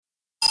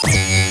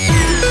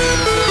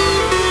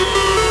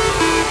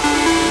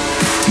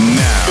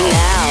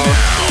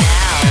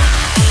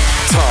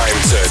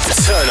to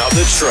turn up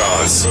the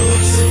trance.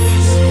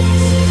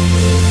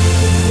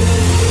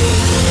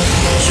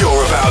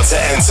 You're about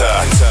to enter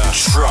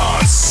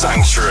Trance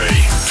Sanctuary.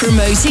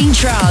 Promoting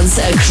trance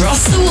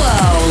across the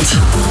world.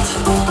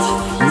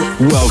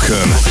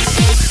 Welcome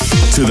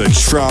to the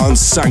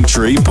Trance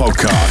Sanctuary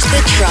Podcast.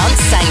 The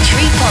Trance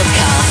Sanctuary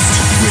Podcast.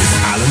 With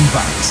Alan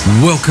Banks.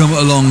 Welcome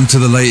along to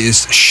the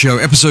latest show,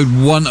 episode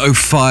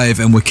 105,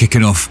 and we're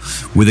kicking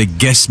off with a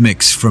guest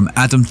mix from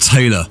Adam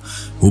Taylor,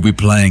 who'll be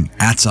playing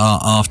at our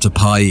after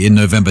party in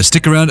November.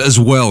 Stick around as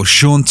well.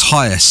 Sean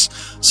Tyas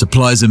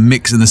supplies a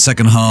mix in the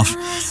second half,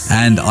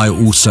 and I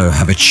also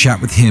have a chat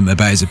with him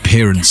about his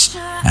appearance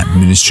at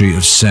Ministry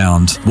of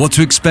Sound, what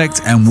to expect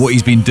and what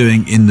he's been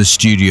doing in the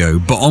studio.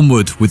 But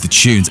onward with the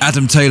tunes.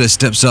 Adam Taylor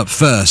steps up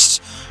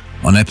first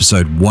on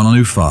episode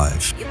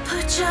 105. You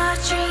put your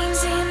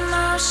dreams in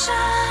motion,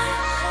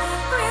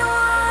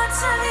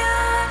 rewards of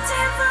your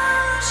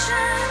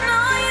devotion.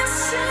 All you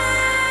say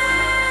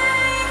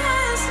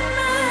is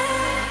me.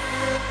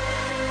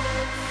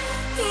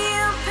 You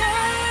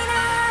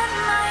painted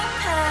my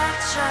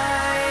picture,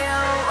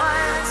 your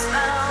words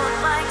felt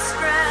like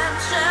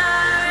scripture,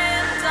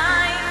 and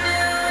I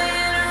knew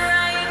it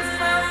right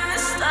from the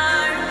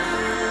start.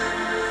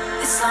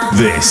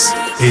 This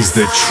is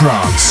the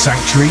Trance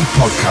Sanctuary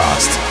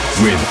Podcast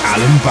with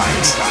Alan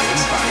Banks.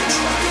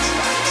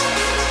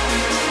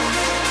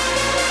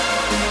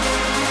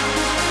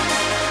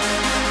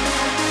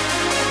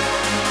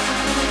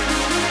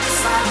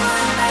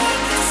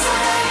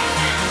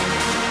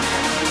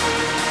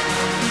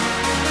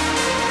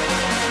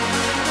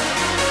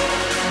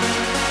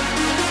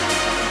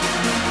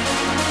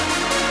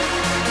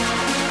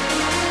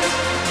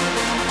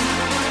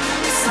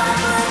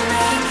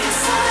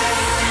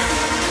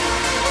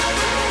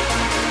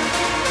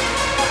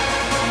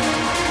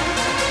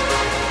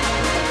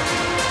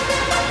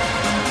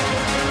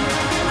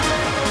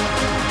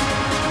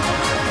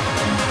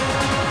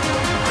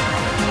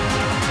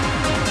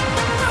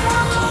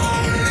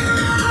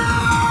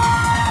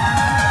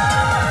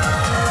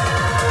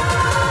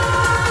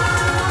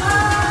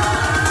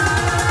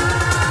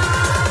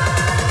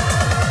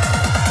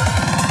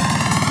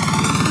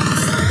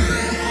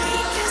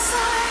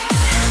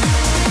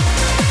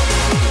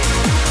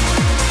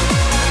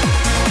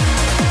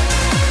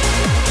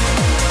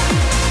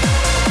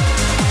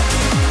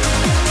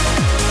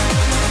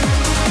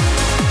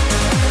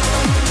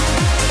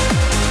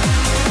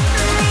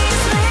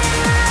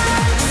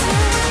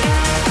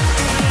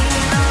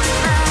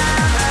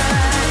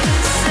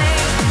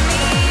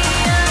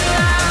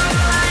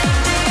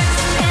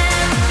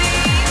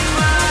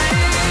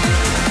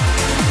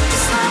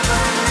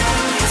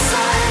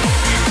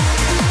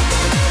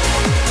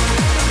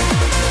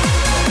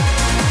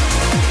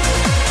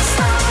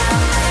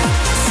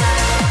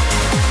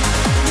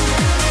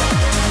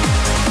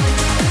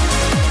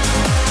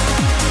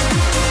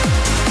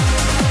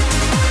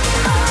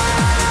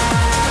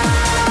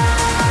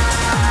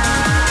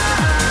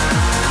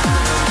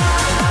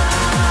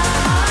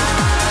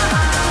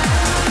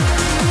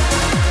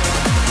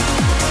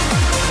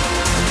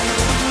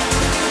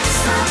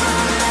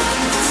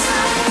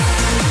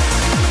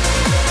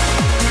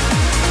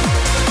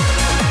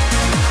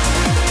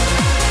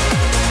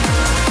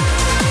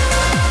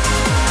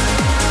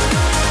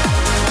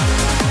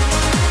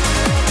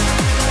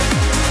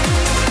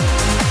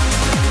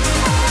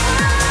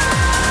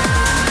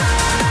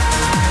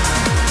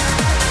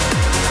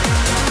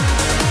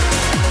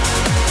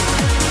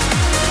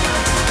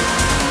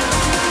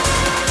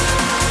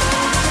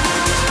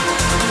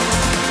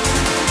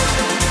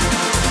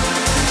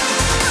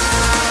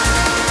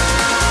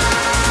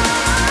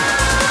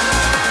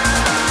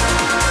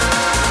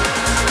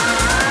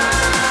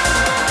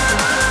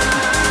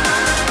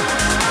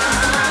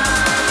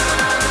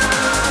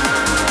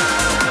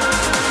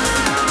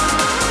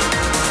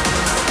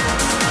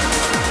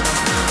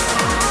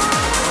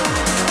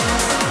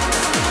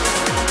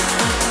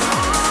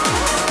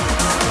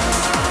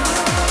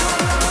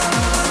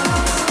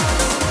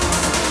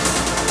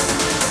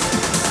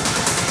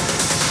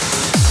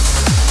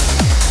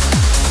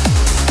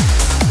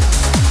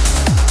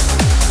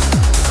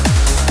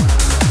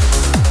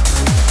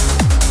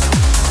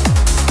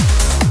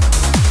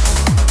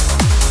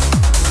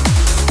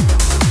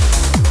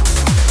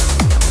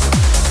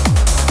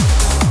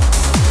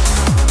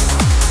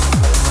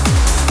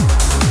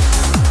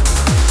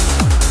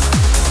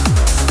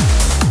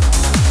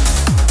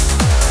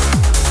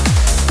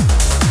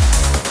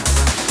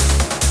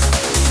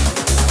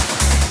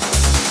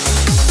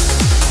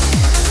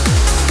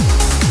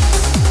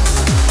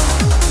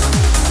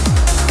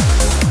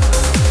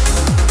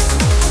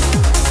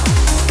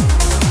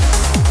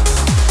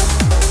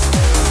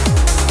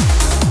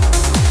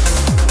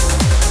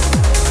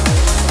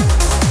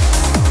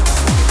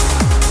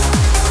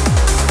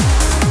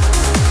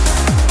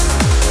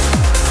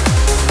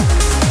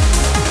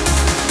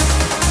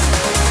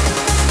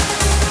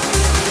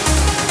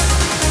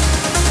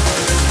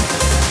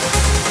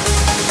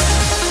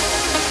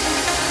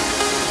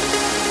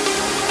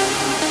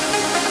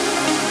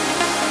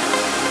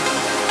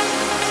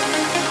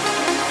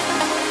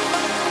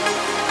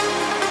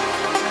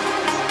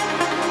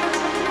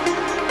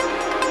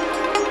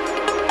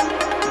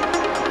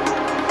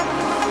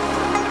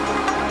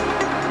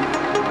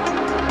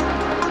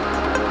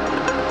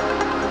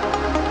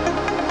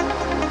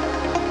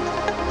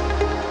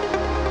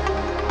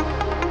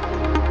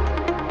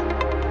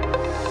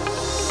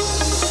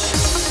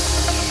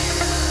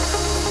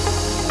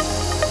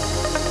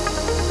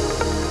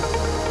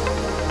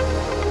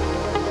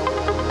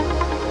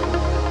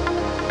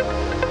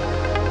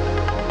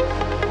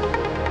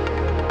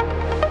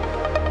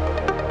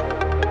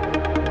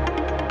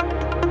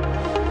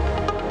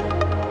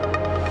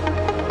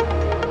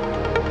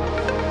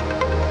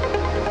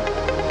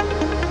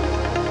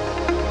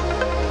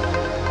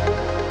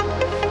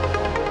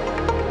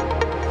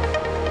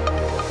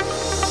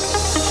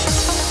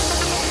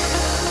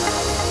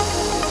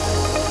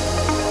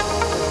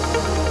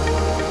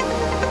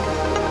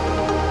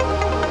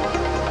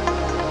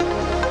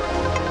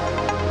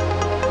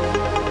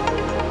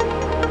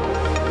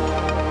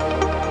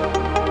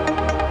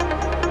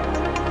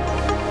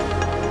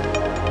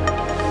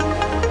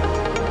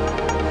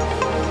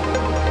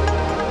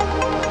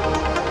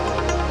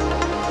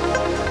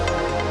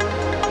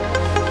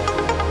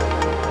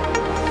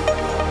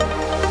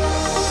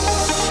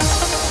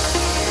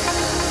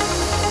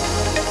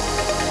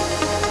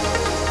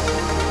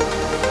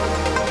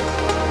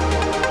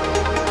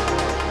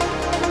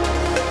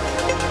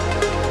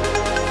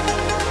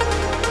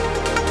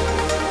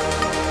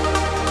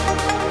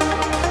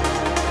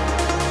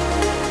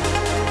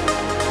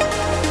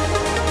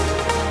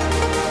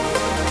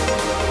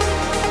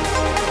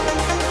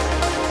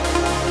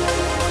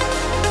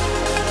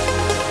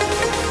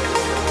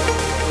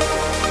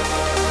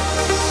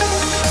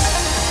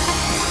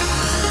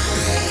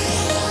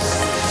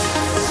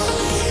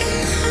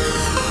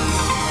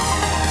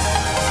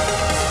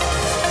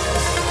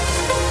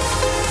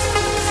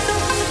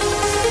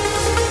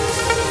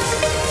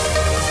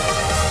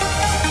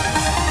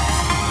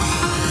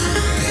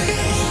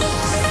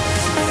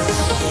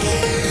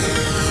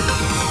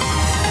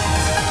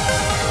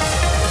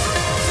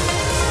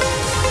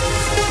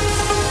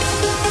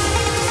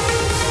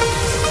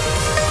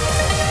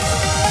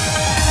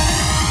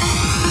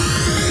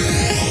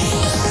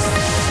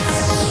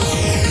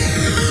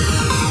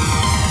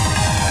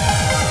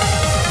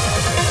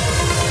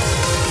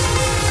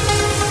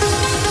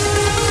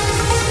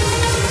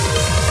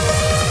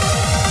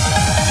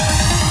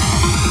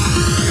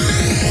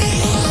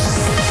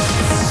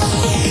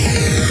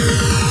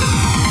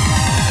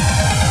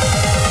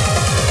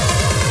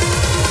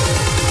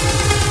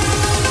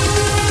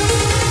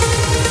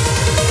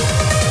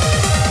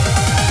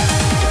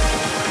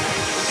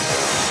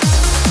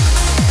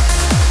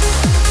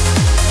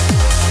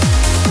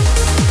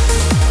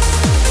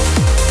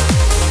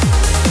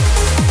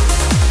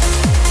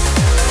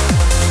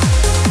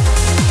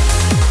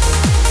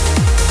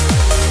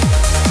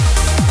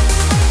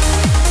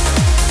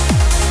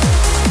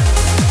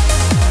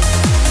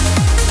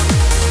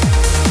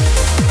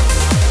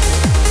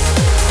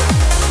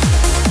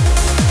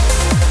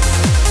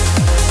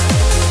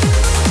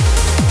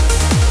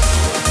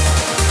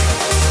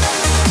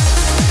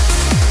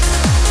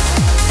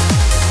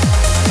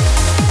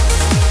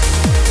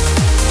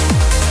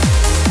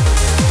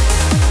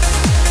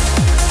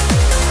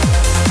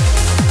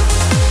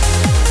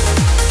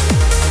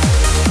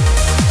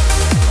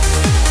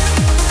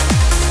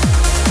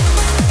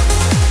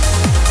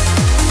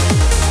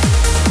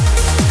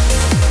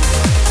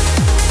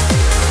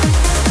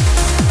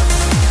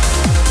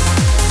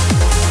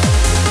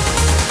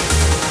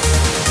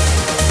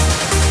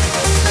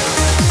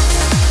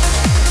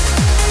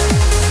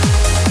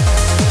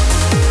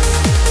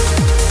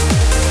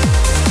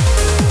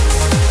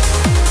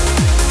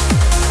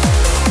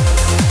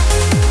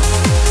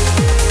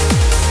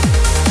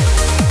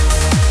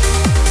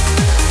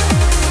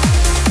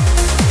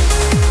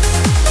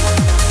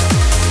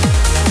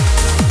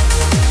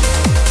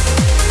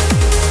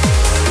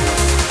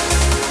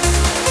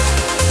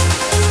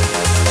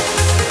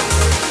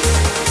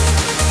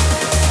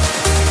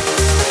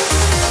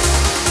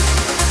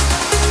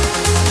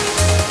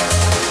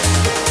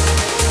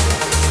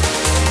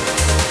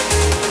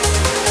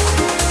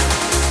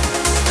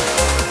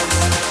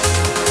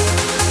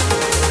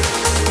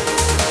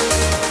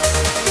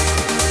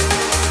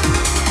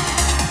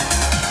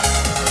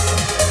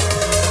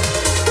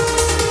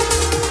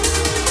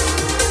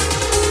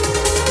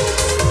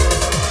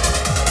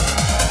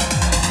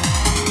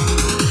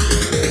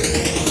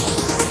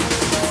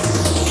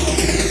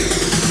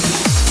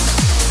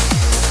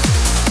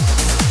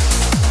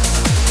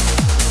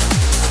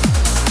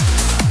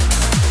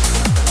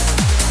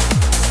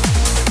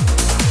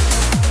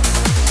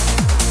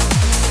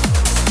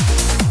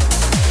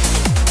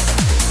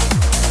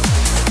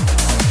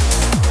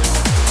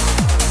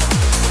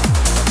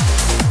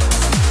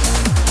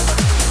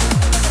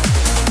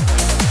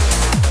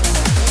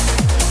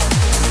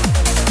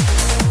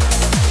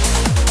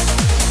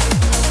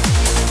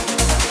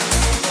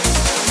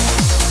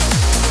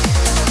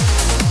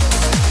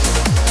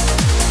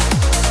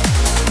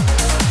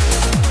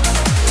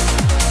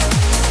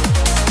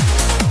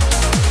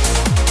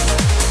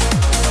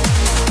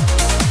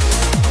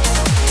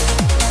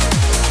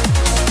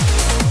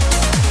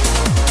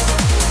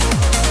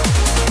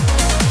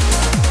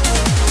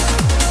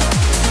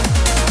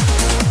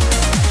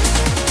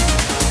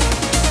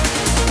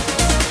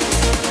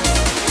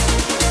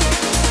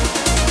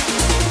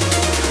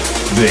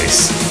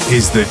 This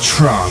is the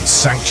Trance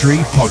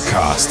Sanctuary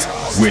Podcast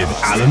with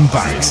Alan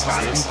Banks.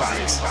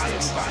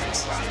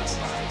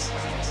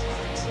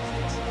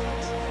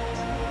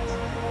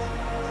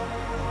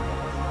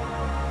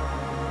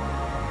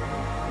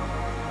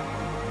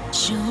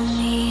 Show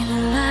me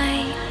the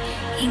light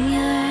in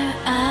your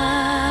eyes.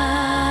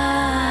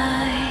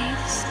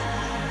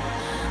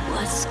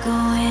 What's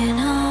going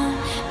on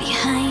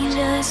behind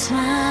a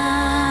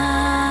smile?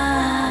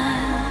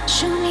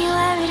 Show me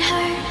where it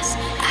hurts,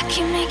 I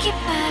can make it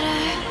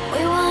better.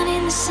 We're one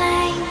and the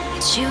same,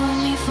 it's you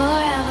and me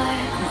forever.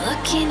 I'm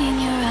looking in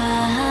your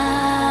eyes.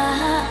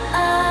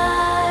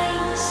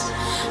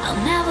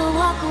 I'll never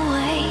walk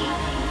away,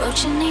 wrote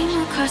your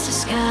name across the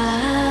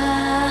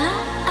sky.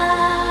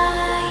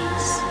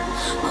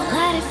 Won't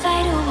let it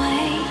fade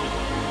away.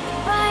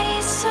 Right,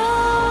 it's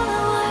all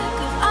a work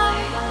of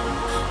art.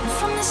 And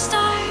from the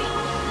start,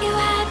 you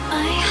had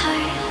my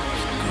heart.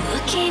 I'm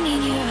looking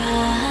in your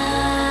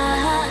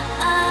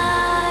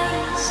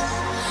eyes.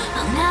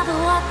 I'll never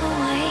walk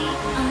away.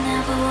 I'll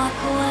never walk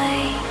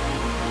away.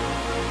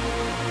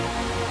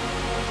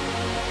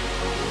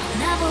 I'll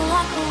never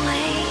walk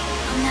away.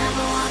 I'll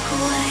never walk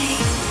away.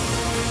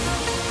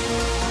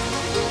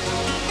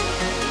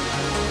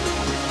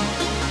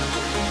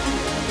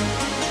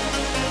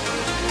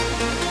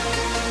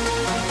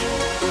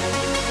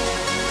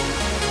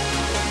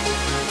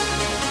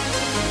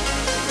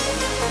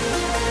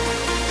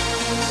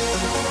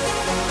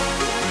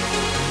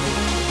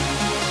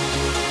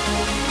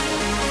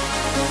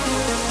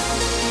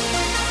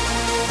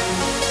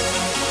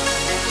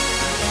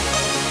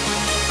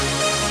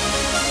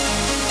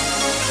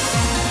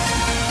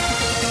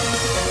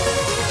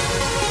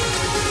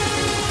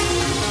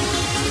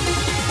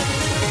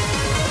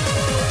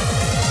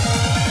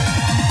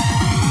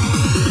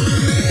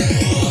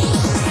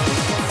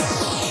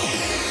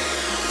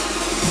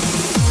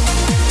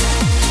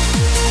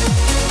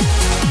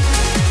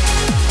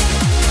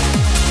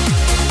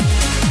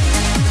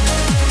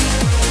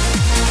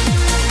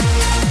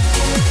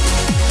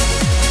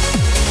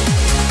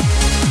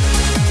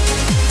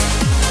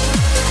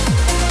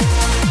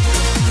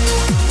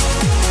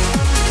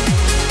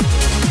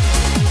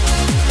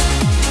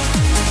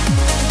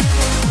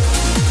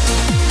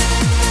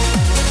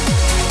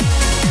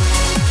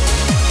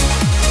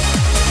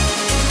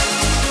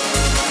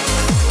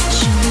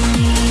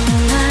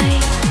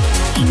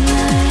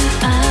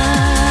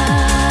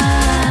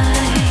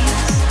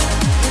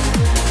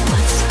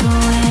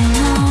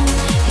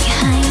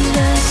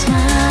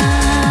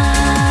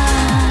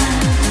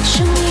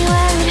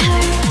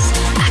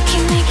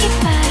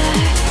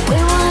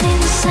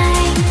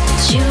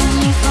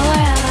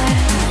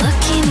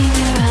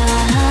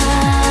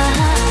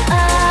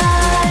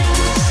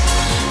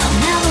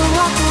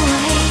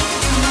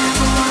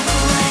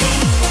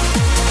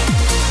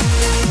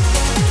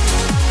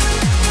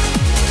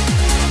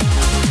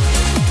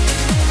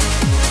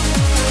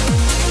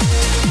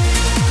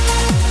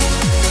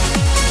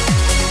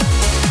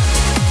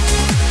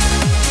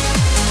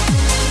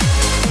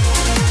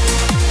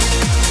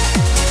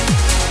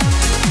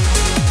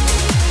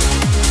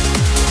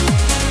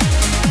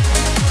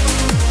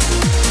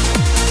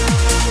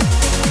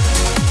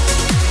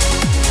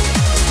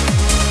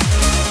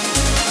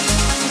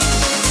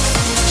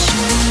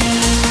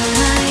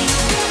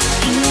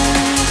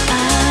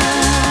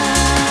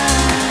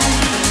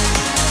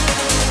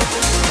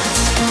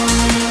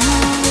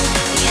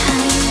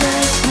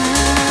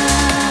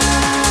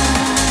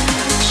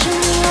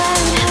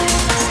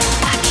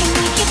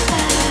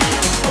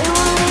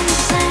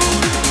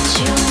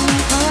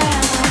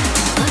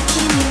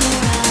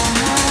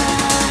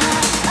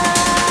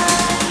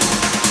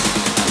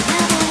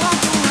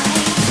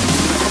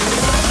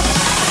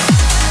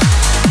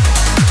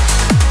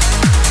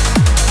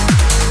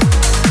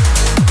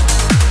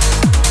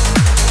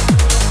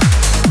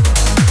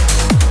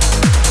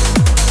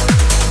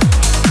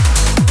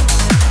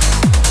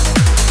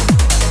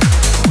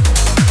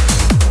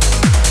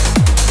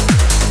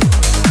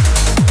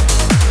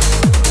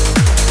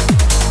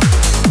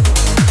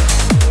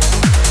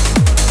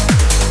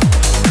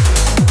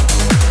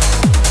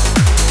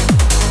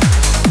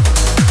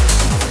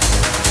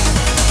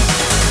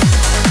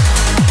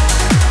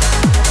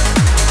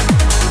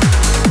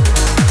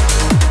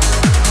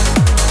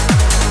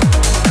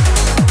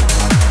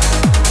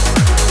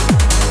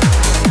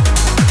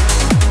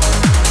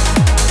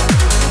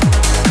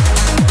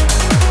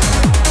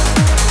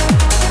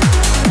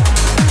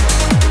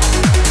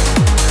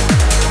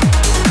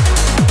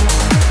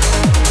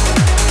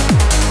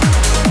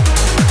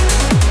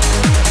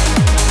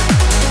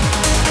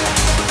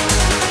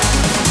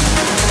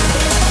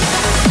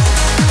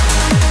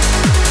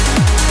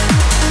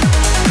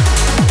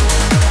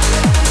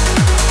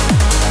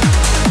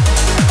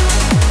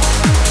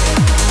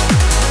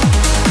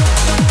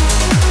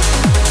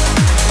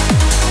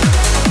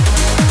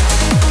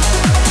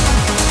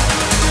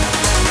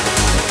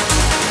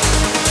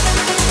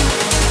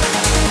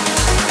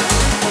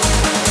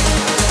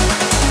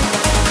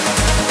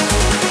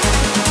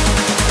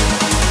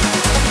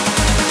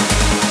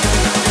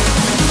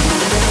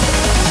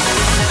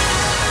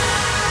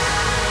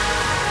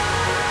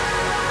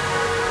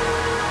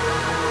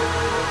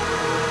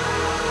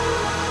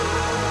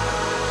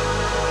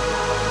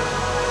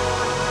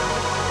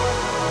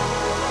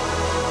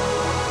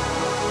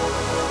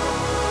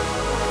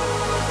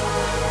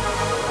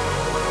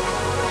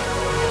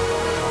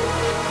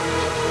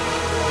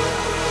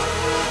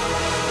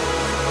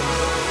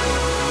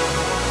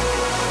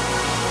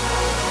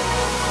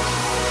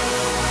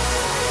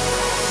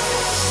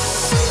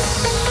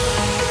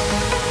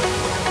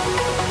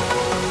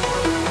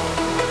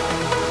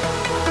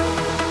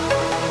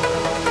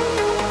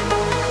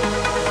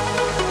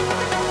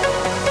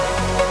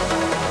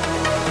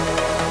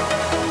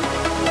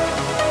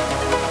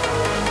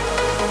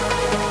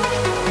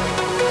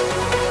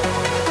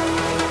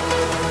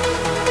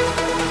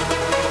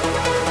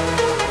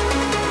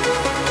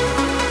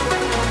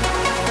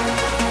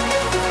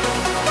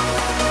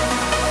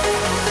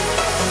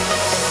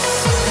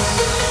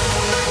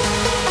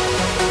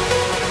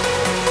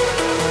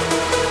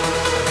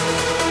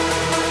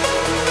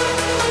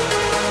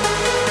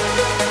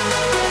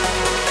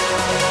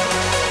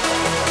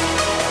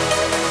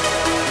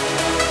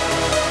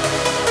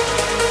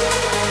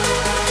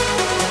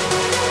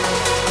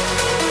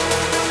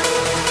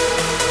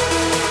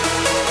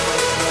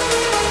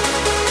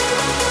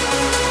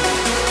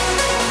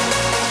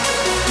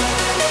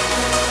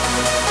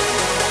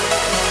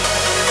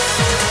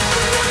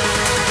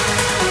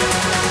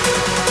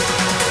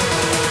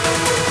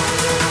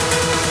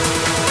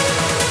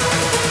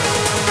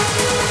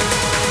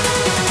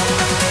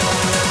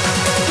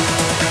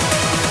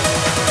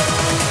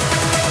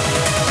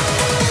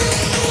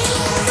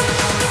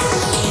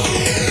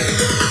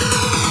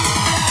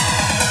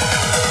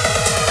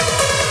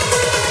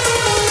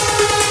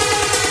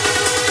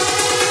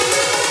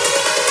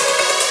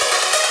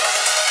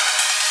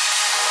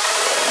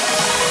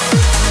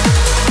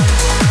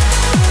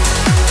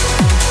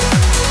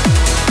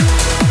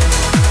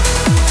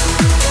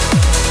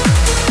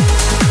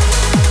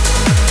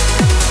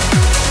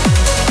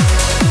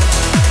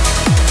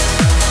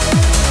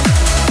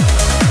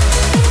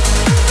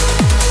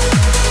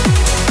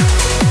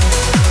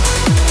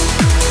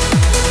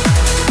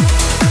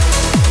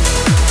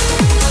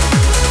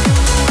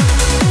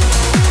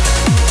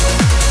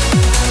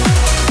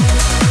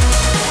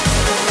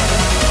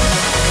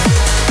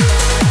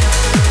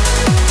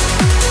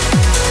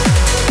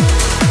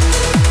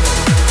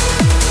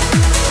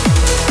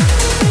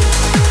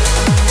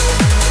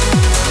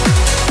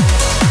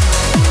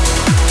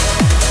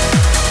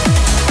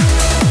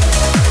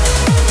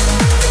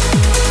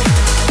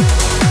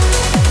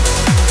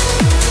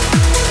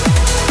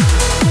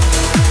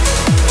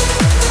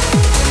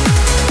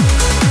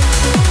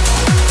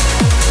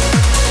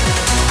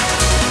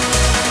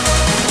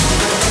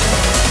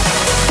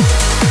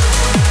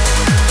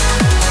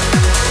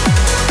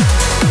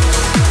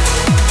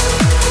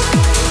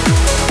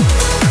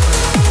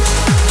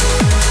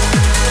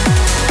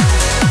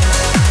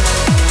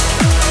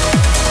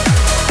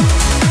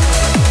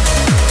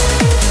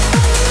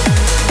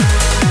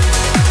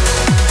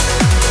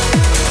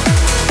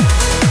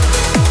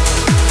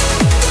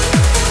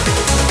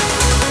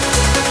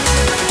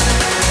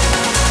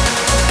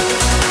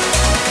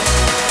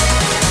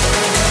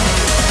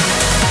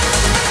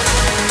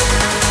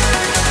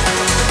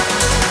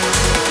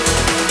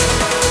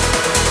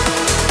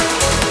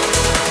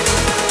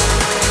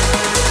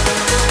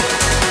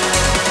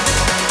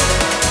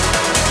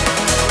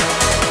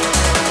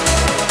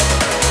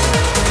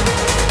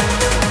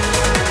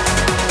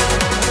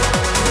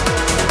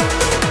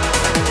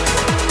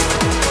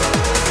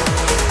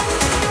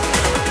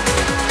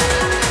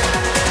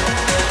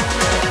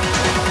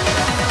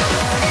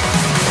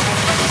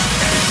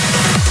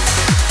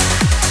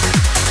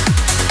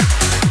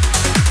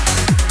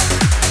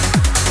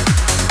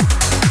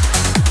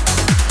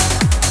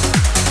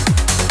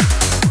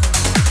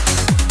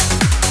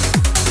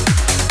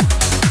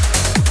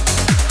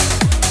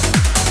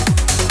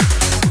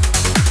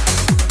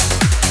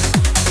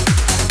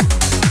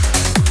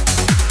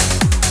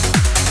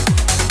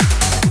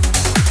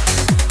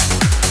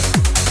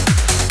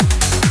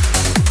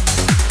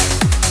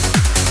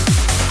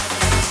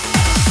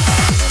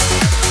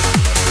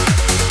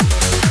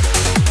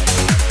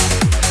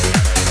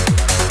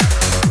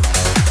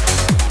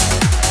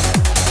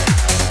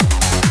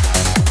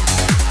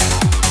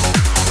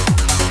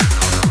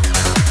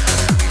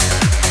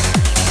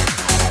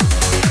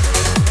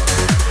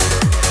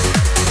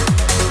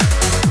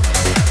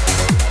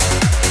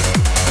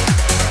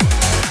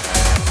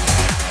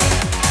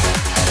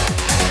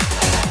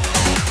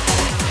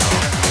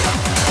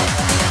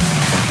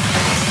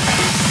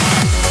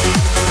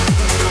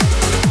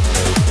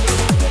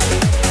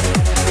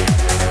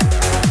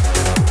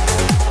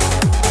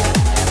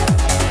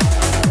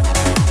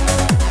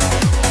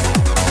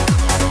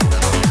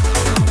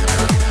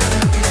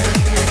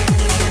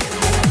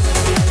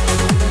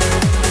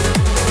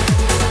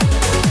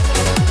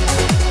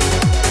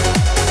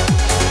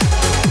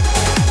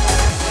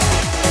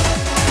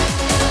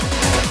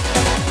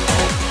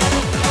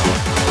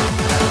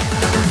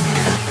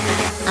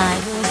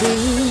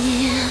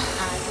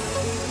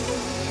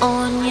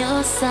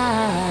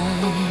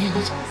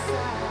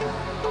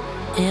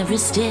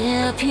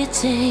 you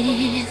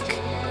take,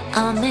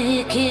 I'll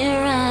make it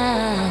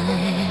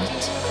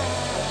right.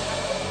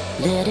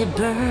 Let it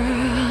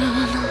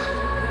burn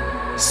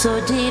so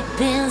deep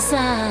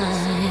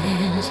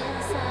inside.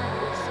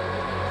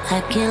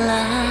 I can't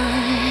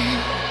lie,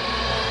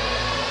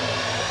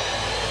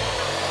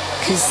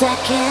 'cause I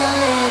can't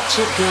let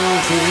you go,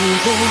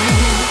 baby.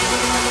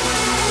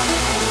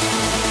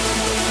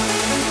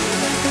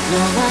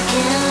 No, I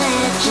can't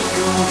let you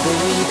go,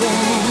 baby.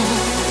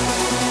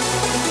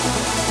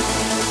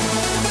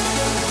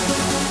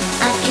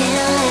 I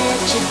can't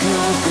let you go,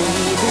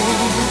 baby.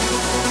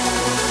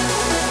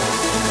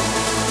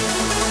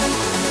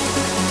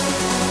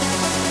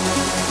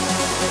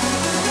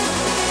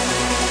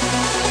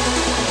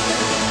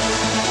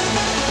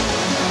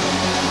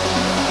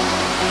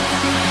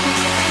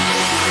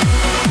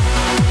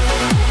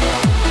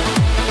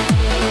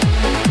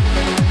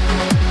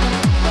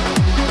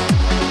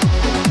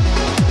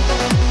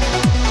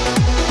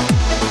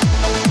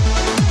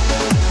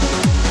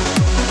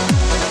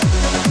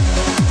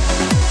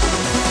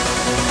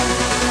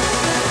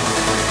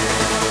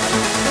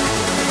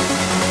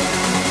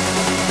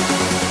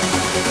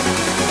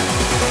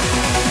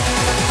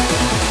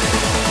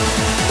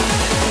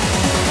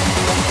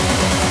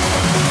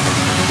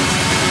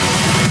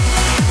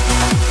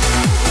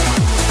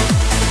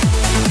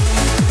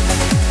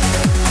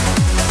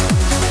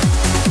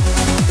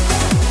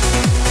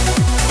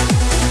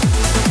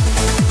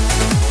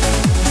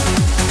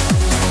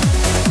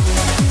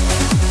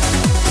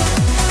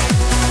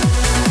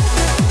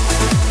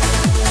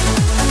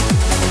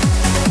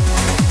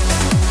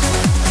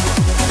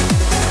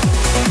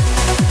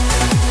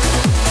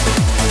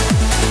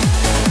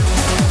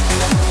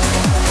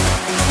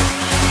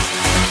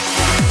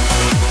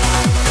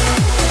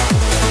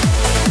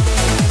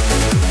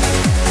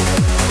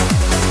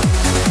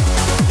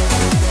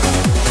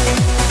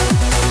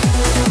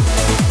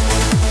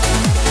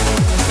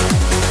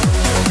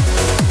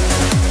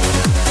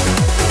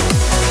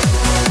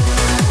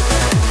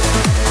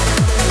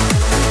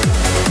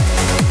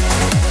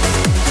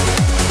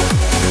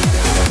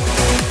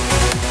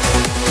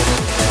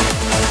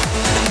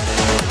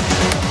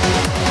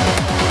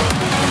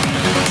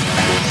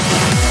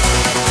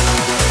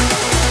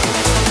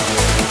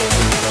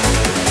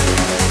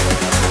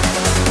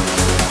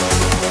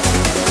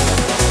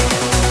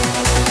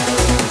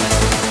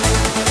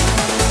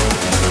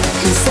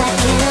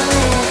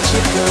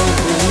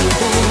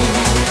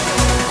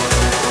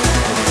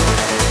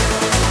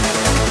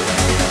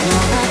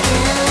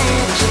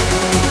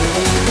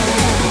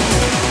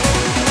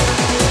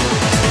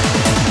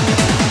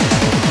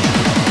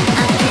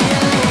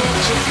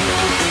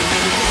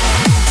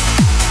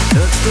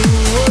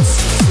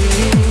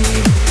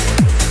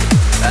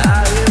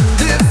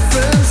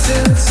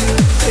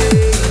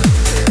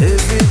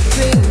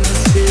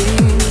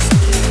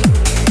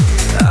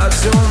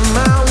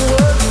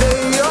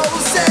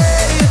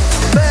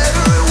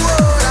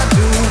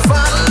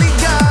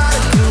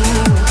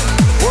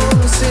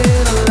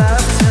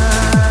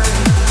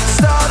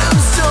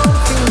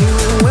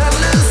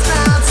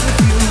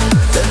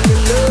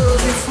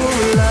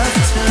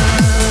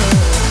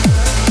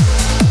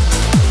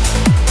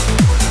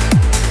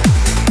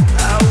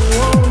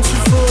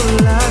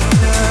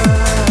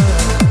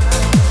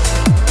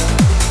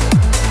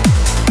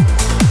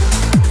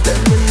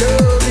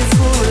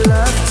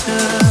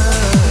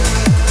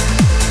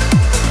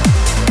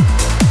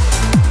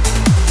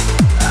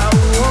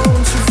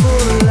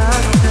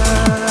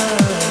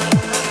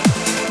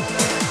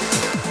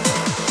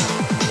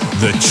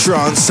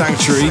 Trance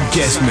Sanctuary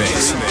guest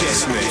mix.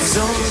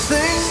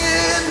 Something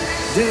in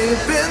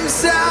deep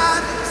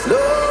inside,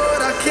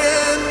 Lord, I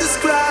can't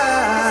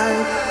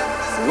describe.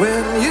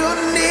 When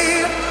you're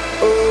near,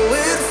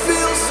 oh, it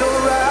feels so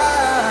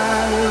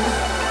right.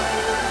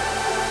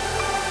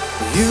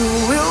 You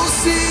will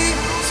see,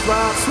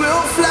 sparks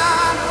will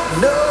fly.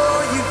 No,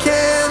 you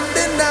can't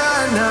deny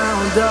now,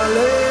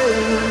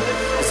 darling.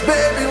 'Cause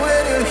baby,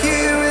 when you're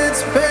here,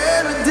 it's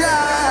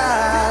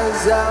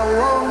paradise. I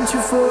want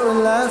you for a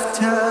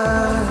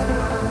lifetime.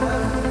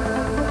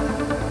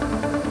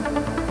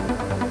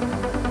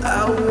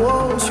 I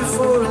want you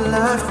for a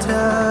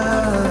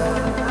lifetime.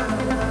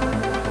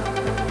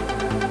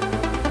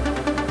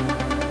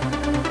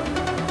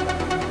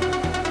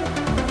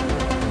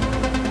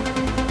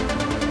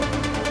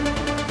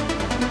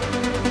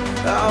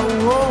 I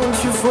want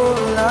you for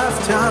a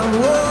lifetime.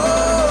 Whoa.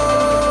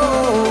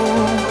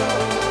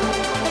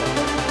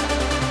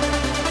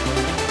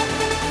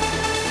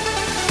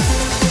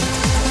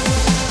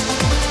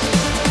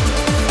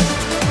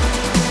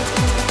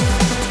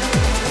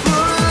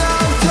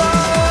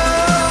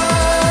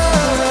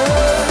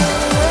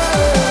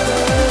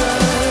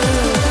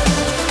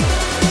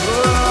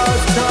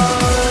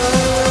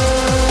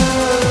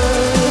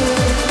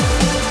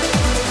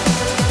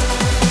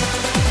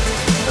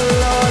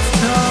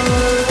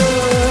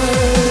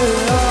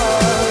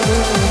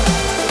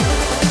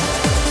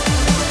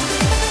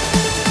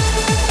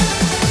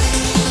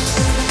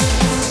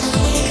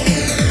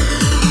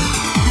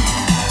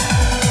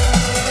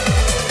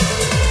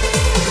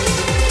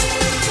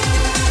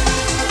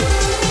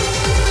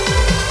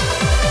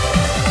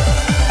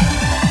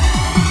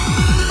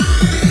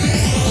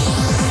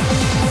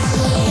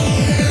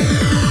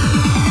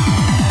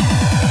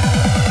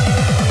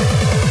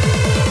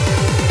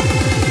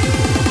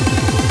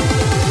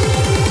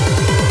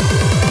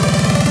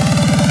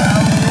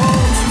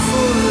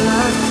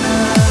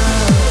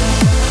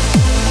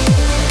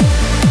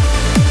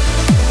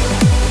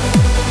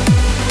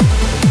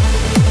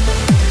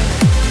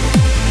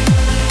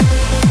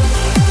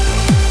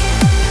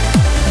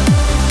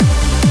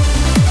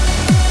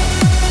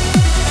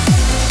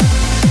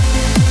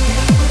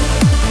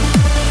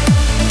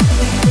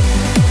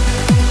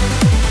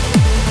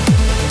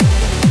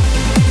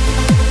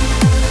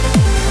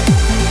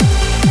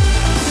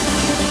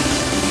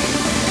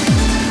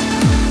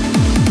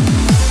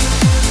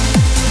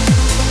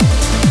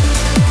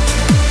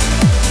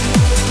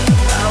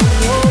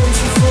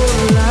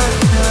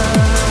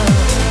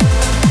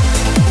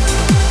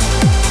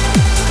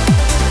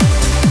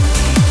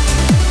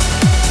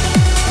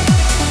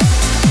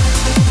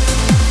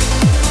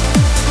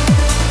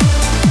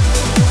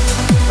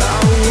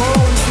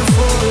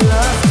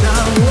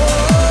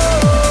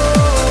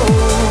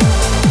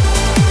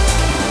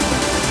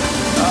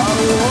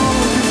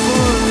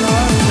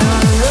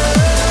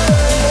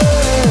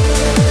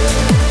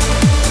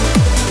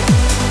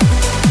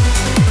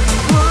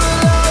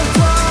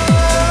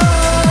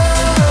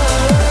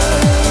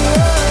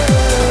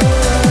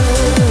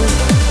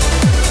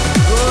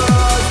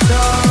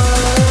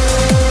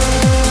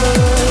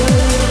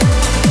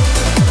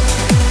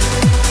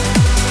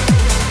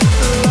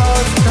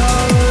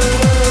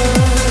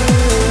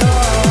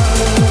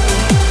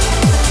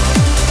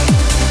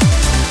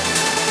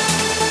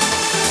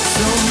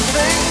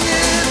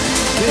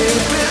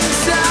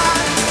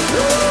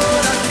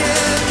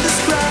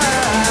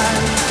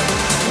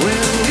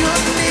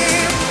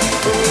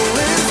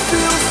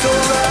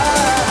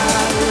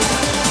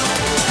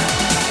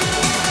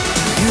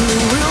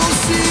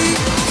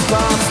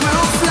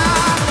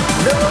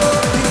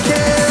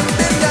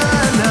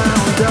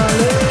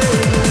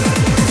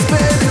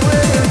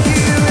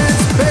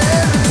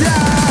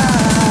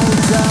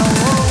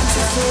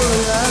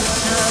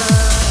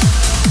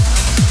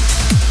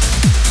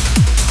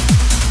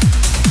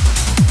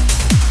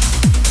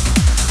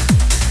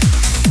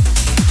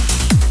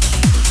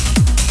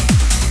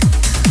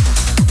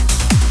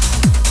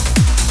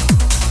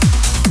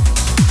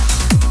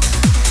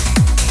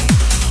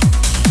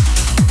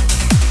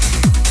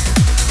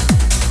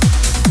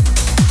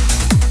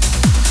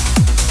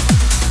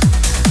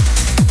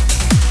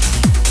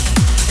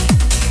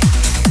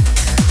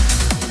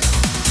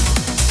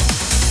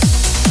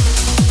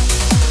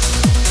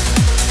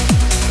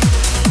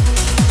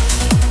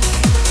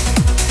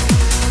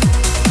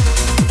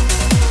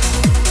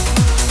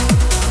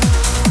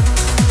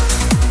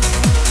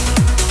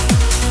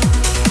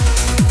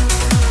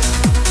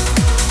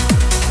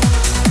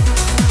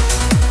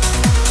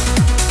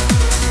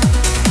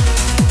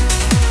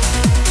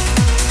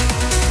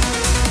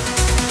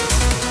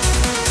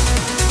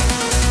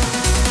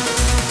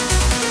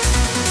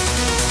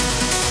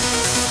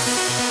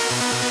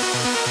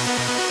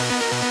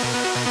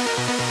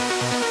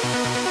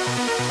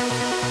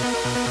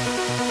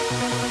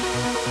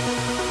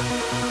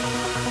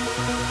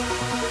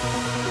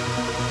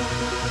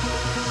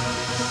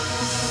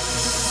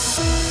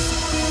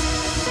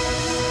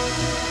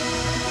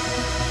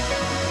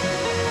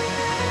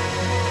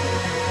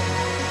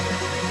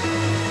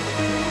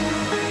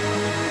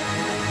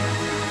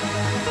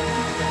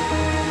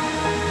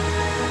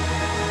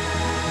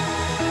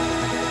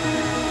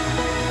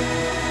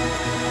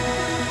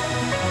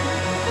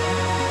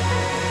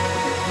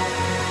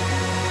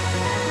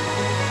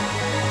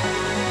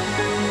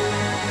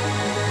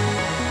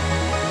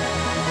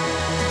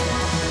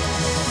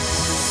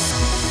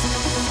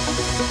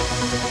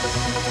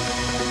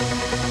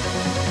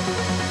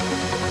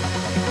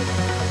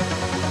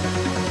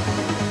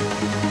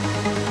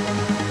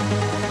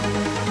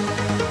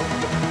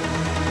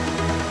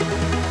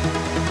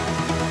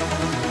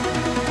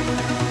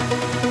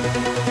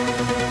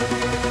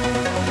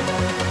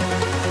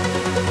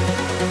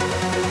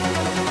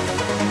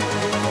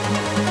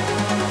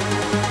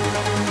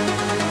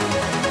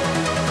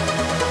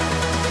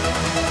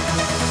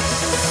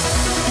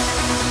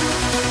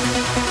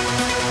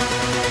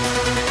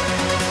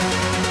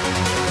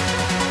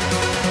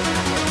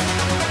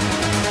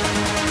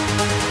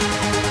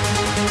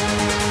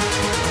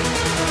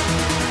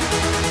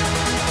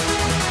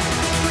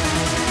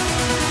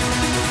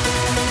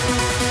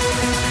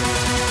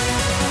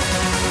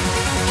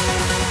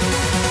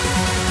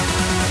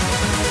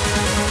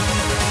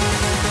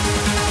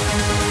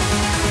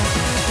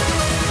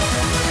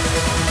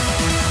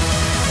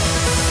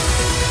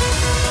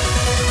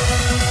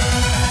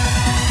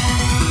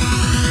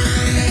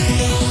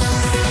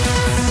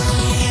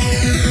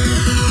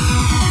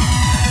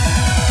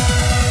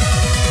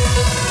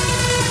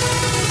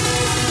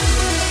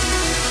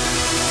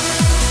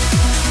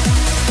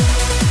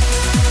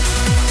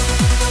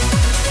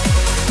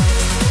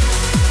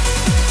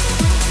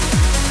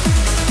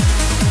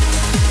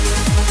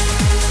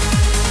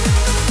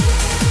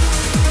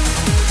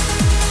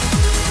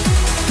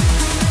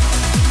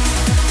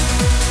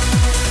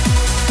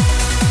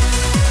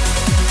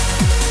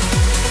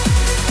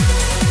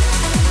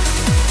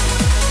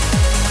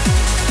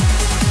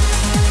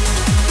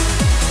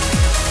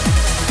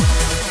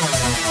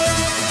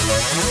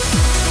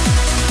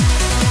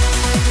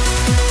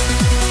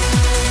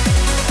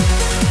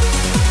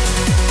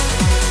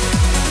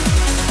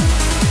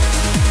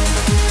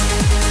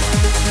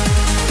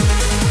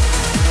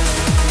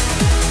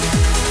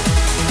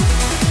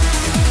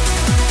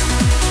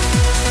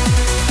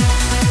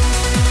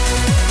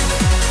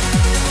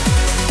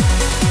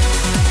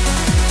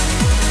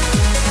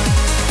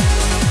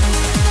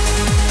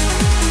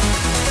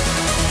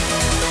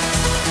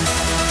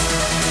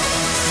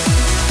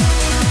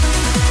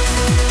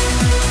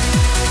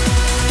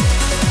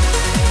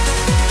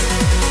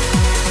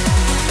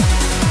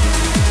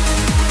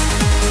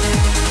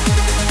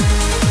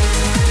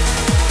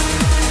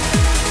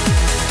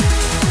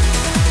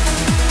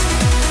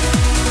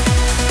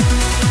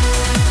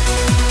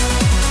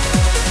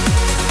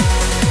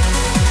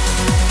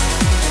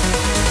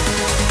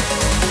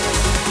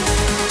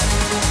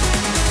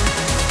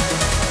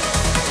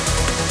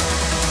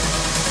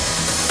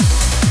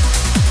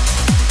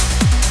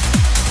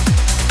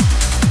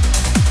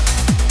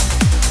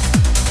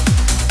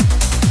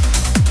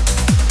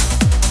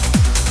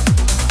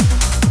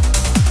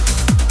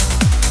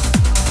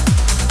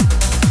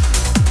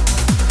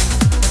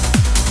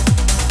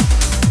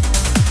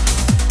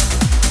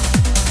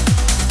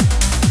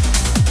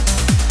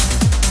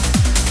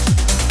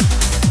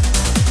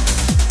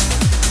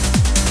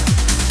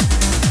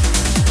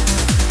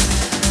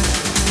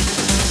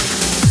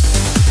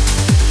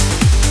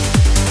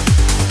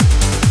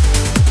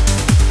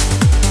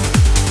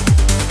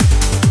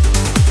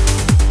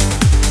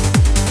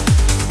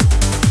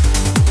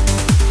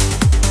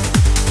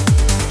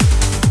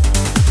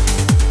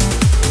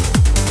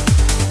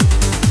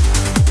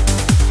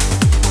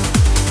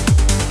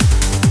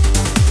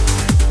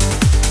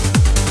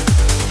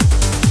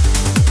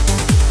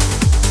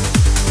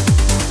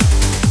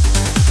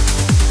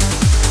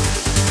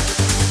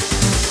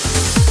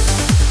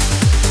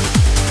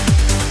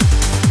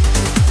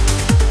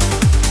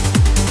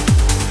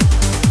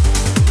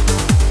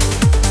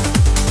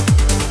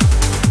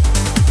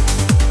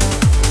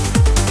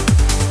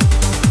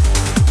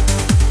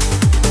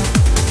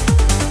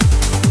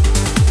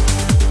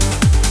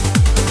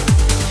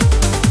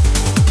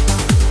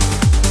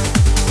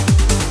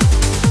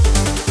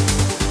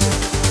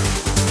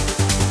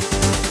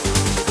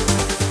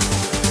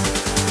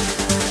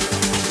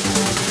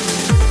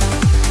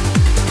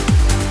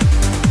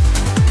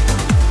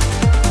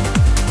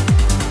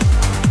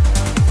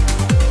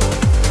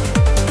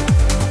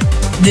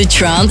 The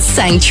Trance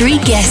Sanctuary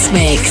Guest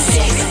Mix.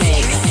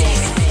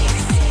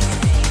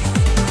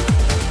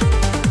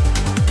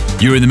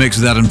 You're in the mix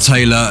with Adam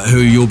Taylor,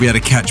 who you'll be able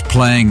to catch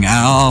playing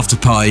at our after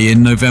party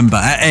in November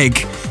at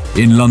Egg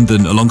in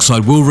London,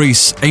 alongside Will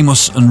Reese,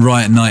 Amos and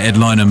Riot Knight, Ed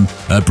Lynham,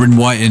 Bryn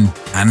Whiting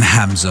and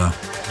Hamza.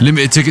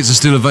 Limited tickets are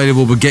still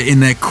available, but get in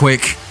there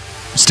quick.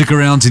 Stick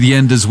around to the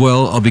end as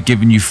well. I'll be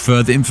giving you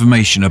further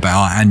information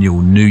about our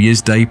annual New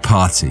Year's Day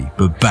party.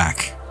 But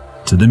back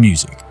to the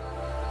music.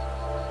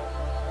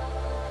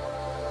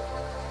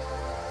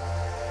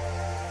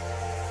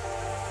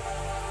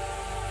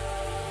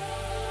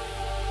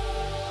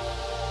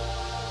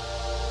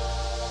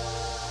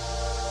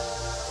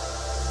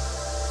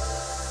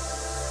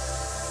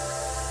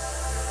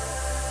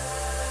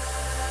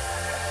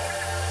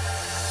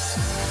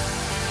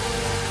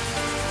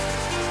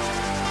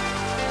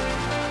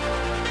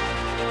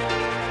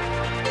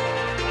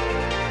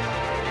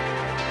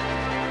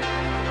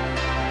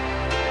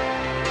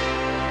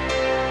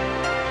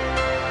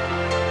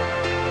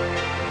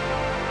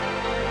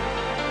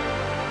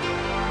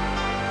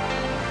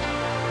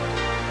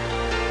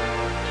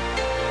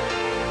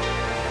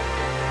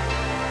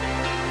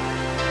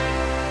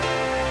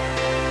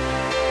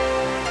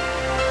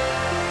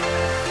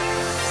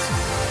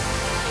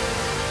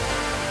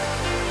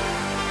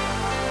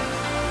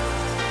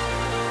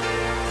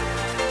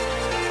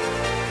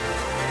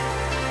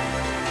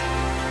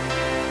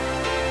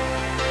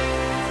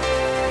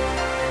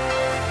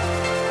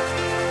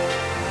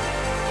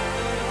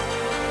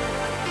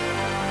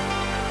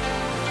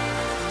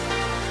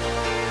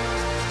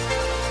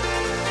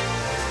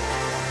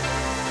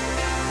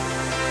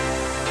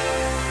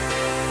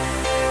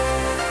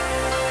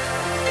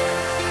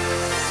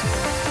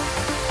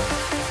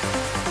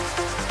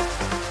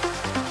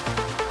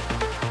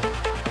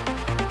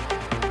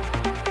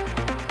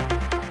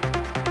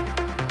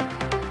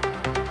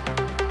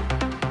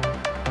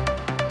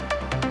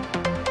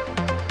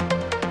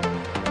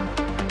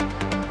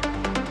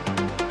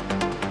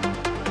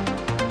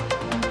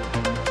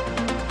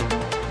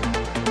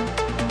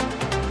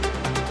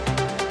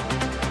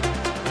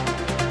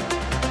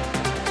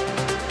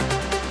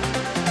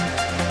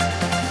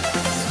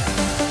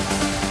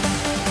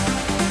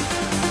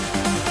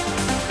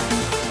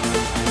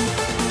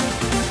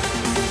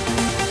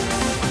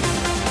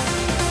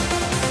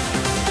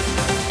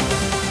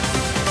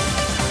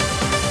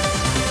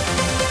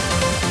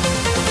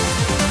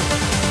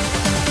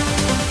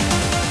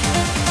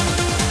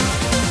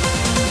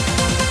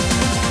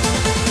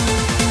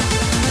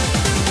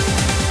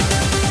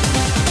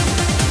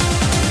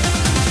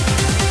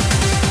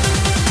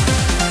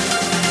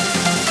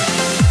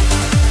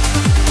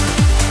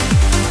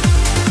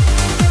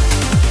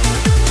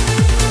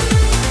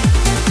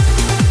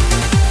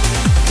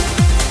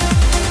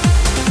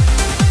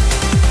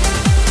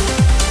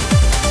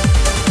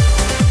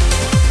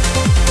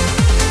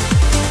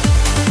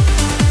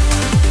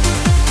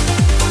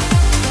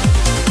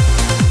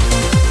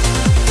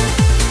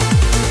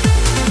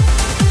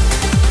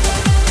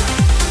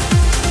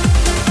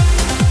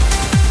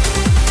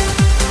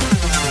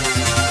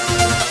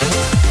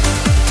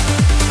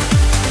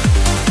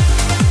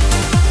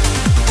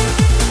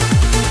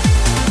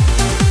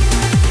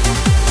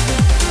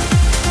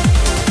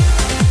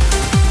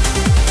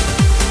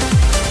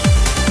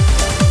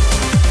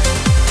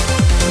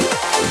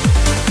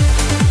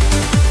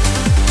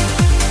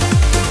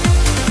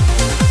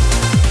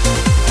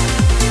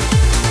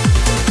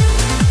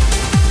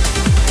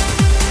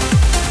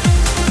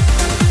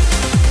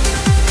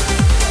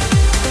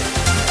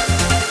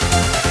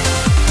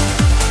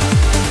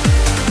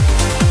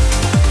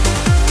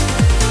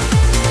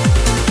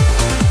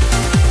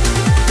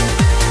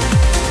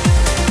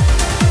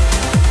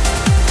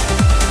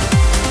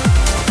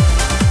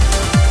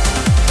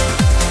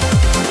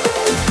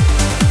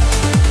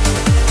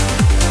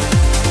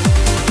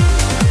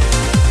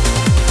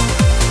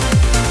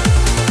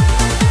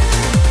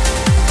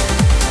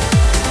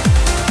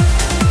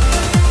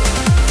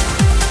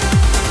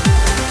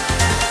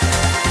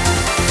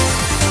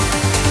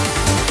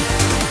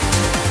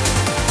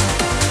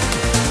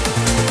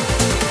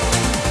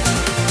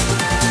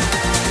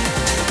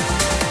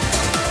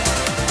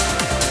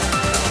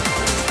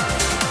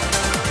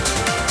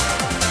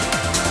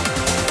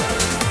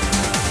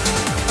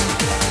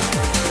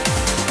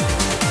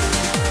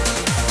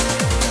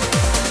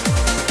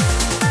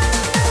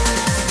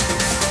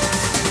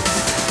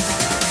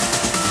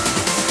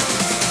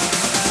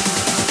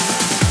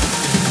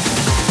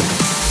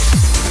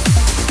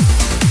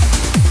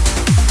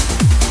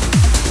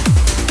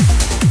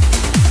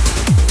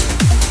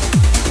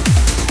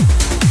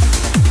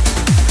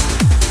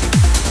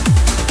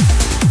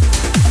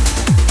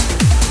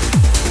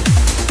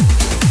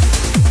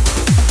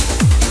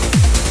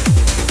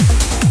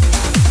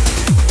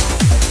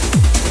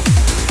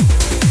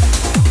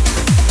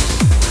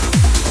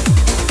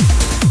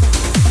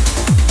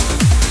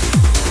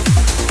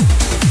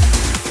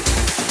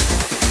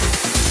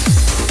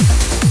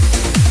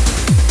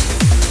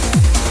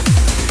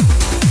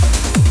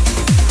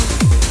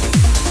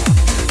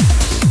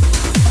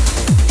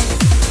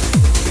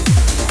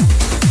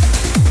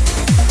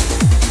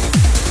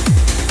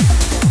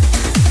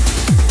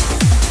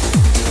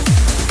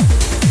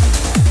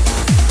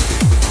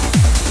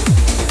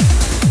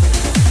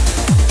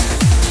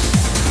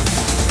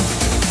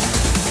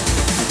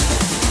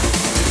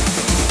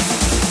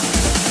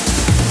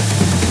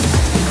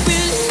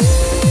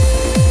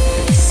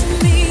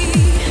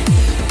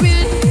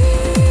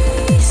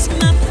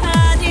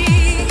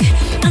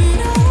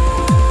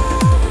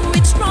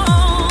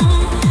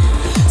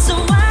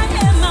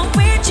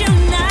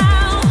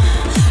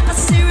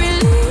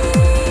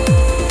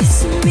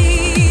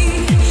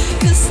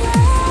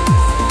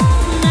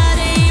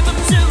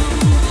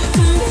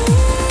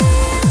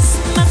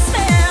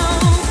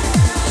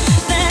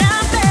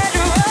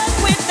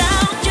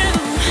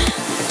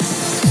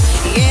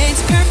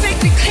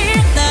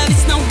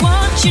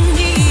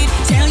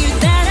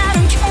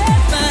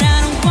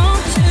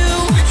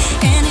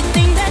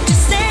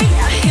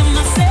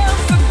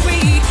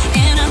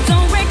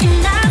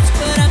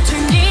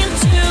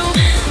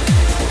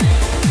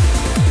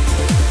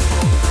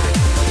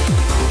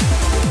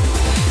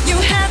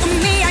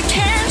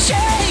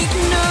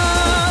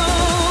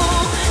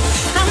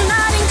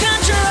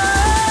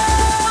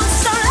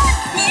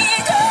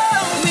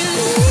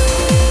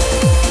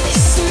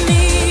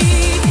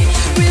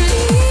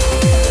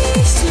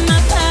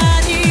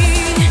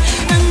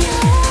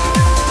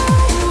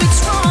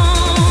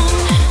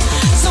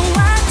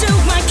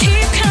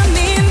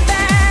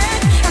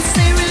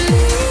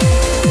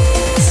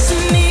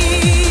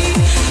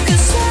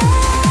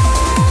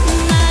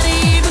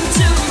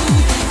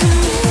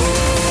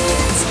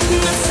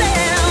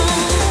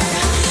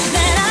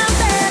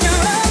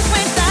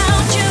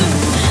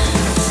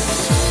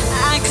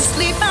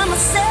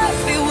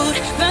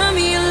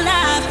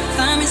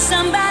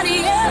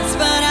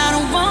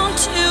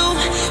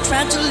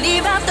 to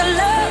leave out the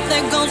love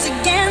that goes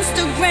against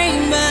the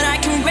grain, but I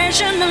can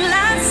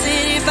rationalize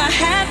it if I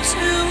have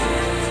to.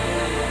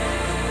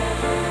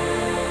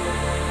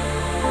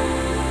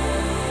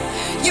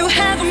 You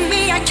have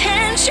me, I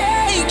can't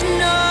shake,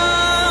 no.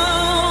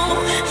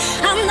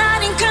 I'm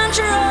not in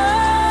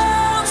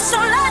control, so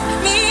let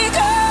me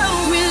go.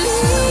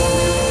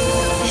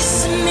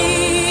 Release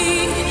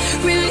me,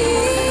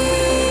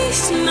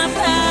 release my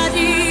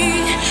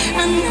body.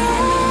 I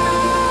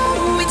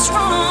know it's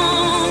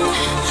wrong,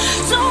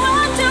 so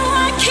why do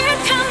I keep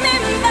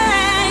coming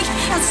back?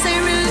 I say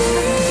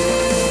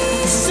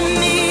release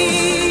me,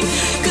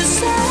 'cause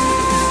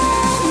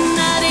I'm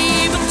not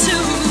able to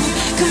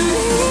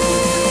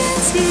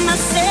convince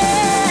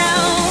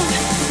myself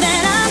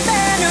that I'm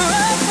better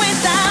off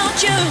without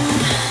you.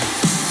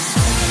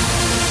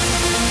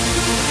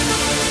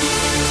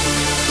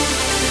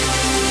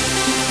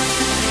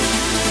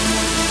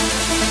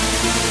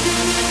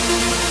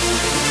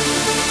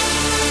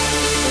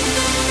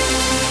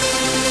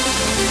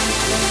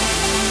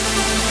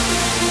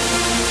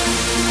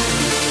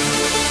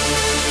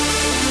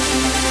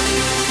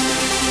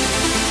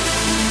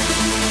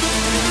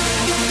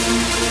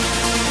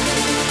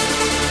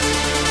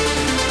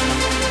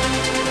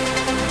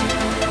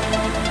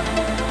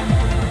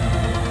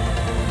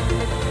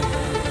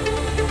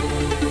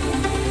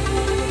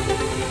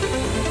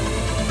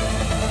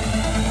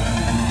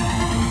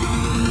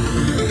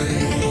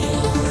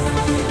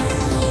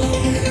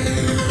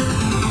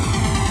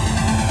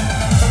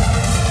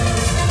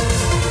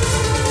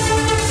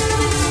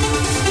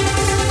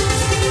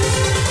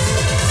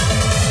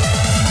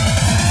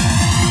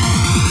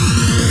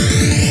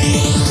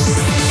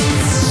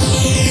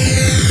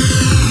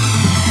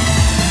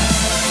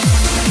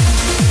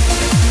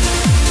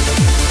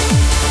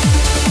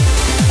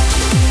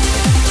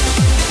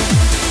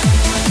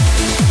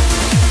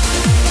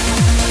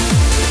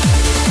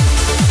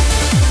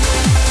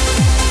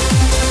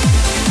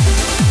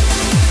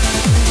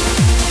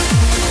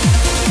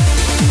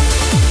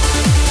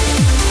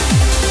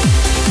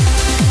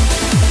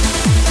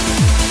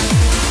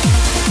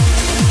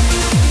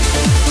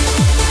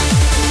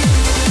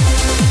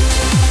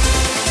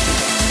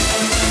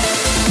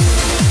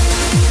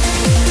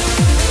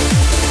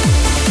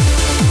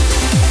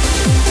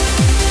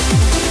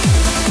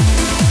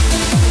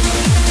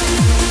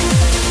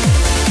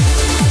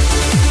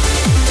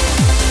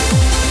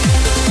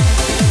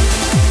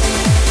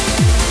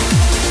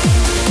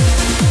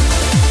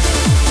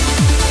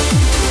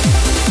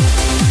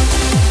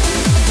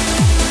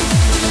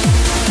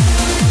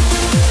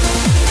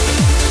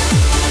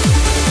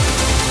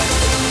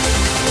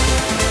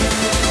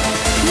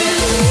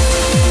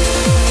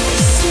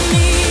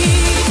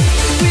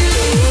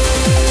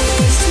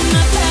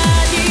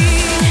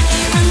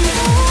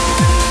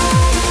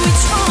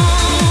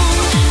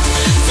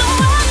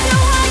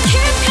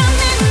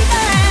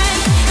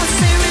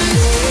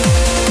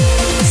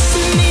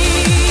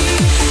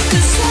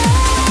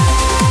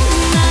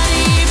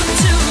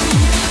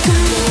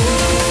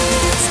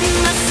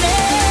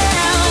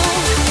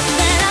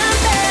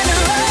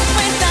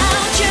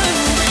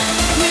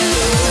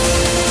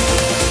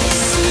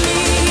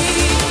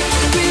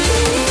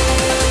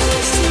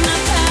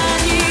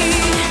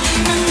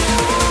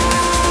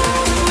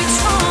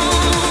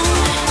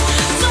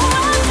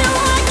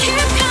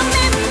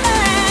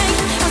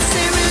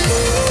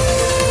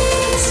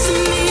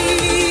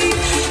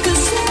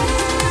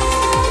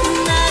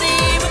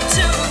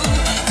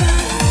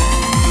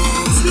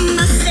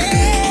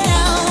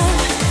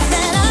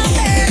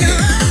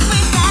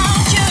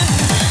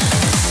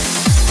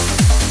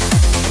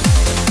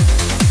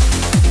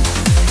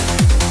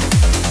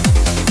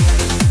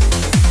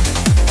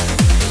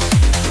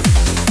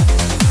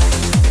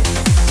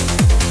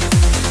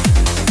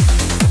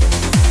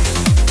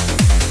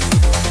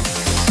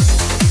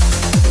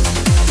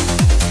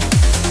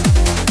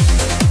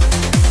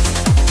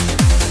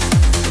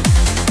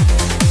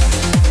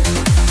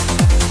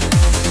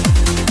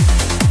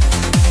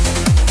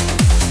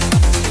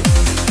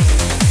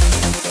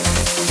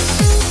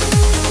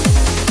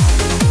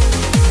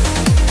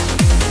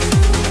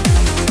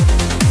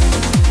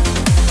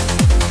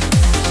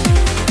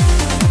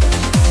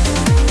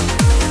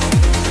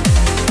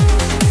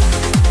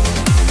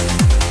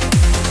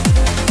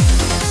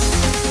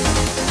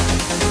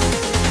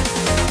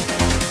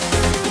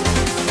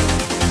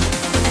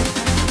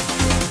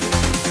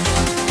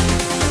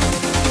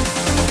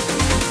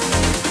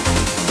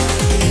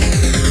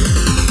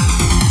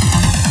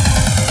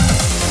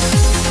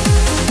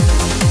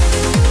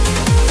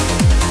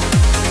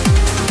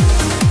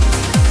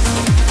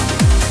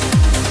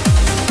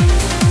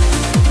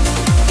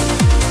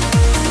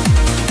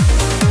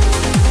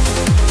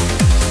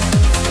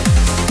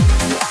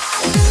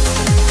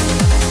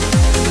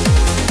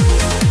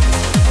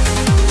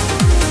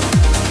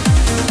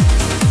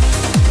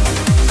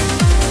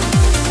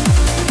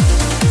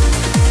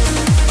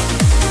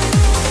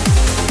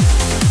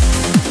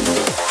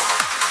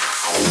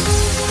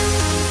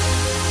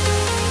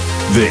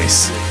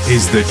 This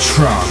is the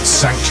Trance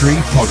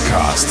Sanctuary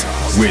Podcast.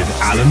 with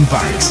Alan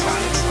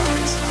Banks.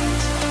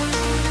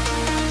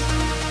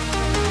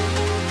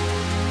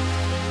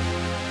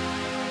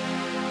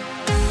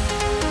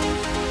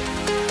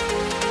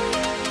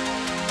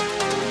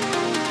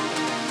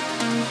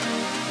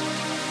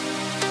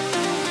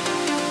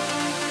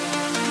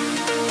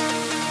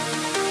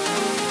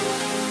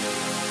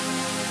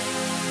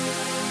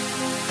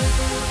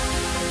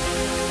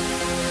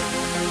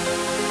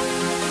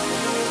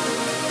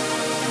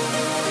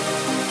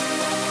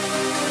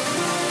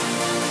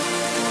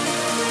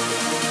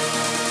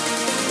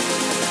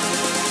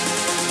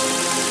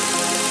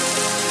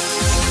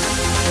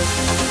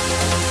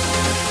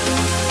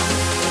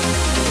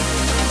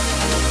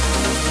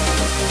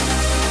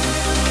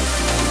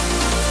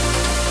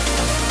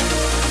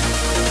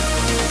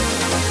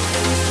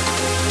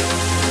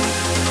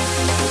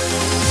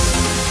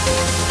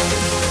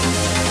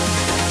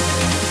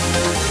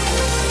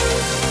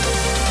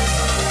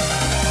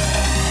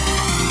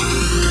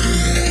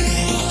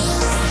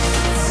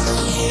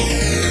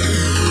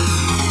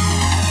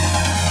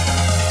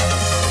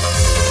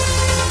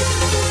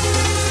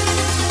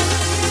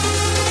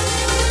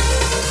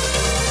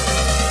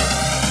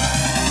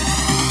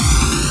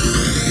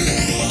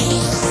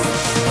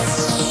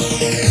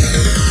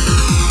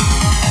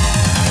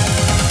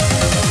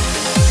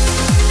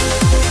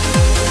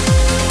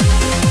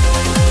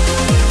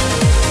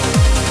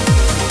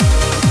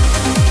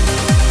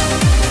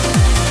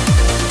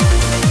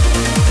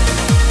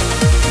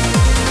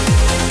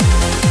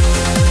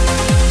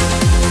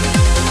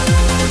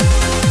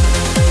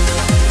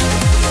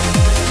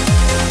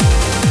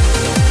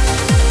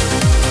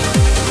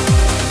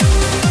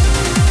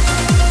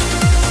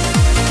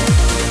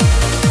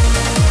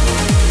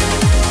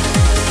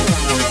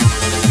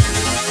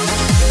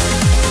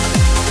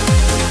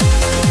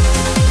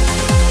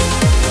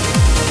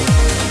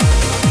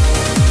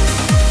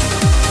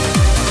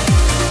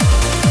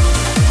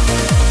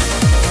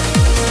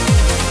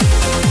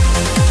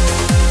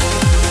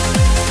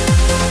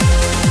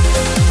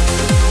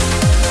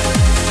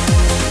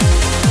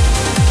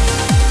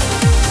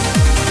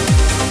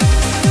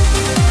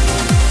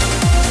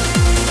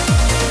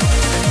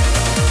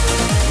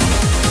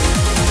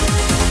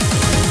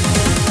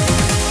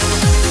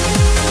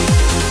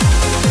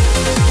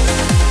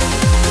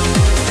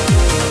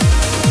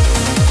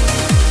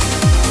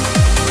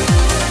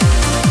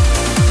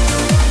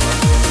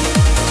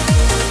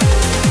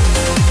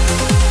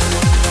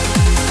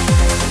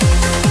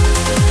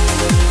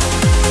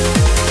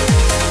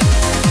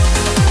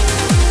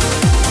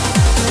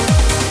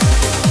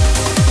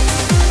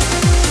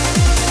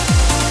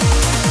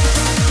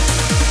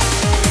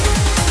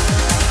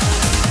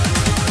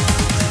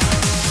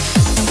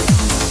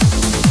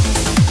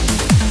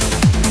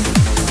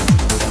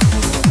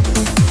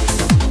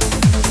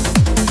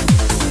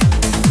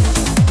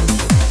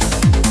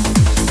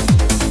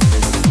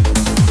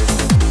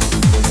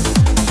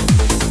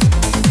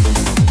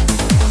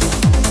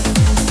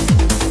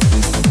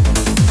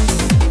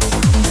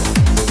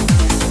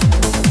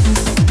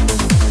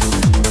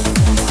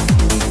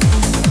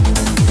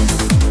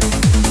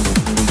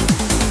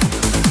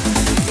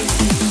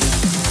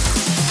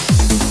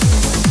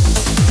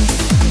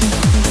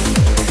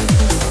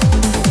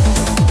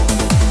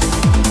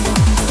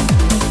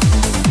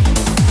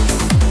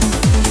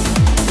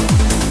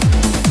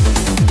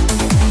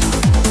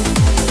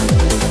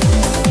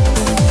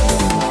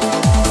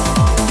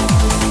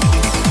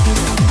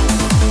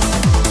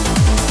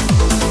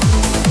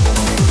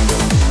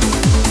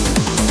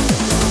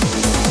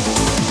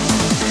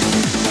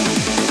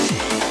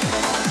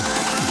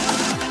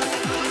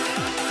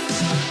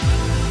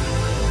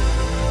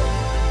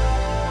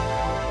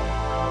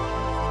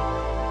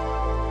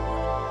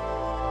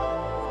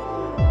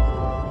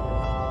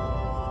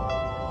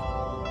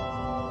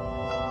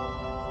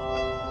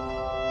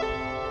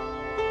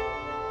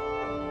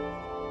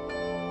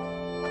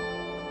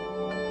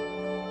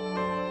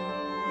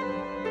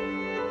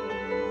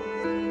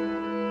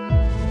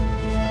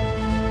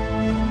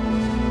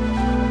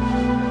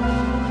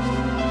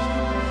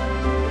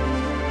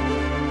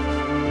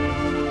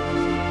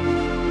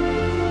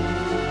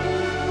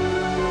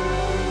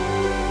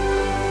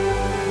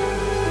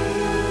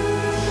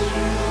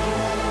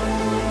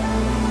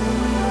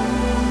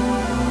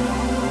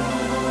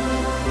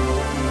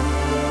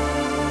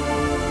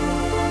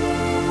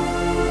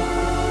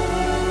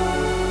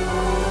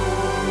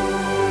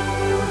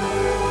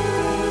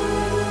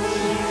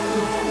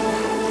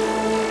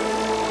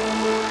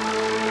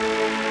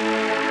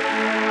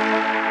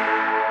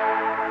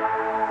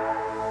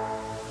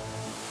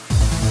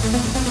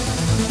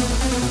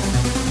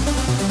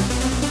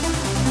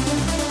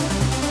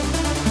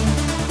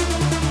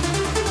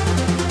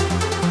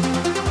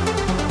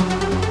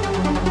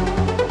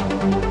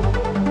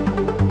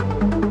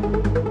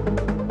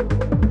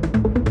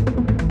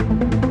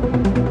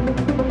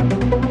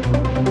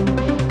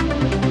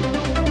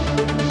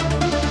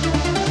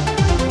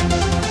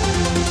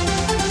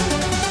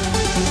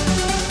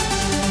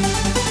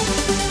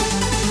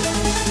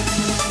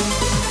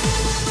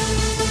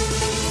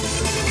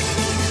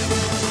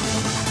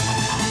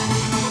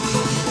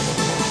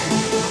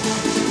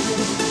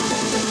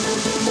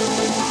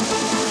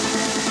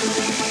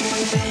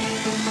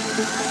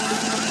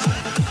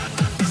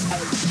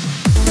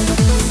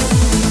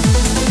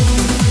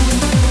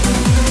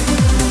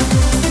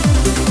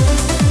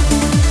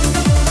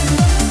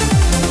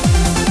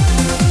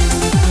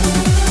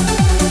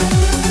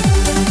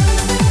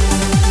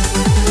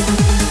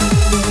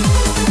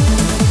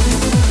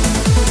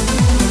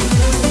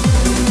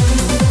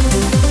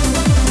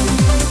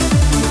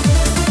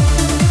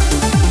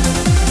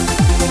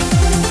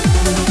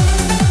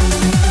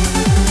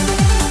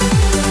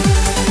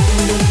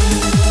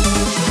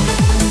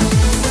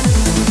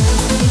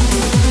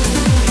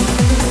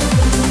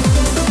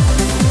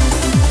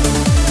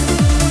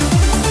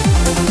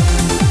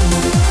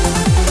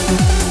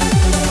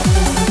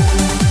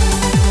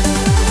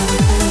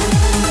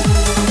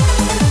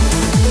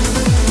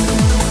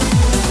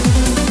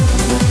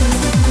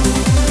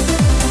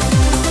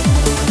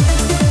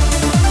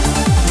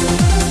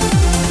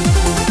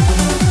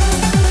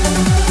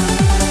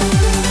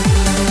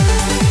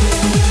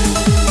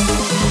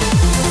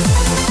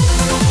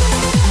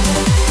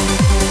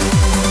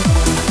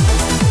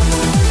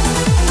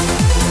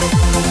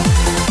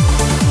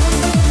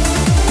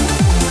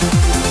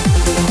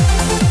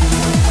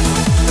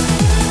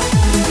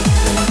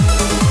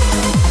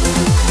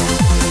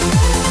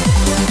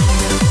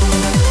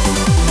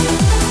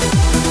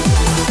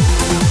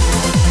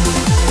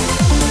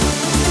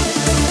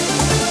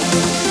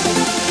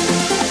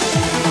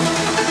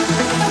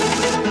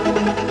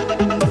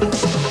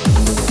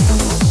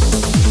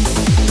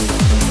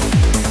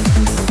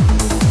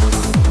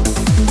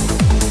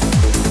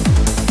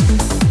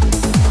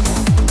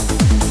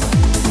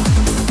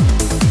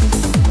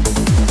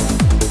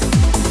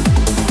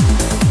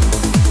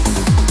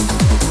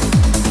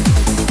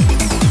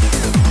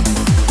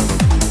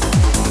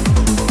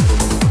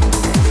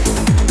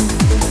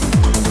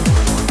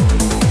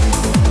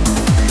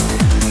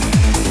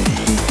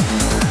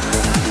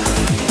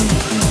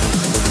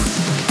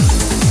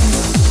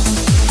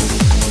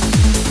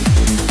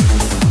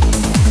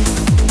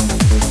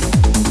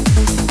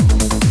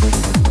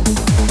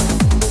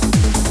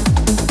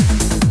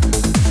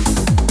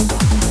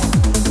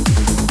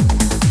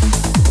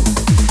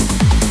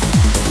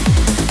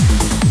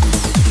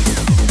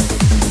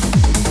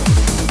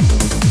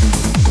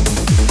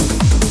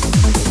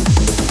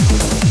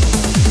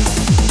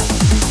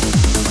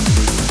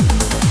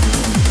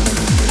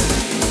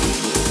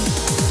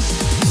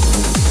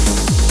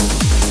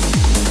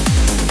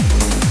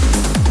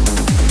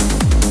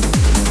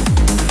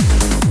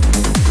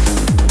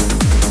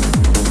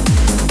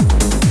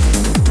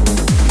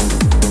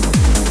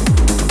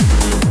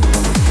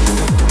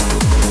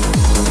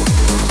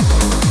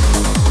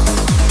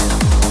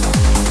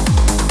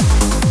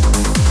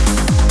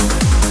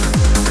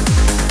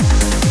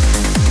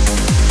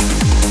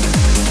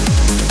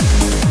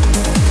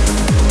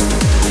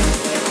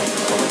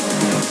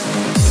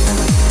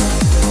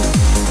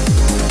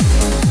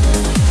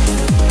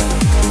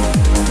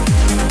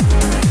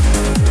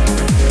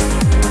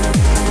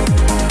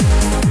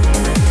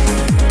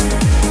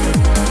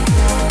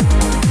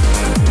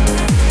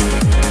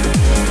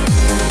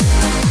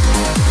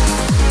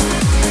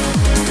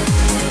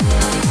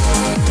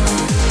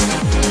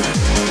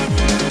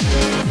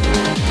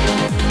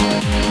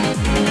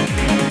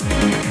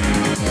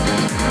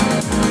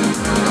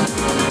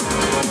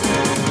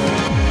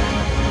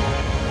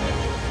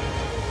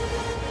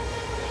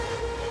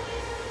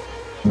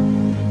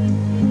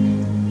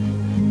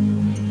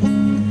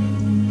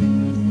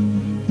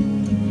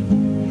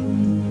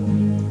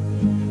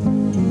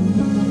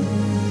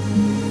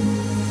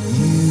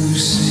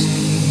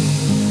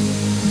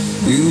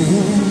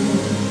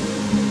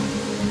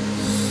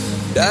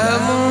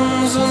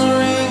 diamonds on a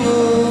ring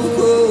of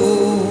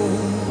gold.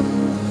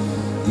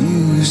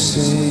 You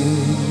say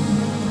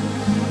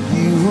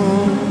you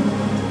want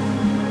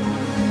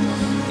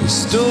a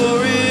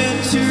story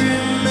to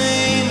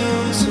remain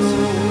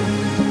untold,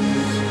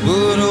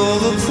 but all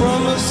the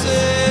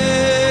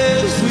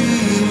promises we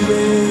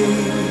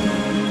made,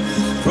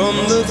 from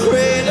the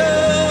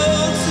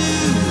cradle to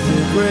the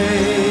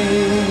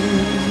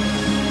grave,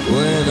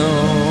 when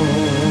all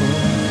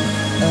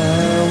I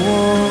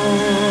want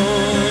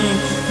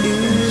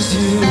is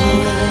you.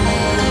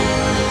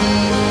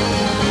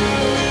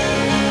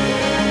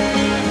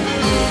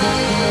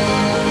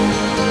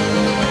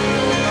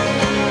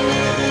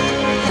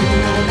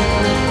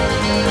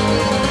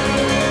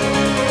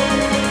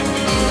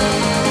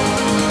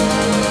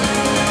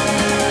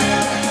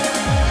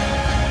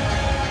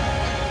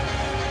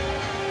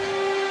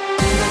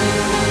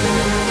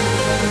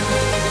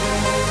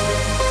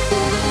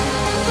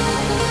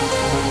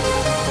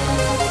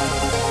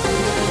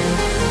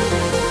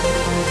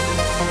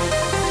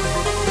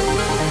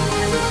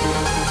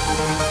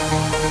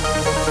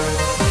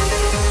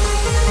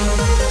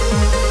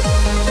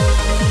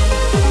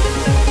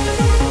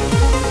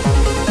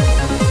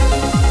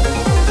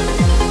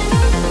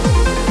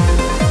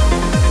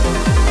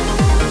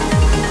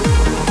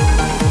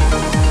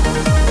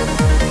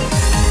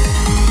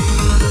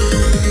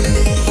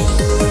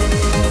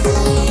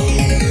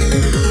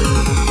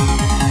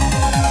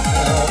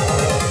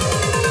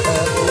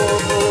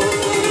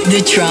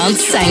 The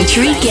Trance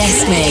Sanctuary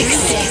Guest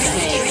Mix.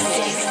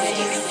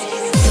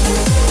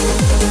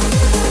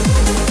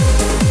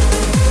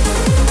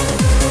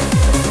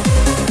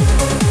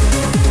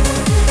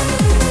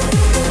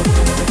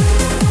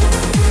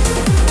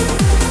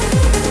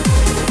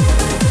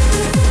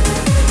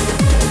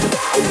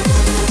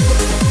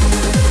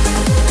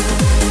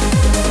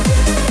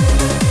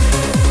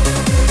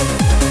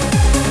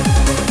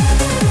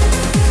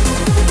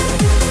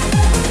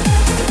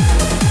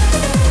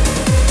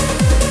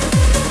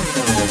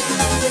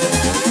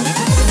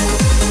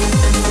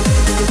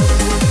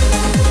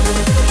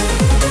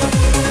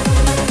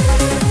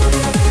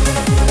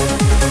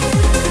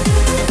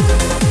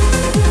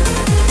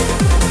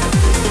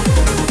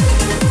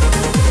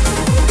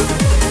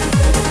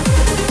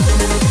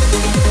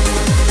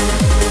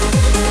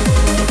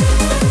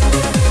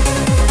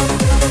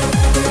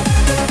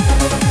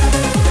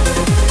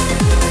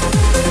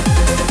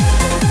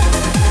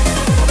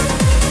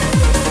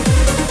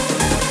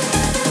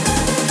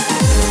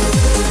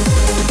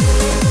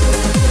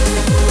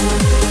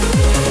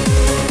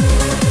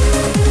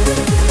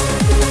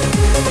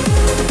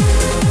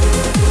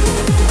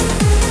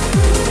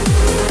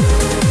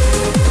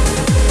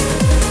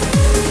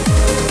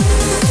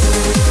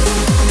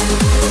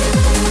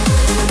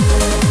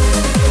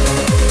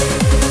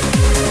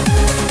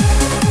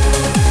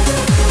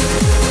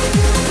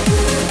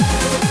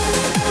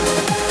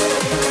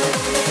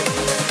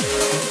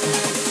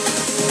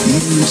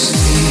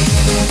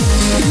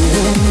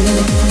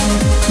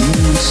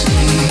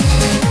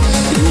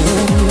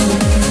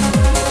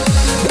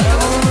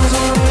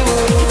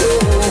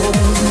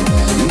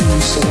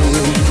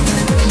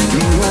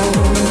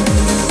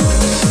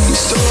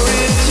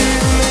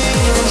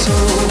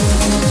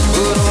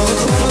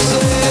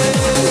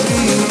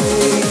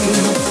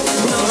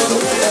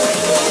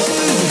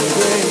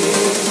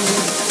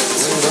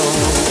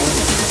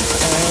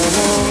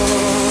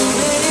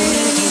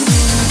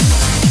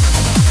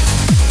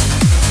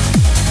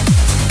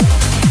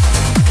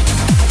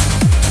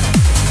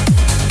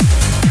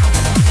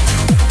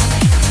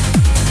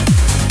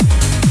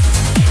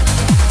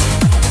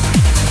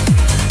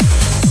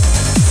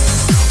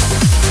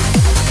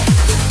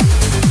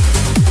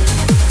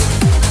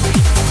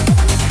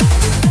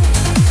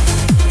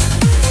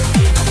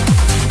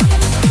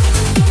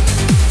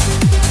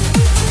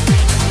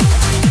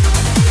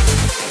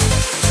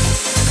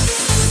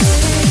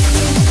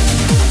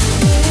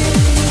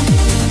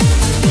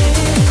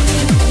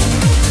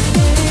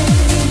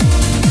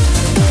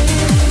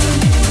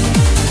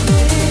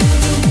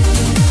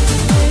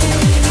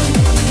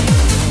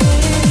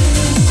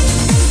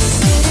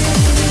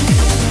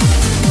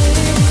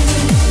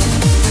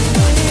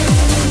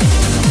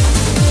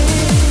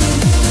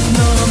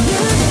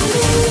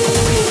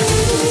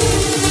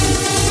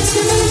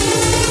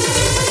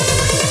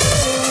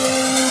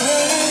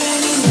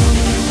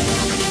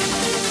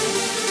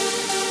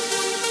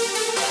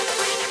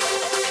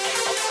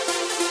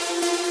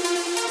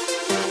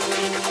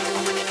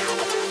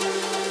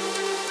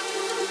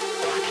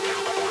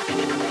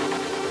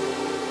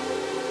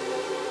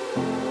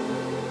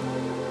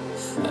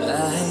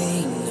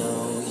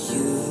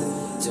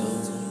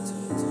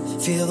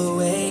 feel the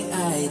way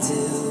I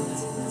do,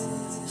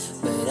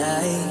 but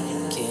I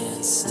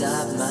can't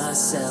stop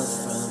myself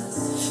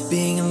from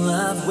being in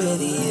love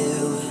with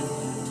you.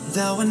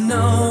 Though I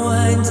know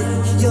one day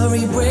you'll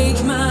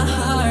re-break my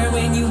heart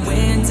when you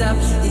end up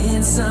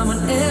in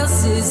someone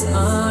else's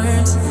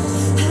arms.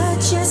 I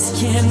just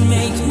can't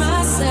make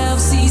myself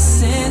see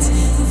sense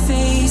and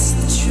face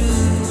the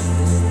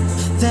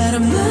truth that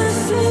I'm not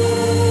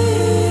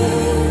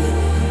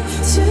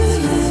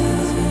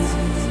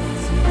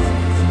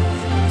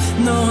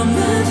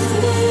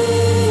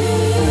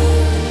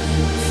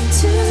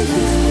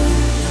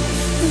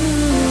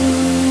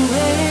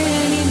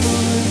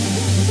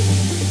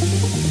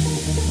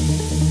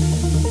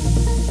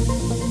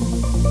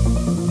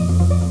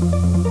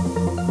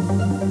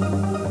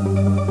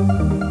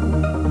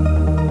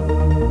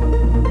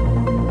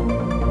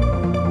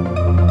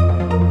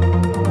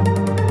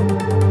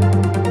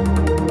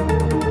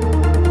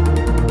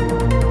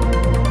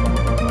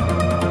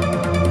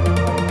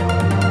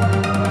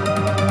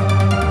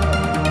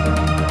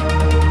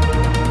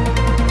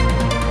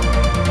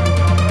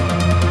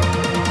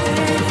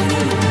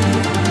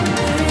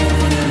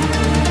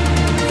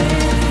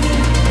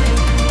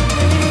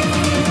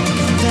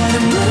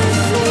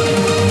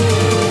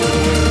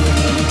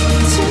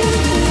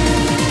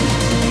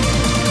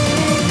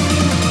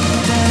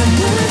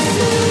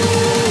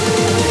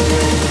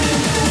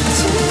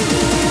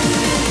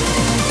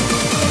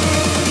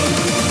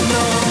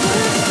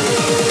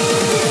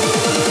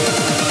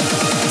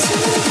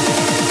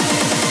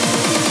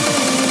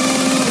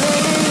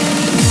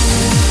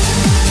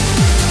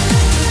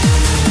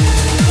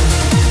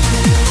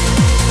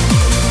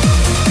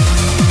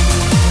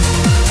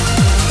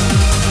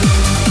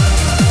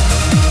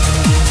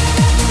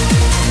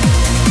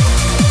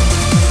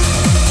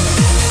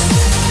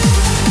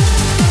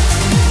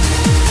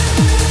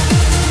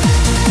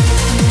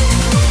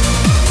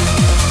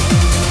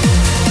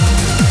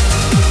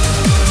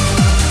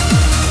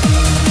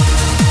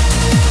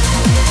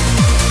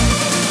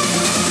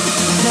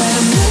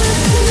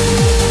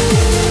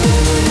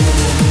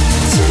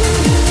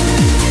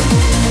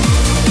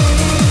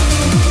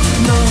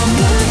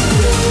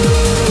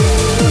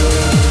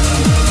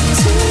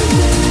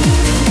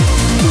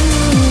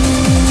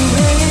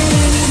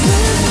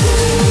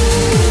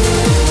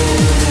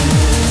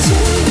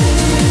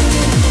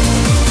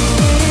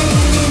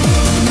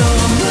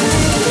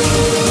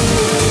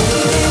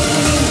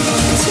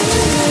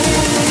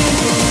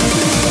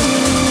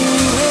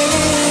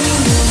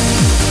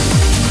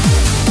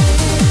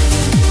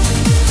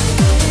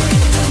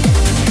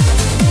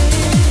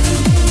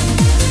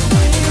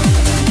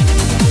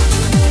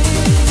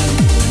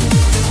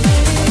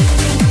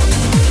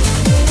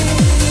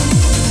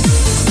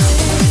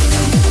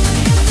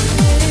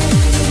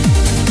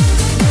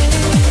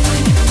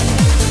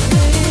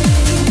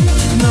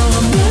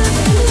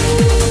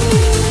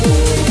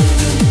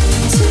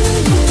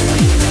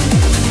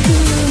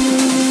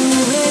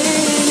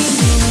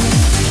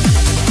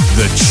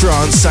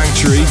Trance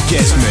Sanctuary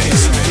Guest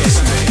Mix.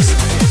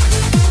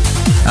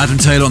 Adam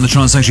Taylor on the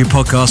Trance Sanctuary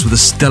podcast with a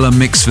stellar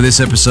mix for this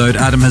episode.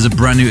 Adam has a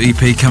brand new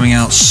EP coming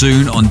out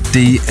soon on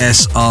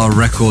DSR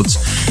Records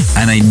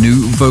and a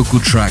new vocal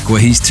track where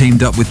he's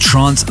teamed up with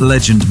trance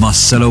legend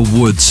Marcella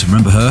Woods.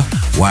 Remember her?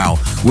 Wow.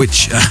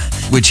 Which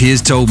he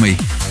has told me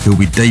he'll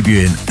be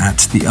debuting at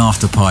the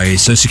After Party.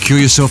 So secure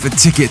yourself a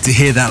ticket to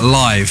hear that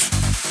live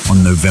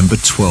on November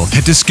 12th.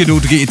 Head to Skiddle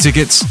to get your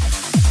tickets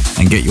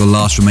and get your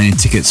last remaining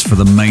tickets for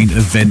the main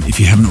event if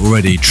you haven't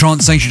already.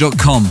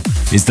 TranceSanctuary.com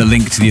is the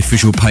link to the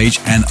official page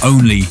and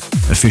only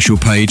official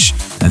page,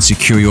 and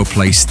secure your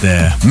place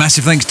there.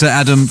 Massive thanks to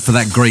Adam for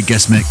that great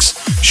guest mix.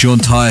 Sean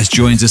Tyas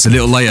joins us a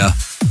little later,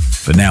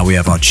 but now we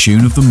have our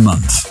tune of the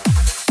month.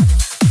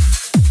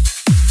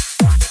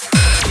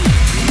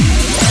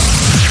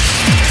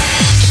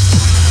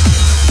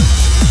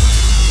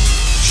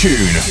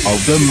 Tune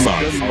of the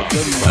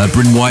month.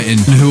 Bryn Whiten,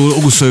 who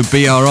will also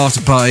be our after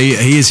party,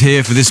 he is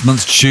here for this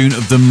month's tune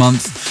of the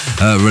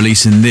month,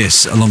 releasing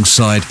this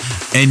alongside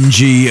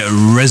NG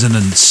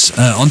Resonance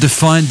on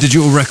Defiant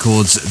Digital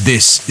Records.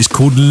 This is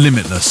called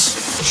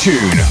Limitless.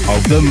 Tune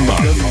of the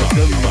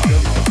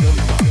month.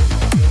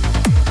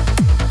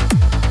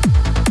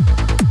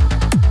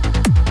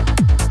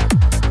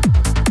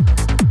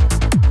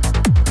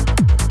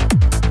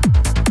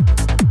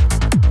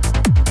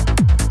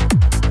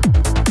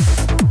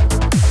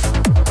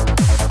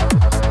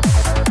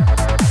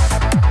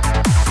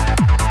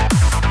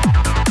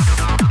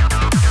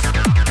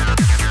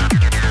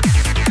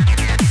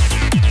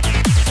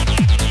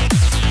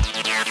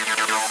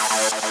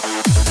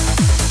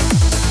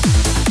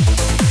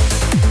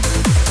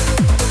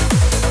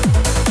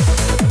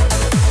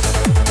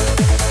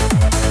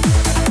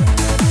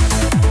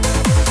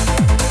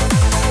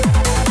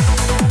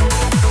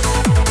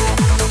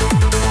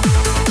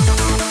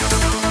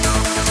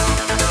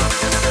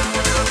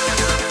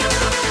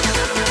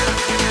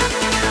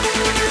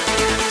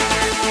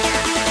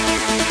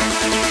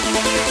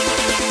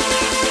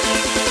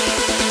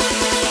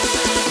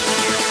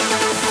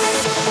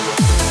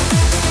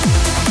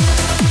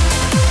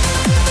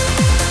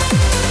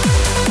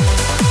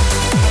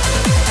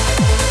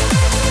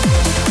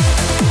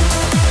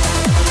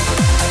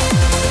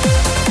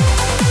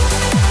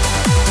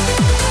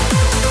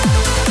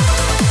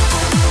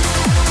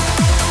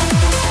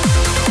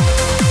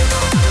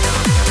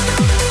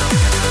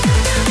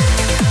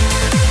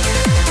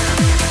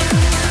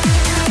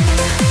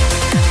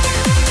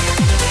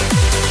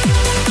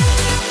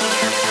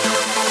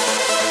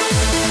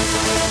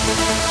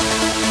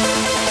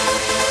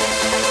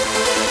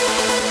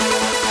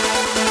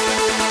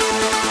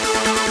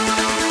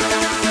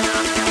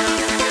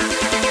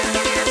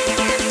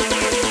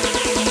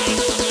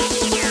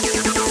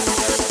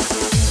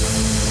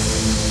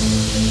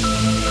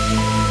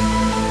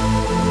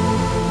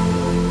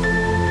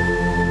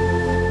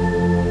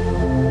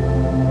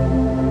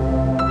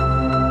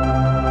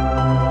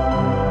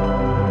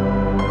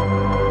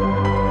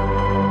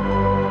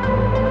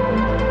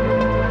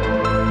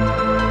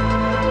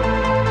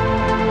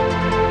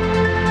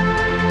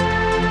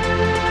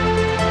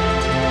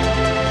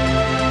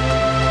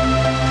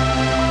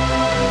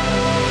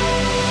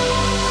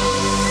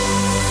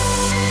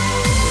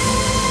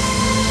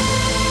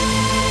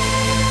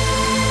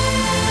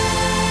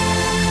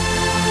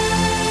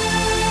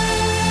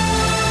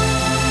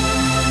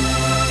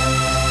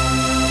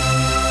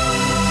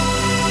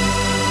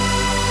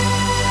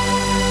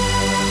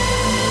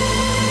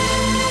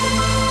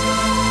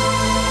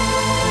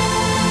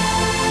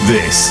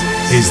 This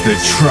is the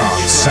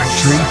Trance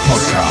Sanctuary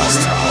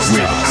Podcast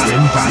with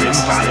Alan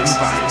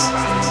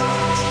Ballett.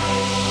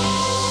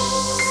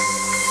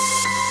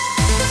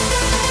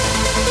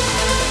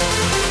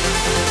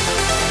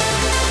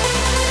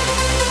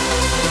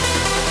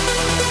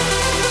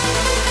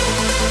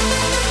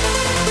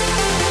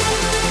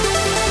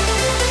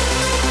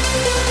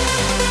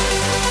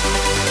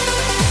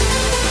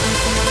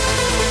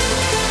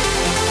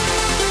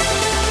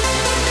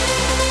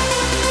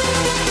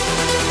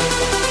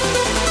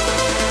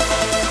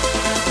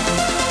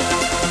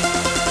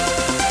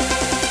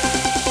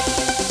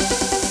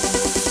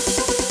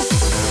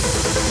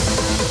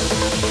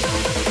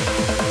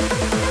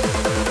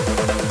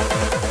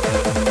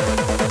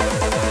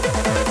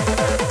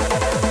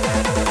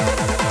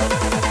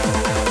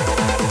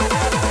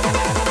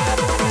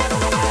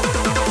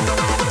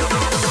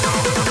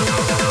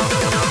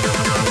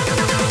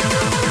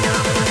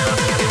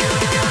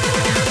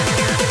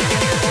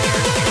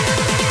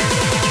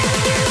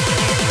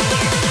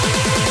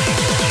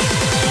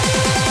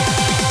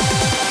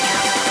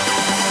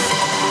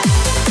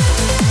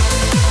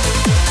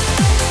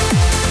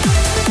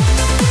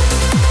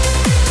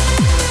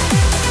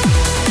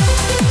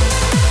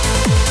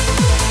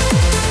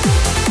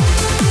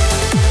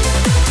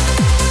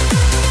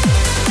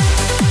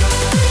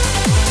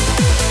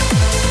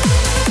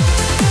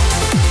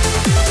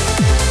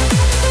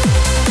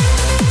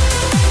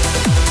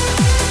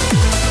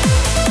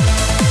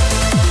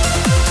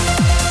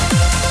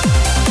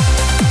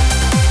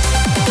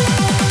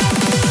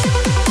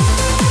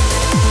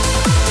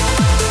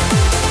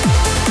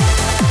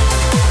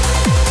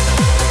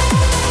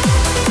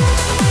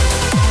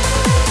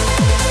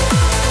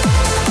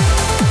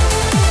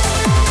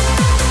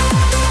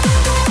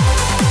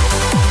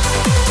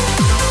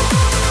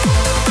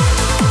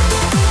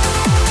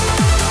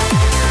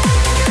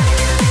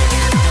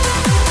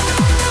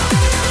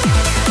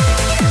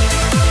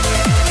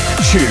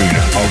 Tune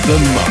of the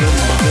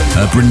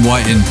Month. Bryn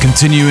Whiting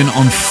continuing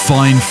on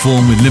fine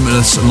form with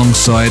Limitless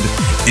alongside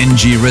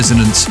NG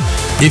Resonance.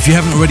 If you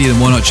haven't already,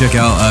 then why not check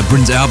out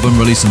Bryn's album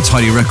released on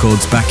Tidy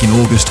Records back in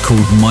August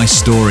called My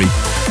Story,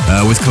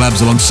 with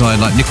collabs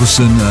alongside like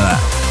Nicholson,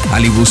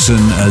 Ali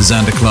Wilson,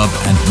 Xander Club,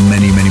 and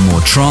many, many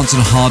more. Trance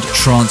and hard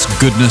trance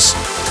goodness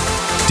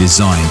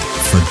designed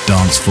for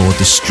dance floor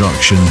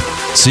destruction.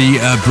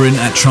 See Bryn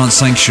at Trance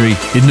Sanctuary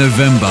in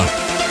November.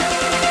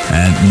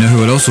 And you know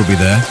who else will be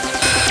there?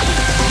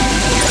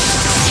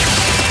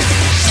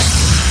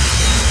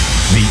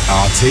 The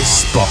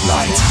Artist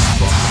Spotlight.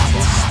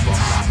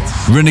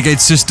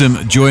 Renegade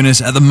System join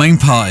us at the main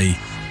party.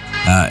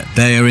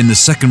 They are in the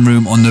second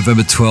room on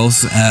November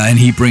 12th, and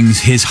he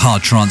brings his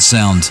hard trance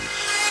sound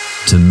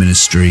to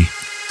Ministry.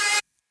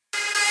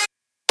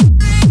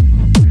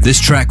 This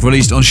track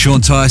released on Sean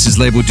Tyas'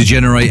 label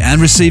Degenerate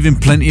and receiving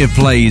plenty of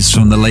plays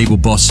from the label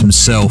boss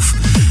himself.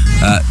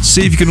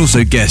 See if you can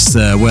also guess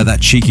where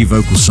that cheeky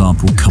vocal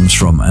sample comes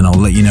from, and I'll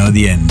let you know at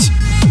the end.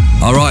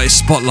 Alright,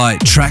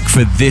 Spotlight track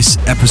for this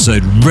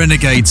episode,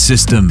 Renegade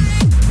System,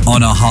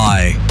 On a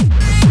High.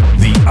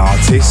 The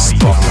Artist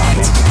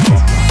Spotlight.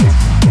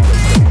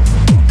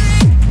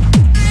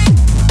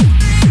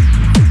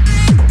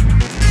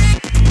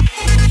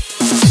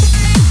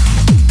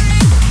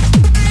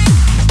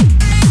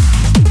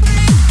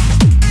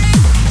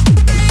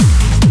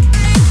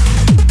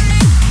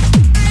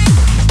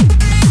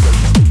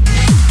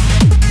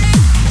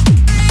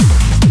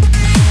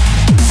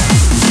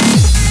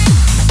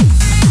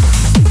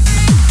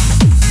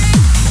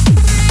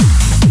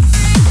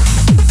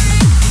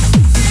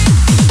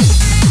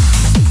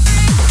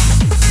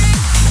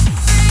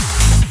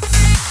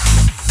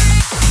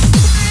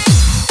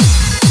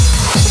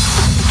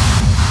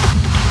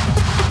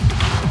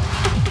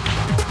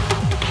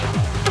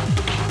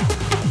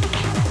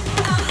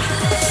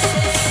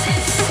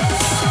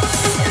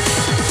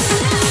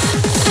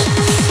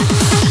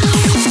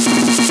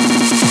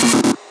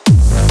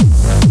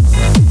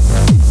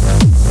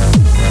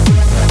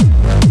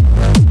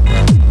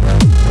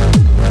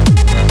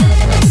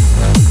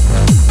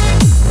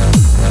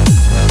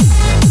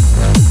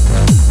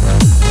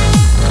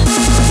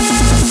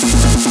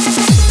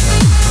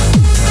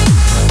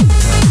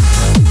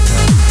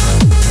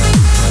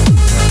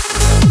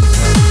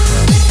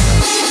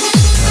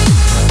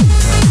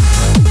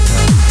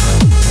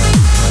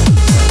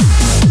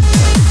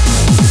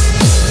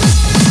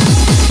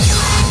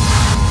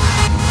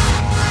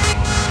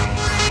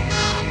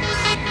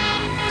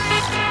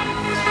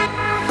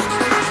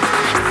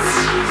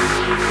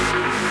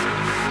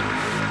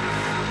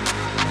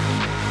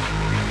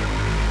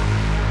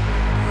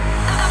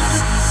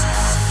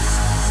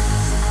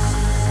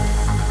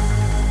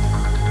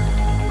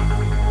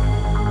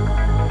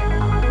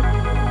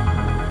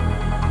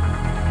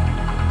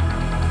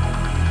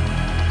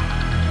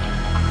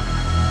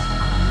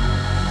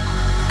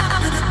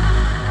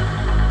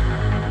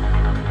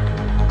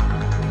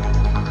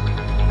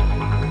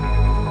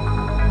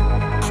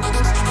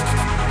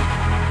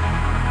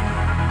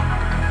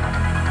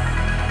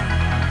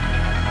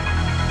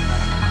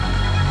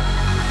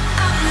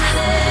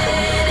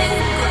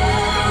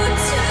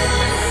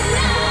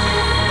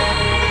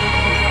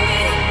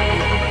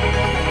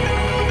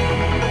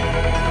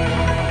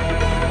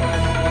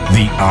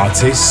 The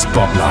Artist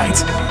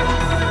Spotlight.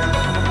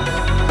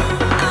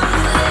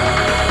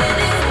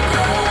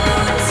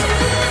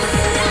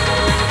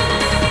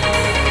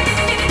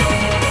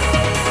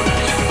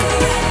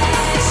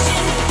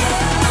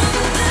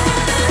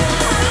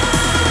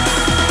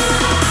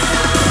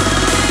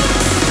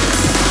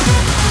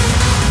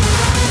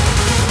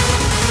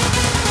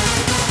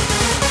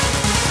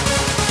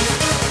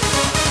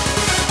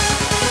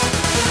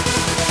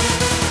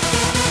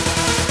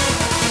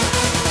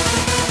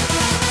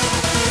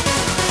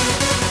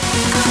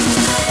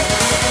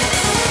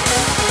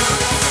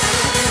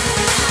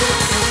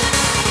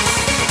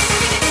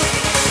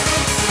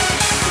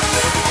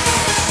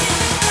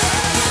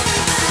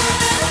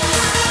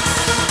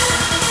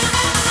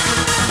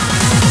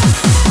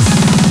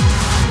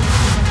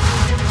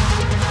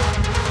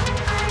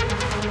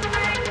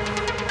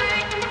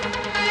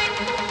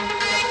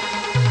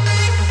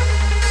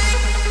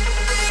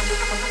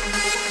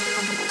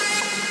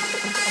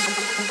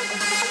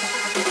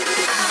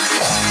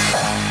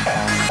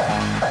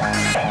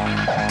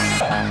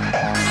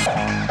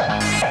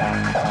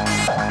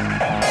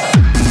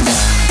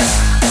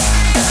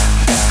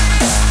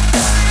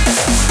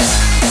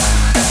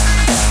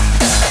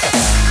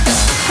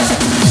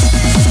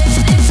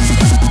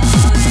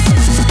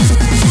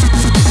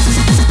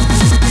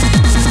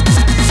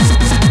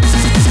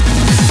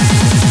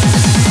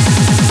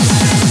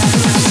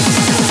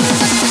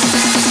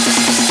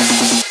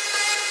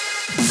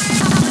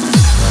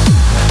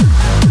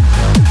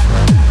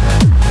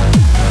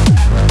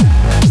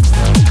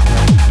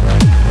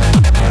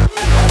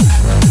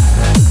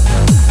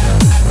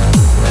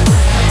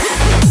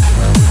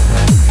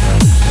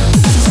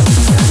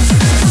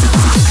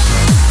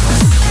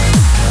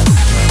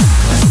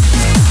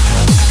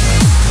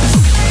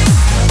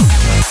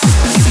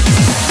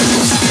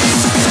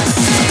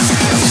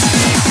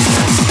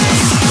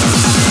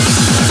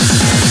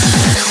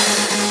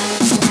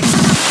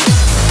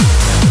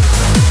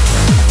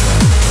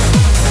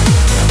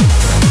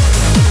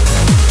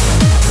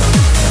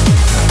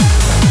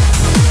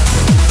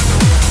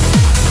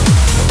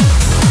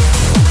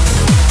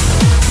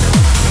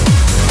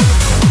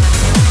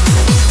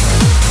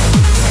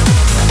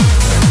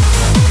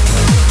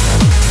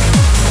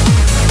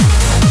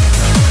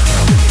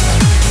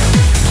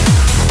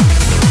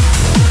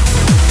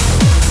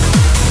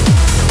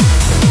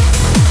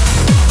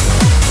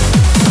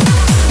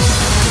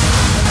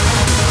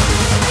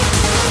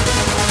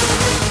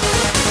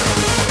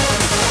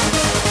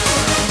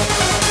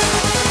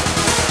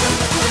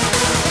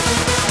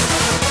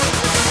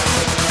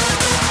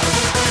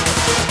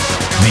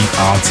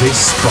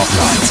 Artist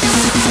Spotlight.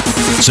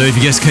 So if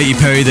you guessed Katy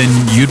Perry, then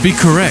you'd be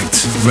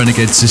correct.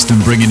 Renegade System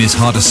bringing his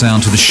harder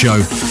sound to the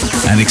show,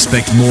 and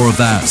expect more of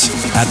that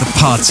at the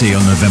party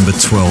on November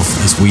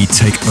 12th as we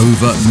take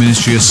over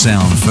Ministry of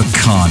Sound for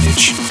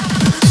Carnage.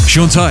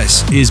 Sean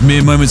Tice is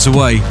mere moments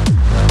away,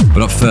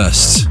 but up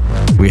first,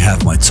 we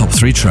have my top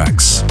 3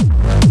 tracks.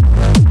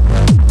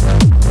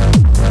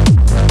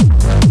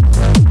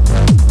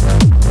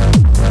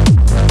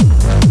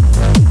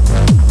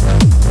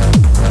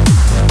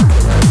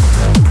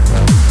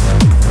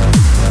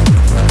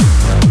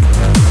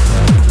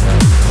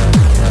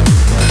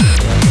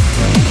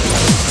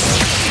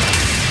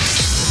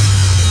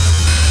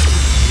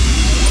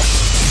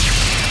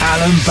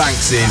 Alan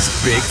Banks's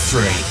Big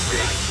 3.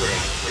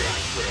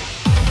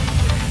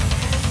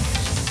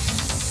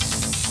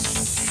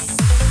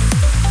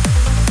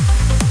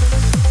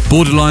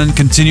 Borderline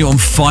continue on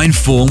fine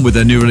form with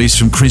their new release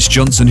from Chris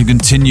Johnson, who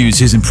continues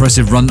his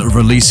impressive run of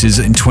releases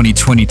in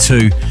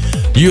 2022,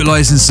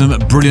 utilising some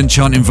brilliant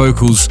chanting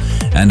vocals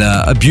and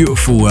a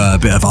beautiful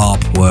bit of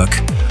artwork.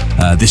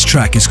 This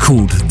track is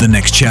called The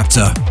Next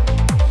Chapter.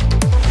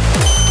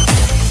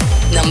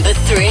 Number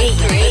 3.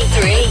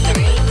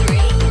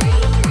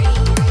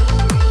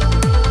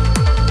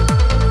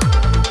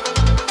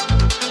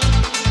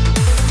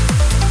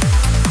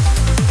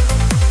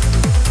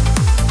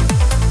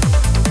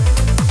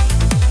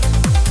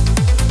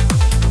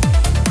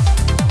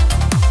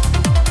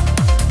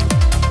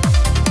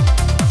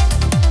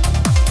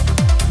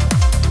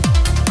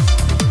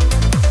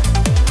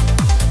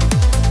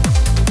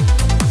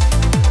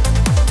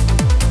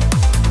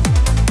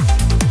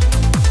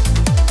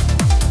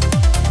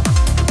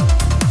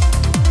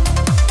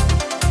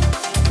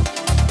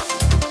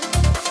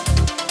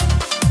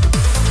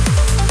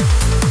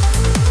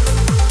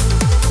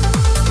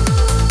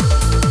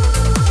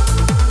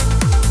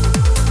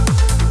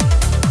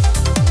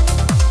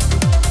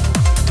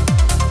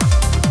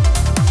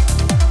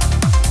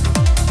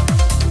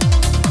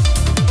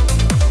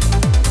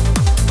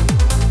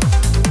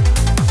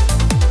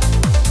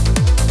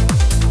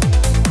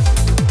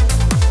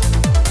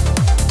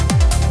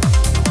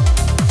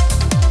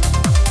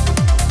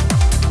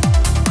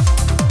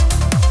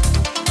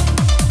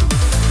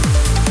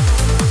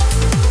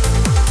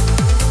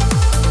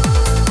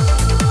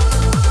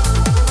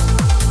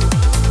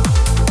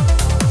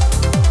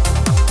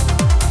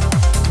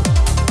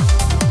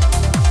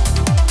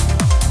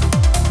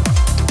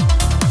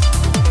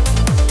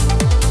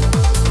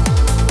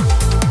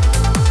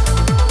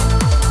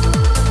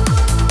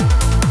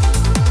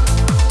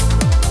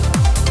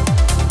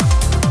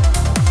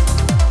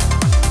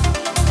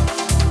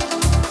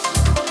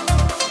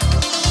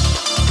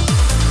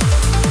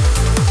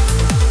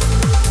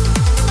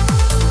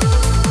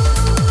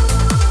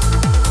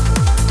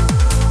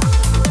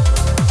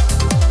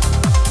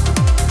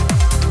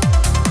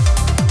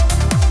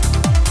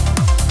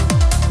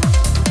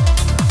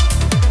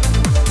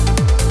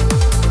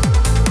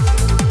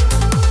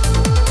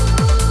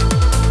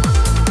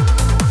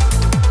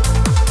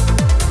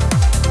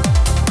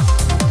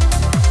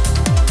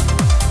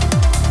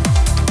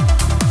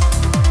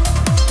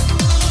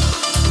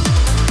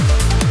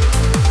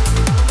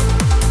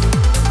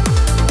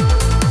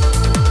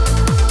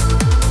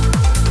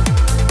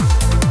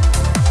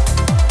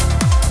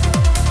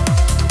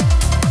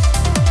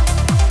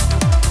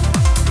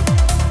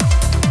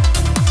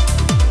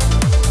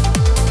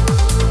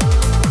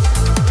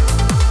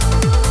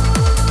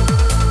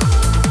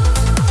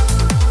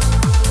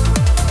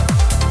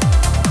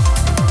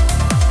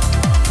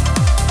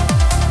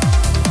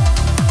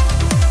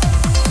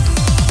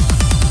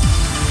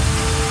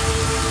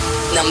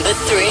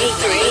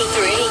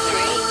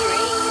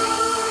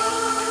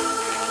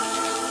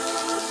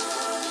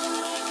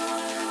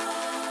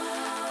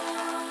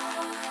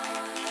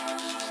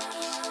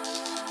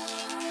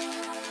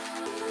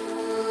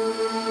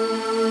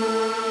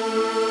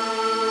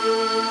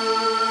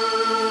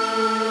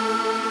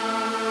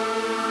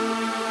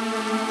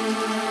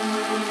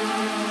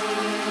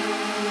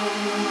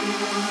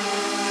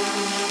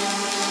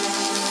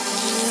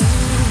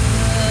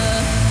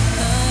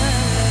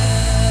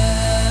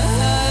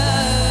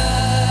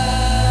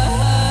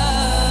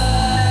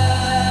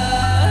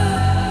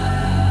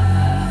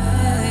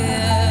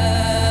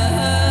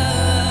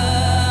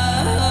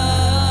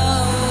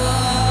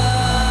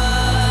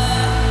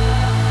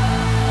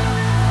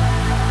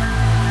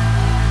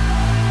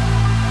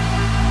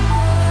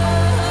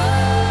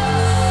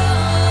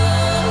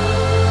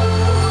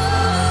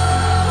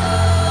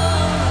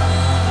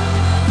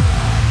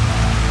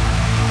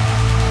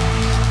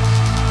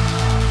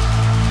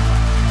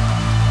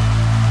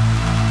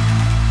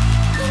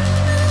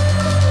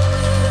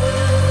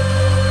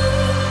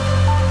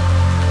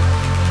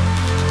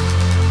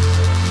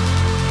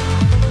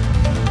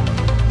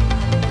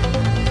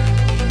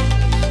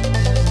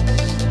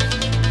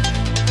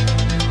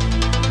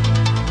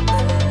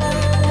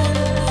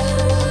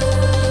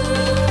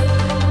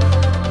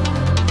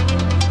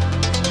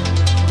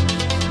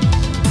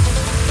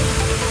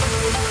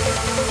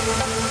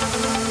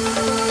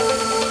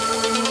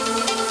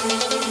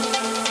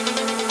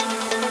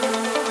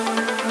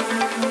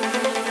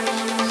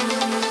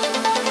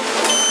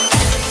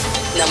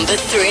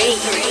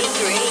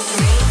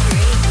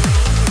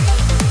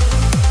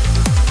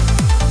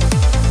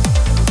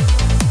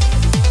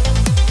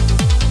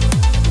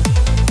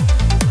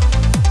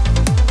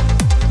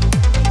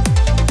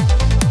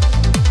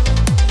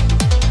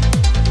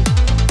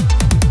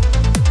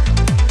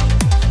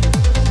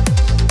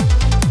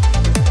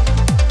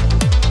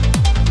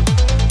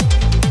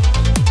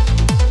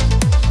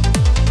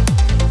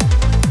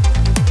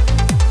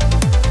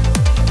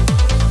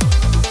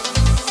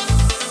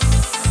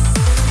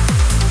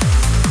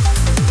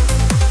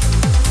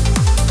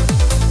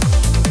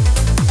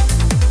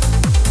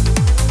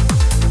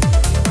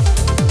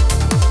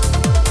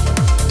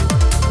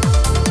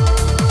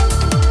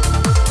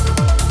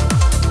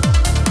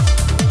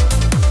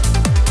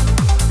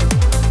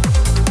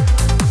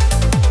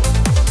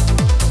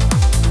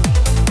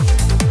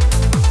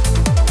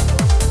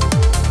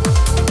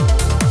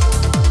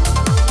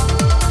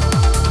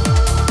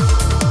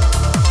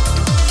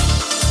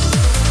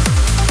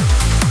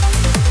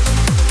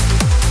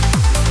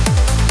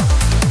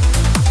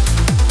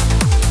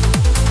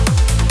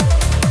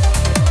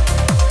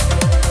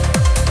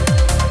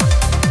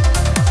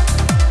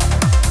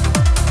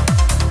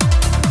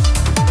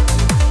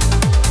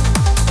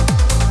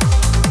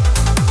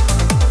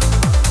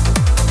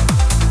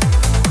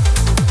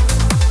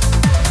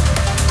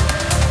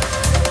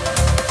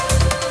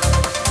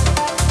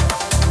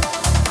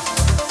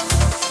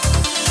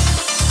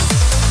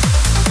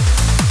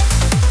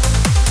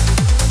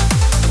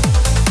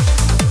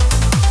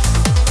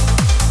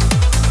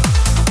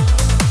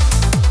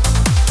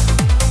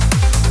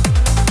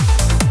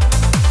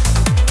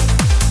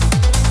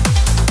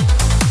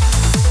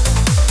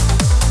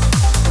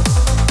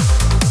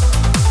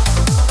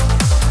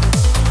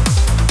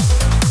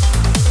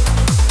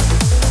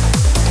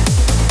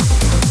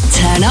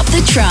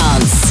 the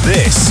trance.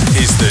 This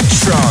is the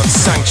Trance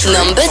Sanctuary.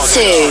 Number 2.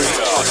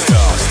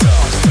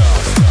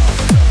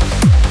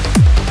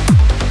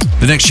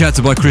 The next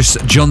chapter by Chris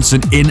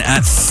Johnson, in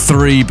at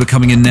 3, but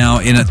coming in now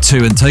in at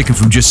 2, and taken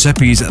from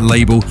Giuseppe's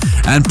label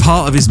and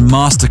part of his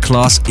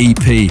masterclass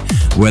EP,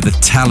 where the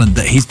talent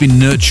that he's been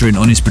nurturing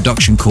on his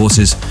production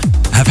courses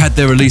have had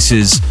their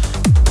releases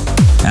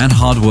and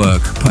hard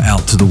work put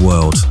out to the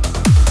world.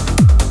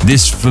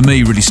 This for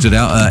me really stood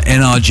out,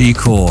 NRG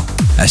Core,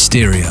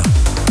 Asteria.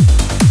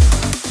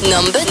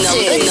 Number 2.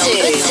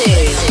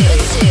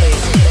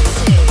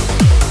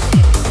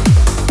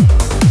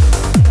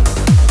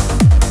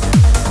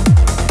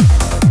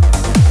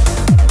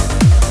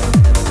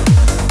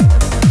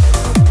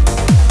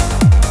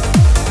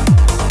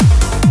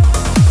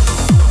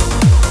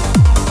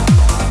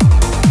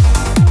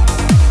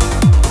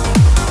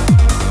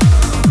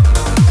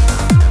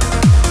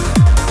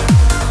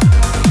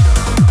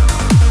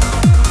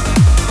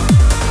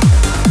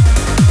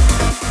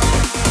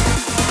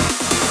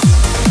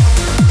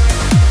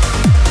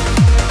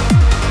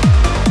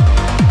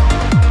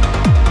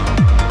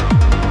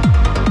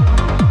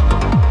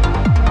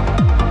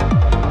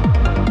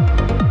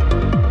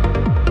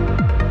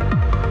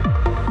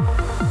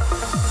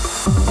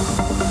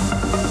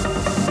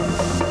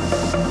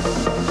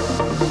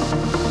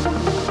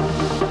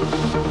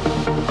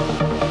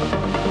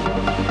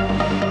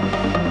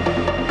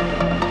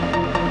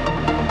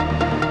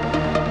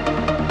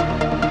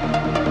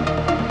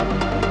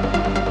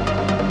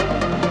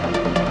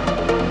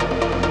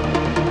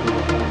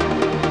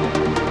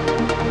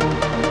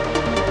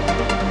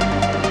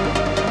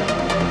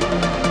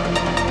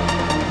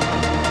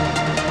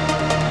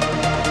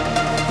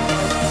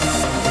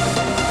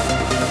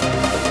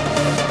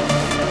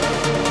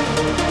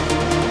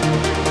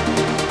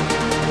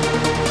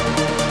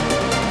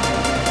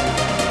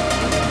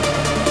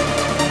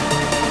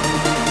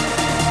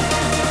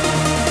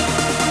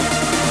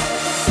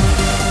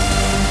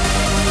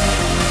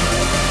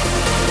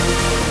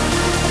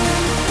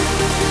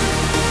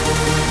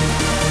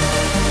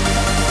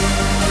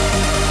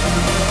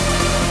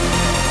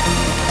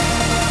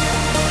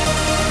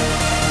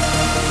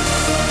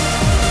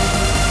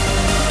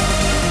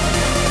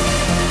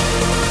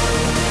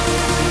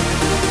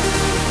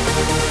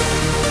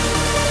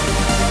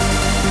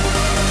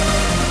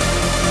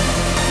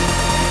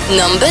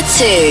 Number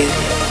 2.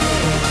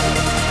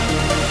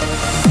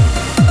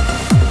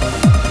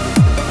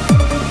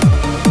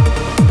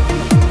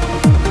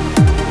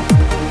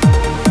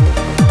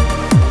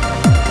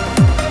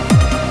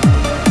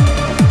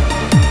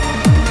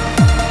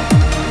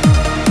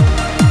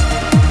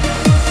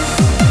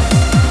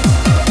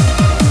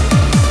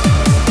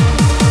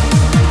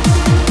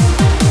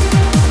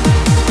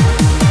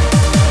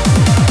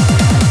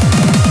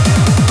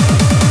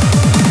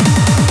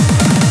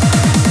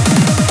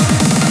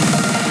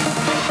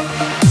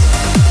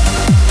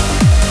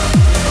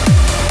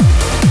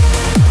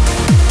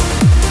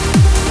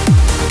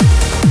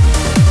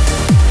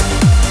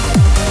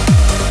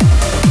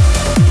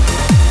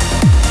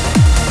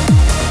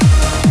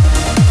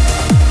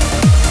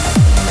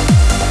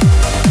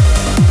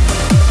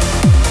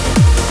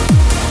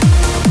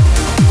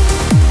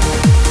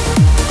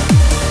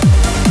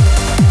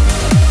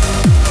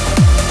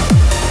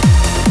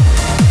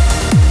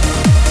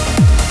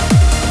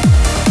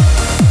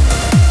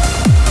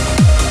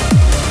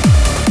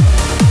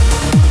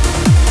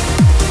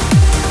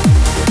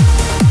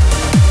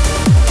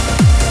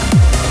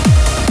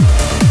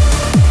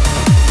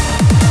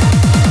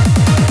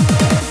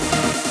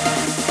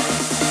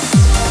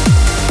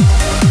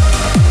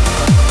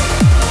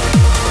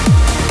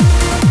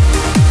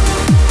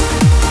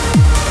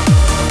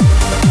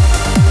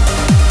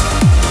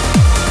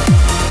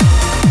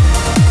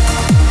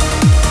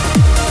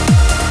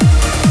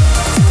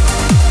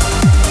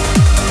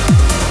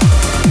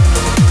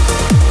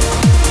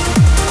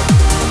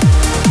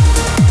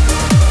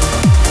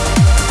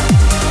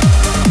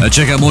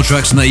 Check out more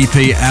tracks on the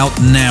EP out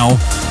now.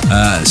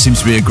 Seems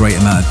to be a great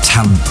amount of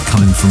talent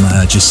coming from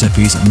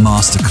Giuseppe's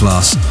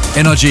masterclass.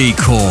 NRG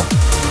Core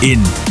in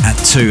at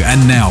 2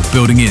 and now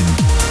building in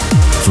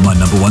for my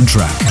number 1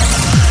 track.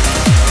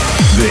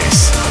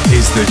 This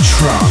is the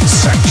Trance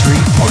Sanctuary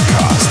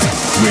Podcast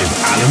with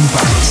Alan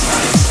Banks.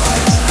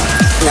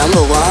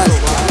 Number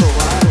 1.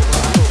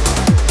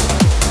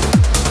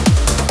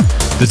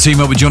 The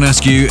team up with John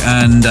Askew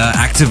and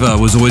Activa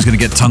was always going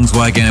to get tongues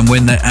wagging, and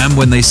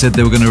when they said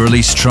they were going to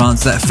release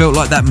Trance, that felt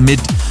like that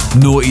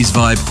mid-noughties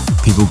vibe.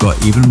 People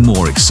got even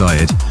more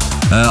excited.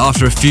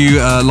 After a few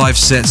live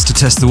sets to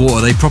test the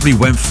water, they probably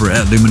went for it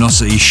at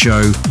Luminosity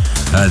show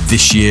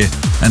this year,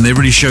 and they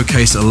really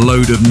showcased a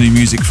load of new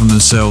music from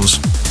themselves.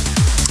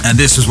 And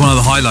this was one of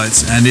the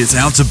highlights, and it's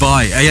out to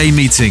buy. AA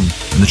Meeting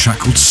and the track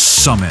called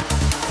Summit,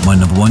 my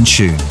number 1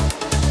 tune.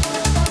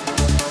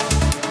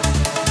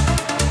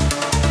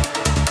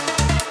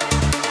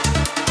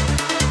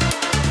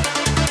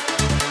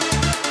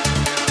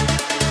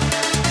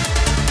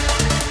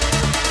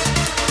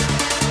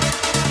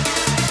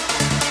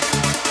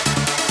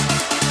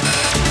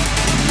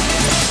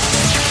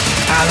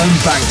 Alan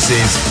Banks'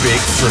 Big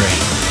 3.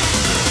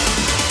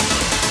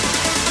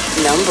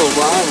 Number 1.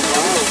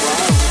 Number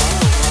 1.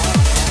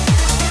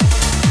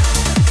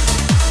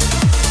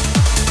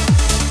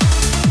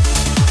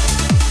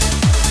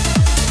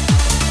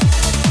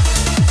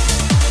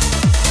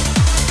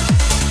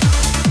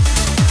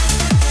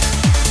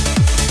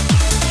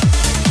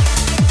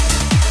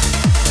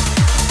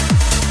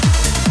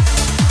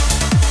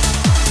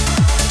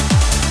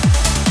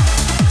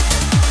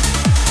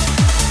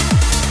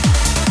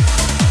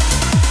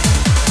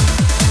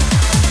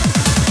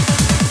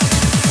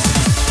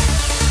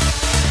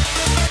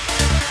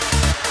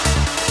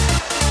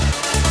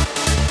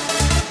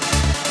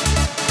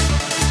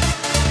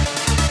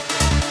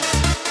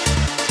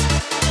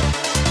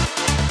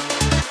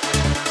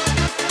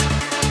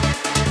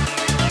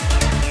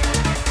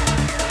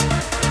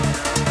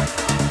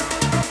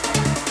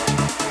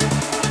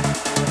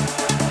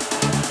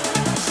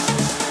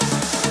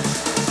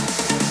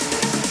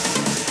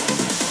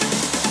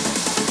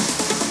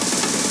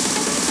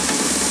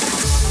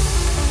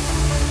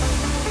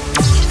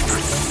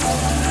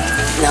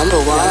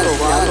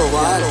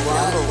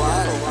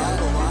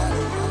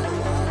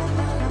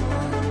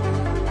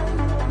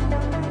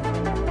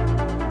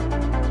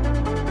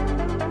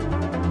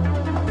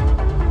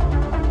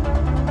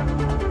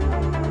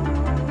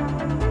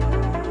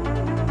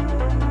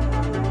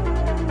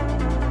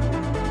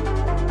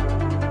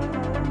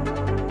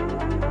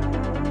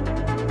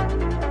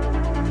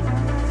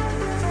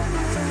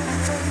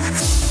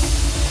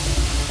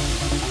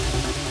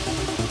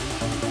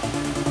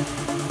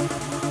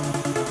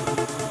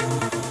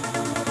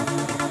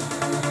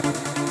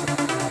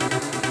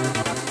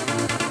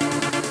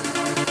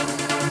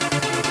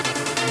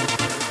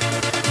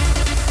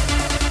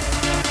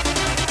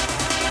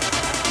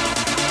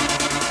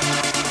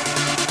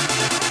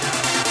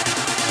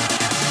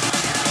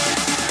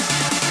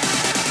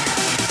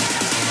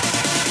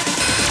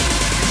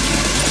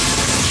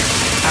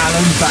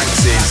 Alan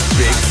Banks'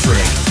 Big 3.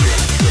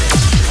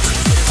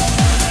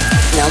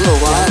 Number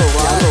 1.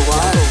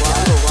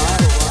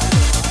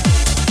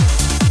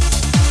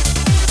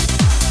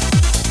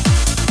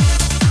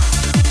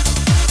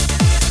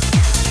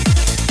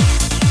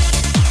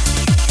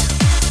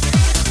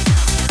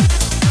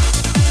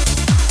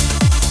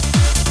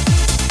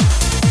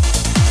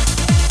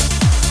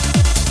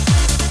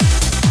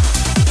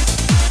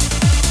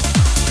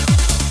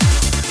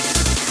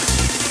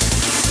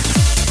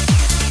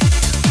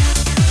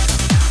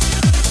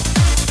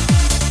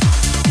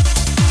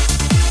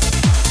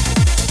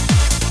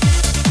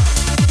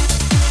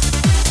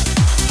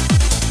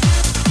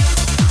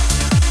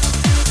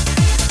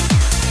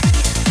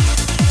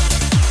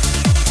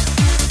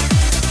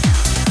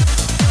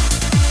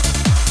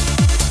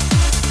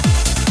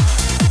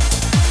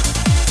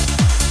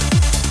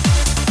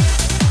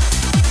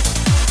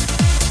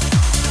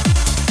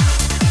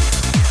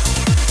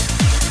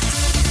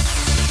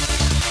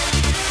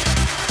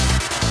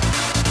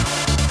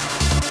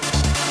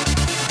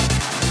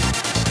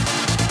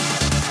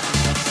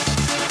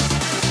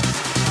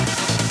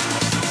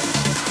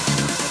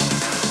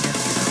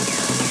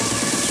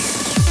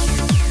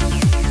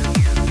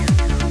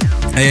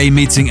 AA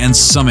Meeting and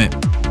Summit,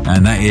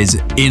 and that is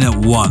in at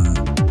 1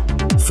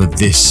 for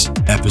this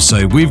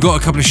episode. We've got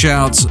a couple of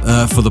shout-outs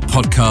for the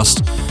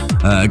podcast.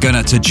 Going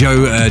out to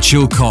Joe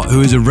Chilcott,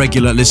 who is a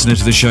regular listener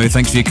to the show.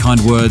 Thanks for your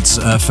kind words,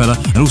 fella.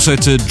 And also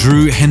to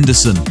Drew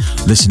Henderson,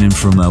 listening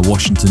from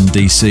Washington,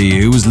 D.C.,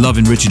 who was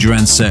loving Richard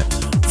Duran's set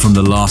from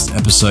the last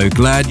episode.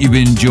 Glad you've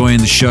been enjoying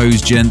the shows,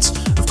 gents.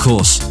 Of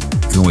course,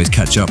 you can always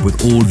catch up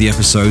with all the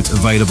episodes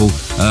available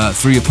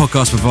through your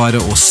podcast provider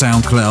or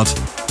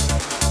SoundCloud.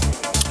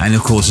 And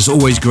of course, it's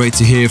always great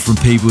to hear from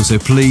people, so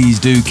please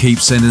do keep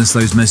sending us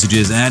those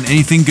messages and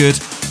anything good,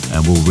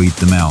 and we'll read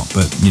them out.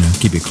 But, you know,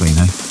 keep it clean,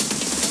 eh?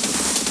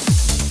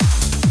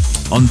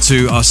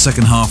 onto our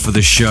second half of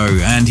the show,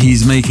 and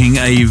he's making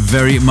a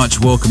very much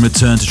welcome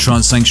return to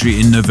Trance Sanctuary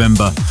in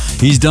November.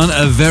 He's done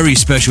a very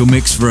special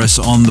mix for us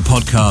on the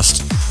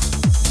podcast.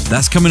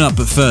 That's coming up,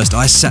 but first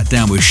I sat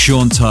down with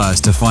Sean Tyas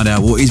to find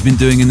out what he's been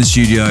doing in the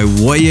studio,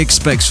 what he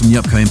expects from the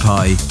upcoming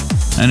party,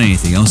 and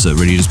anything else that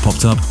really just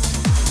popped up.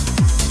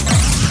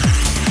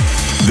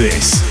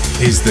 This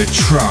is the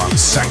Trance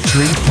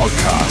Sanctuary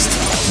Podcast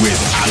with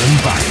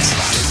Alan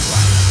Bannett.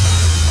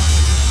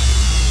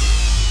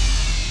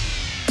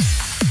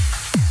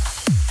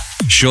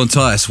 Sean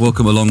Tyas,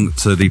 welcome along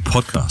to the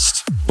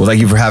podcast. Well, thank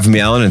you for having me,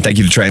 Alan, and thank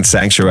you to Trance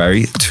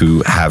Sanctuary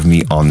to have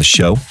me on the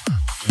show.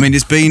 I mean,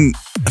 it's been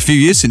a few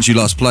years since you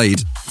last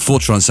played for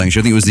Trance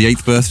Sanctuary. I think it was the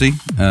 8th birthday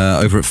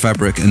over at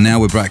Fabric, and now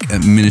we're back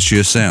at Ministry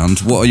of Sound.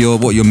 What are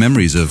your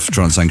memories of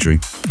Trance Sanctuary?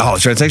 Oh,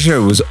 Trance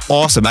Sanctuary was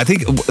awesome. I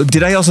think,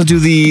 did I also do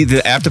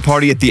the after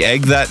party at the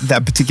Egg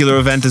that particular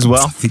event as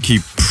well? I think you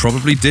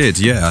probably did.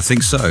 Yeah, I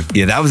think so.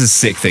 Yeah, that was a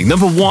sick thing.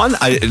 Number one,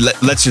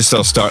 let's just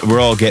all start.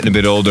 We're all getting a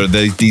bit older.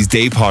 These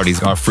day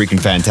parties are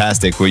freaking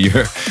fantastic. Where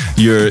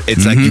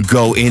it's like you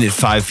go in at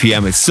 5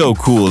 p.m. It's so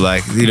cool.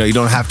 Like, you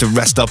don't have to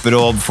rest up at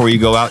all before you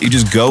go out. You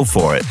just go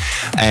for it.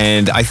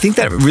 And I think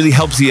that really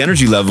helps the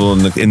energy level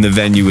in the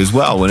venue as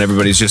well, when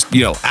everybody's just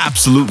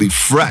absolutely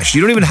fresh.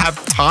 You don't even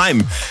have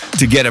time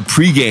to get a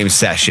pregame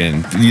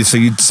session,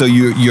 so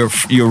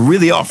you're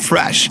really all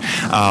fresh,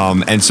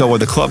 and so are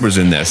the clubbers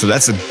in there. So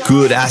that's a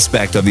good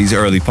aspect of these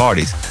early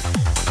parties.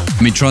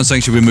 I mean, Trance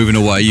Sanctuary, we're moving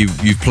away.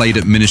 You've played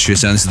at Ministry of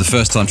Sound. This is the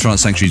first time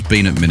Trance Sanctuary's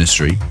been at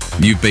Ministry.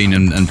 You've been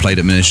and played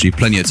at Ministry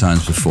plenty of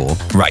times before.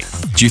 Right.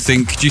 Do you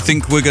think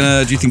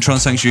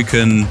Trance Sanctuary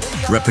can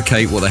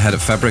replicate what they had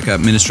at Fabric at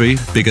Ministry?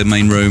 Bigger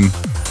main room,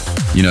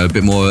 a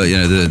bit more,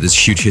 there's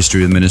huge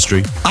history of the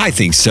Ministry. I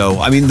think so.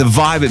 I mean, the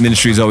vibe at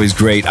Ministry is always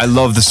great. I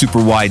love the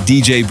super wide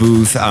DJ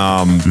booth.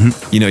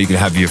 You can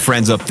have your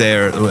friends up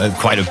there,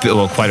 quite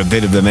a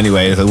bit of them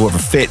anyway, whoever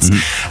fits.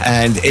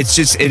 And it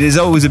is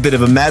always a bit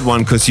of a mad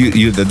one, because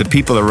the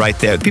people are right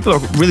there. People are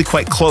really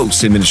quite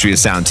close in Ministry of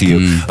Sound to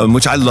you,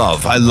 which I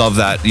love. I love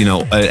that,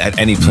 at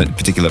any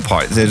particular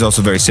part. There's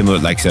also very similar,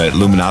 like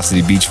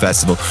Luminosity Beach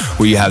Festival,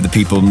 where you have the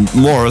people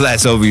more or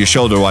less over your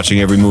shoulder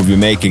watching every move you're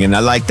making. And I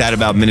like that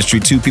about Ministry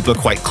too. People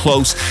are quite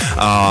close.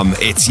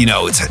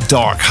 It's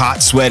dark,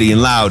 hot, sweaty,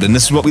 and loud, and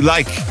this is what we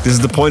like. This is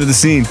the point of the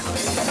scene.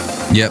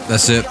 Yep,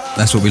 that's it.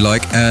 That's what we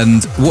like.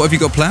 And what have you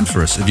got planned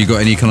for us? Have you got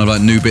any kind of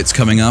like new bits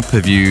coming up?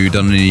 Have you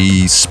done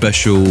any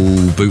special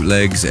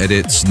bootlegs,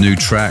 edits, new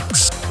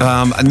tracks?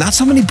 Not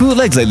so many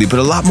bootlegs lately, but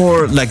a lot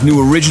more like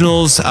new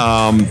originals.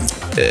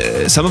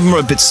 Some of them are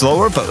a bit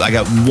slower, but I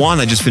got one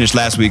I just finished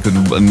last week with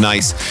a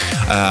nice,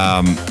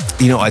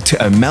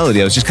 a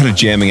melody. I was just kind of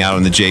jamming out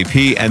on the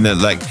JP, and then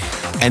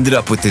ended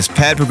up with this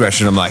pad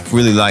progression. I'm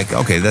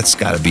okay, that's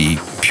got to be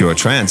pure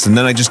trance. And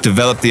then I just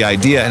developed the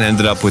idea and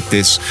ended up with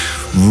this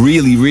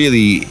really,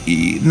 really,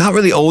 not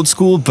really old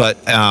school, but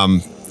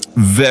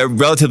very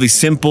relatively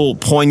simple,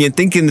 poignant.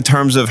 Think in the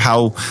terms of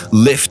how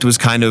Lift was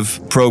kind of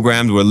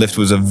programmed, where Lift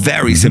was a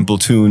very simple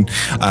tune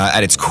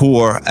at its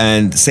core,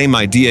 and same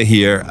idea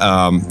here.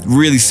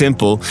 Really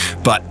simple,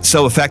 but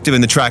so effective.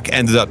 And the track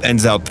ends up, in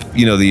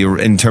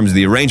terms of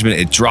the arrangement,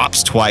 it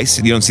drops twice.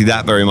 You don't see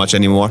that very much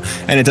anymore,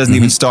 and it doesn't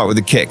even start with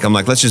a kick. I'm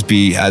like, let's just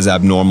be as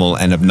abnormal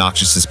and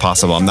obnoxious as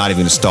possible. I'm not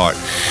even gonna start.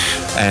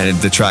 And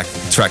the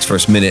track's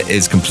first minute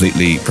is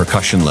completely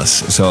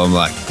percussionless. So I'm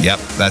like, yep,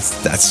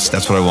 that's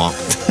what I want.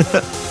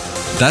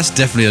 That's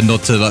definitely a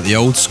nod to the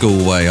old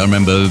school way. I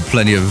remember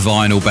plenty of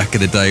vinyl back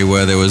in the day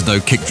where there was no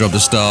kick drum to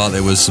start.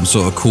 There was some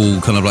sort of cool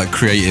kind of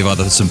creative,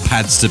 either some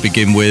pads to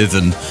begin with,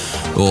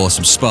 or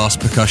some sparse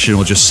percussion,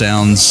 or just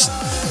sounds.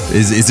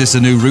 Is this a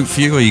new route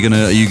for you? Are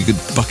you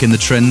bucking the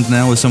trend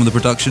now with some of the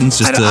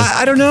productions?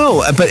 I don't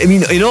know, but I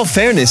mean, in all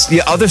fairness,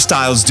 other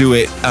styles do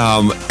it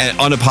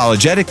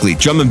unapologetically.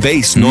 Drum and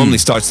bass normally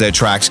starts their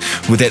tracks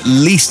with at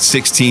least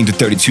 16 to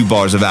 32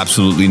 bars of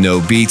absolutely no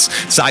beats.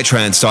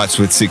 Psytrance starts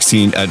with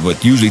 16 at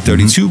usually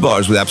 32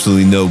 bars with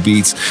absolutely no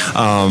beats.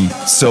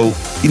 So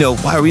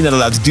why are we not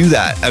allowed to do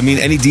that? I mean,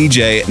 any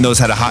DJ knows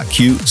how to hot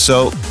cue,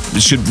 so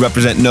it should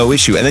represent no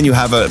issue. And then you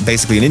have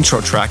basically an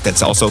intro track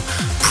that's also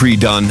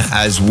pre-done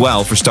as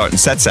well for starting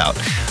sets out.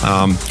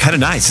 Kind of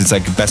nice. It's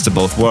like best of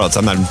both worlds.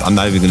 I'm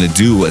not even going to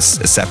do a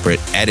separate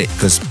edit,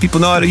 because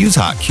people know how to use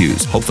hot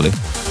cues, hopefully.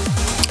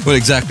 Well,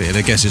 exactly. And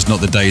I guess it's not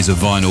the days of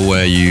vinyl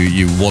where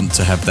you want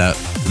to have that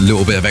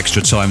little bit of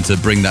extra time to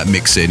bring that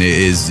mix in. It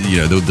is,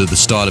 the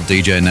style of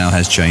DJing now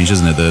has changed,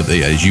 isn't it?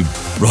 As you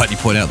rightly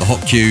point out, the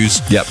hot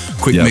cues,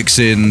 quick mix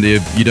in.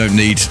 You don't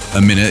need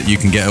a minute. You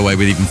can get away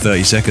with even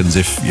 30 seconds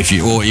if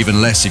you, or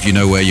even less if you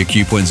know where your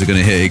cue points are going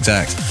to hit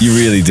exact. You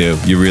really do.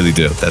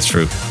 That's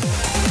true.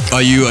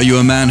 Are you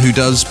a man who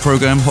does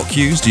program hot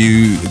cues? Do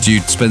you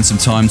spend some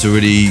time to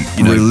really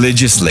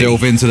religiously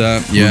delve into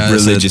that? Yeah,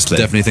 religiously,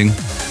 definitely thing.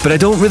 But I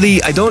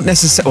don't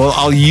necessarily. Well,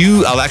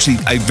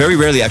 I very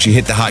rarely actually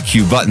hit the hot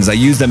cue buttons. I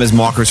use them as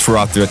markers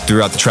throughout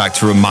the track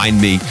to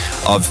remind me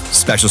of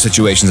special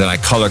situations, and I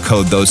color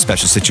code those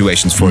special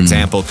situations. For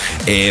example,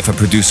 if a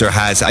producer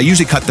I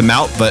usually cut them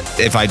out, but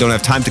if I don't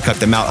have time to cut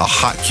them out, a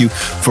hot cue,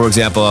 for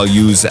example, I'll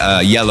use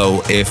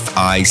yellow if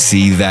I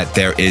see that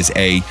there is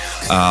a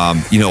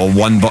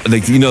one bar.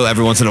 Like,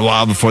 every once in a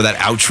while before that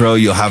outro,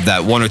 you'll have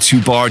that 1 or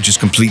 2 bar just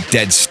complete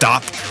dead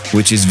stop,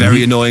 which is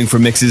very annoying for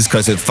mixes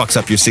because it fucks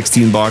up your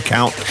 16 bar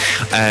count.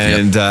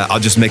 And I'll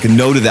just make a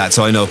note of that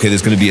so I know, okay,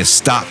 there's going to be a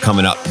stop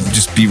coming up.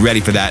 Just be ready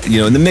for that.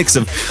 In the mix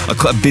of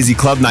a busy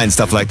club night and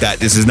stuff like that,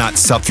 this is not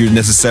stuff you're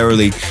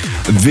necessarily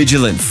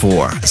vigilant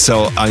for.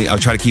 So I'll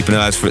try to keep an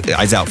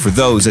eyes out for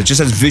those. It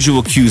just has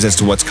visual cues as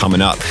to what's coming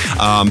up.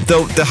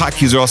 Though the hot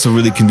cues are also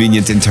really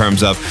convenient in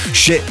terms of,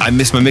 shit, I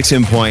missed my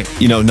mix-in point.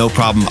 No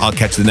problem. I'll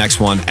catch the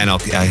next one and I'll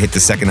hit the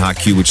second hot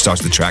cue, which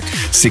starts the track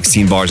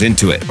 16 bars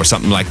into it or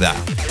something like that.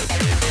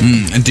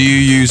 And do you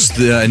use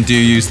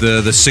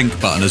the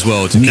sync button as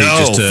well to keep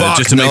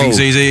just to make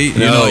things easy?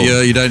 No.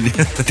 You don't.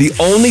 The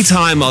only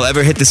time I'll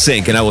ever hit the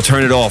sync, and I will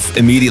turn it off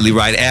immediately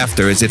right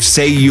after, is if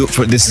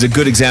this is a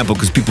good example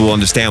because people will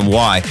understand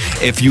why.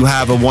 If you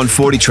have a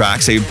 140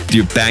 track, say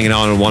you're banging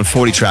on a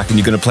 140 track and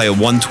you're going to play a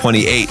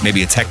 128,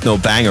 maybe a techno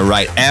banger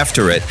right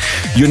after it,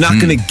 you're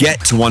not going to get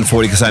to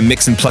 140 because I'm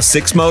mixing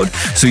 +6 mode.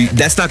 So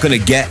that's not going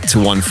to get to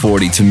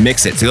 140 to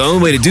mix it. So the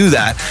only way to do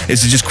that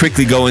is to just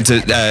quickly go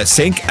into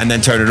sync and then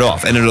turn it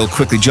off, and it'll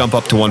quickly jump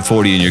up to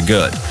 140 and you're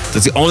good.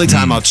 That's the only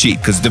time I'll cheat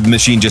because the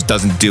machine just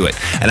doesn't do it.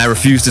 And I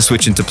refuse to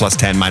switch into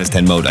 +10,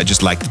 -10 mode. I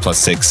just like the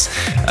 +6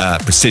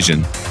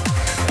 precision.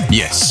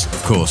 Yes,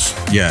 of course.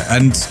 Yeah.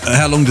 And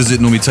how long does it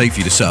normally take for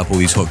you to set up all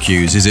these hot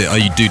cues? Is it?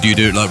 Do you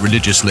do it like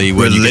religiously?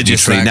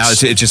 Religiously. Now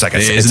it's just like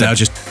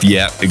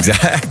yeah,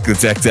 exactly.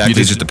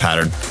 It's just a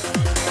pattern.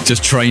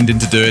 Just trained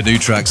into doing new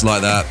tracks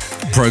like that.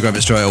 Program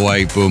it straight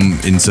away. Boom,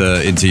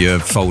 into your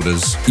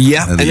folders.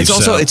 Yeah, and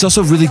it's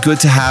also really good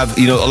to have.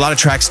 A lot of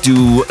tracks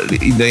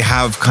they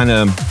have kind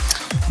of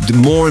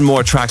more and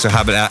more tracks are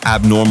having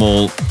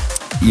abnormal.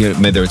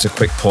 Whether it's a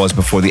quick pause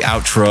before the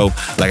outro,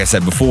 like I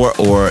said before,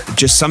 or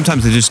just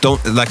sometimes they just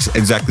don't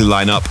exactly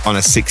line up on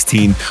a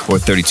 16 or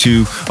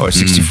 32 or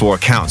 64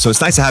 count. So it's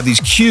nice to have these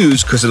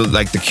cues because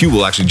the cue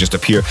will actually just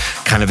appear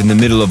kind of in the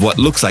middle of what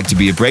looks like to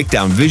be a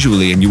breakdown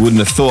visually, and you wouldn't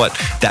have thought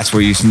that's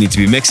where you need to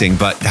be mixing,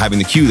 but having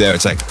the cue there,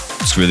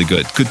 it's really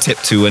good. Good tip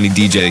to any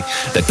DJ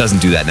that doesn't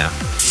do that now.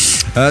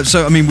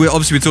 So, I mean, we're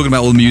talking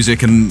about all the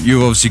music, and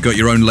you've obviously got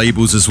your own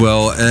labels as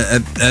well.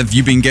 Have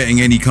you been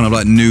getting any kind of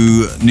like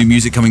new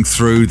music coming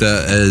through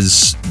that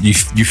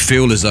you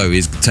feel as though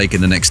is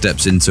taking the next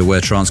steps into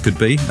where trance could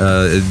be?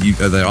 Are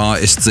there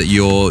artists that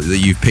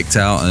you've picked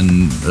out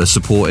and are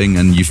supporting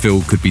and you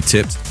feel could be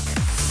tipped?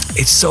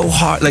 It's so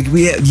hard. Like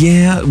we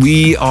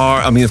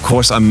are. I mean, of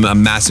course,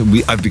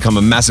 I've become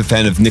a massive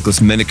fan of Nicholas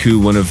Menaku,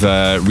 one of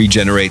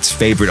Regenerate's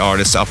favorite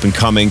artists, up and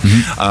coming.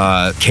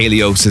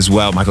 Kalios as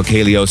well, Michael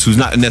Kalios, who's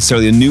not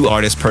necessarily a new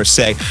artist per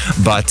se,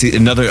 but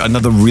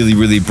another really,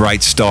 really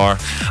bright star.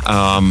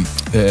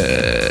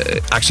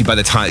 Actually, by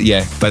the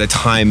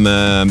time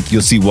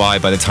you'll see why.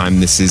 By the time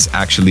this is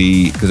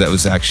actually, because that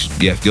was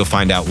actually you'll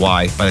find out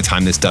why by the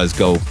time this does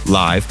go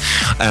live.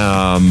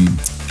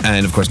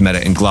 And of course,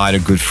 Meta and Glide are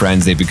good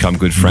friends. They've become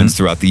good friends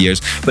throughout the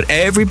years. But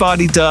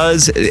everybody,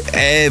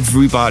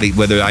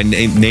 whether I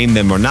name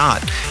them or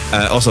not.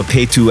 Also,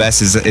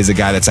 P2S is a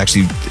guy that's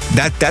actually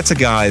that's a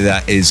guy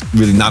that is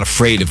really not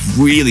afraid of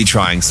really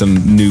trying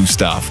some new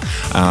stuff.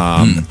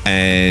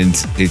 And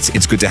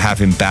it's good to have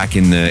him back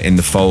in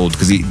the fold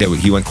because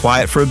he went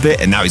quiet for a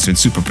bit and now he's been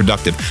super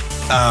productive.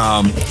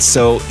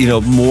 So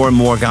more and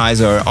more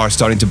guys are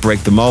starting to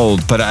break the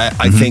mold. But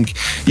I think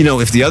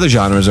if the other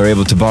genres are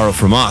able to borrow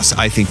from us,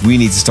 I think we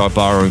need to start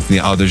borrowing from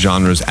the other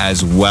genres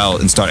as well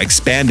and start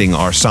expanding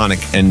our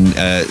sonic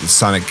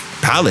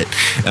palette.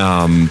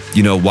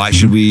 Why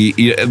should we?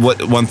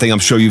 One thing I'm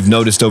sure you've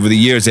noticed over the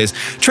years is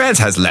trance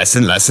has less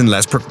and less and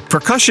less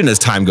percussion as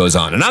time goes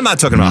on. And I'm not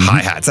talking about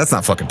hi-hats. That's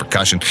not fucking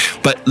percussion.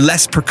 But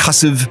less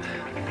percussive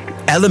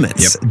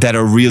elements that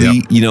are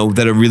really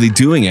that are really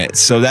doing it.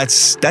 So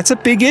that's a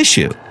big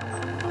issue.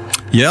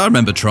 Yeah, I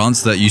remember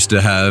trance that used to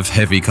have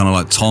heavy kind of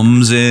like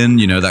toms in,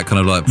 that kind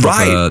of like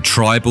proper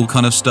tribal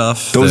kind of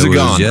stuff. Those are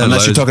gone,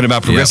 unless you're talking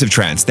about progressive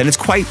trance. Then it's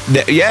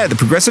the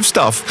progressive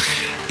stuff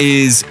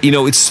is,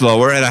 it's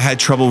slower, and I had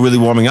trouble really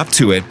warming up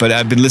to it, but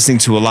I've been listening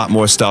to a lot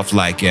more stuff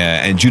like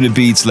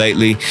Anjunabeats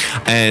lately,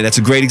 and that's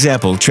a great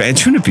example.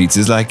 Anjunabeats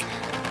is like,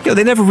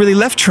 they never really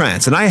left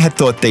trance, and I had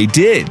thought they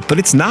did, but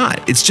it's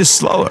not. It's just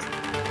slower.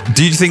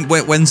 Do you think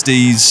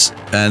Wednesdays,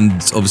 and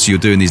obviously you're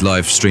doing these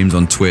live streams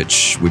on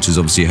Twitch, which has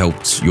obviously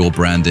helped your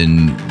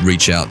branding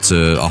reach out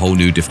to a whole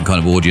new different kind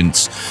of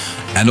audience,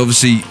 and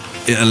obviously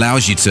it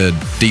allows you to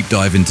deep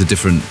dive into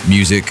different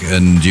music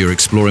and you're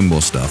exploring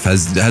more stuff.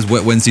 Has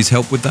Wet Wednesdays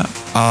helped with that?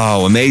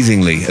 Oh,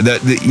 amazingly!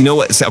 You know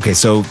what? Okay,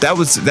 so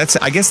that's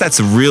I guess that's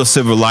a real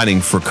silver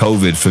lining for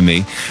COVID for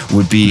me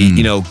would be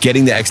you know,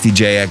 getting the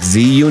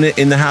XDJ-XZ unit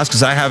in the house,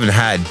 because I haven't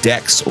had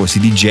decks or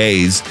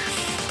CDJs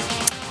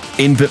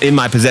in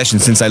my possession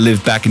since I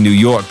lived back in New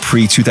York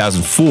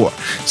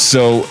pre-2004.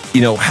 So, you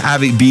know,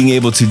 being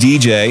able to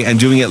DJ and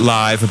doing it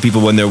live for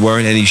people when there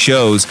weren't any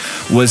shows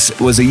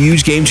was a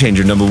huge game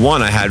changer. Number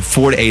one, I had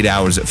 4 to 8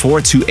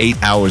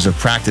 hours of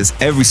practice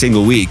every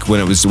single week when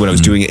I was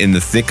doing it in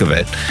the thick of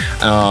it.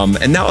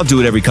 And now I'll do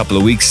it every couple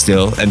of weeks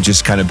still and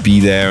just kind of be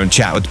there and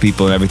chat with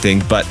people and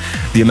everything. But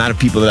the amount of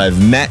people that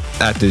I've met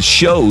at the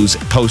shows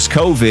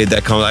post-COVID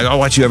that come like, I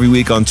watch you every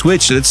week on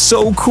Twitch, it's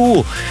so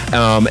cool.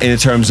 In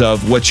terms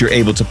of what you're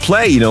able to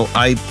play, you know,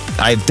 I've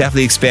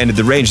definitely expanded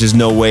the range. There's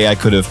no way I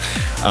could have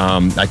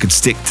I could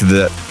stick to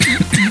the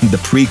the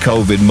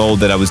pre-COVID mold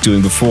that I was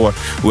doing before,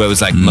 where it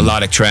was like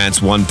melodic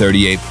trance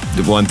 138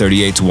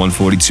 to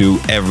 142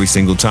 every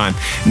single time.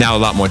 Now a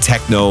lot more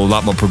techno, a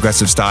lot more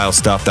progressive style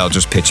stuff that'll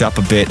just pitch up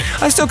a bit.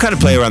 I still kind of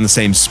play around the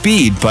same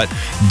speed, but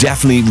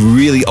definitely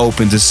really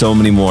open to so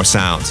many more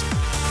sounds.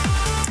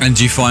 And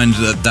do you find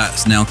that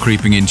that's now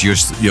creeping into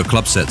your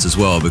club sets as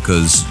well,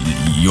 because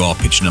you are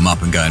pitching them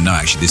up and going, no,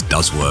 actually this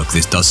does work,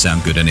 this does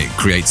sound good, and it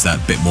creates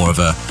that bit more of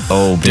a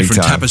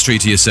different tapestry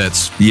to your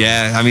sets?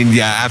 Yeah, I mean,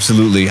 yeah,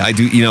 absolutely. I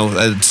do. You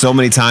know, so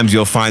many times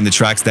you'll find the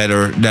tracks that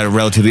are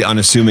relatively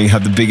unassuming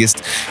have the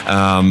biggest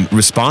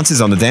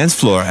responses on the dance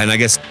floor, and I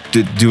guess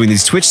doing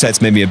these Twitch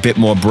sets made me a bit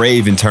more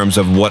brave in terms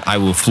of what I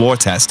will floor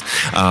test,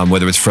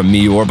 whether it's from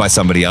me or by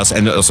somebody else,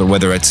 and also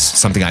whether it's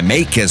something I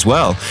make as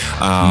well.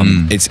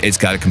 It's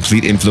got a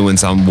complete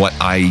influence on what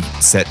I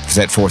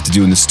set forth to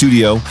do in the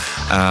studio.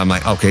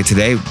 Like, okay,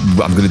 today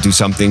I'm going to do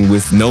something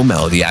with no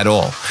melody at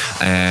all,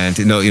 and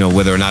you know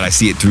whether or not I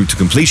see it through to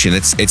completion,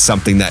 it's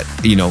something that,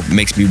 you know,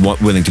 makes me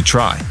willing to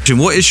try. Jim,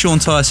 what is Sean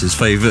Tyas's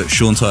favorite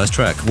Sean Tyas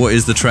track? What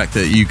is the track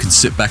that you can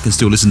sit back and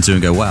still listen to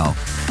and go, wow,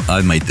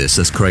 I made this,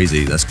 that's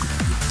crazy, that's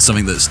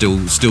something that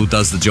still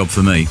does the job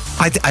for me?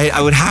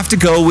 I would have to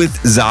go with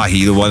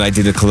Zahi, the one I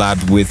did a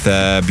collab with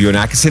Bjorn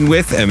Akesson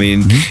with. I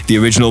mean, the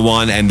original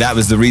one, and that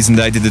was the reason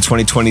that I did the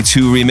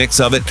 2022 remix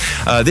of it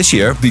this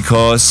year,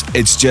 because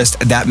it's just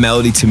that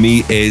melody to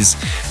me is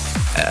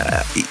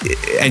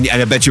and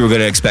I bet you were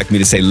going to expect me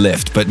to say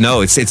lift, but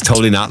no, it's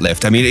totally not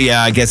lift. I mean,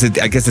 yeah, I guess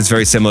it's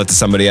very similar to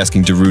somebody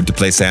asking Darude to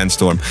play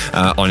Sandstorm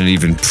on an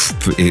even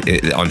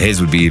on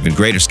his would be even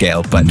greater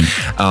scale. But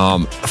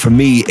for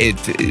me,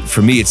 it's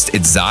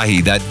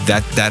Zahi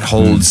that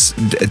holds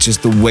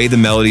just the way the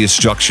melody is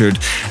structured.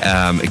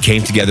 It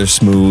came together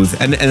smooth,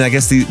 and I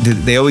guess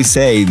they always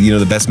say, you know,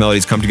 the best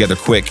melodies come together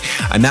quick,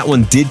 and that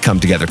one did come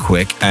together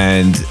quick.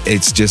 And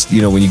it's just,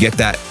 you know, when you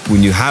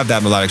have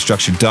that melodic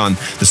structure done,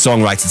 the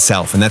song writes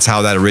itself, and that's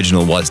how that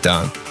original was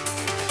done.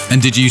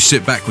 And did you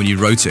sit back when you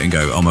wrote it and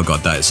go, oh my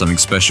God, that is something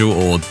special?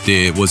 Or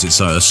was it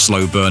a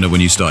slow burner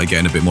when you started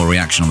getting a bit more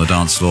reaction on the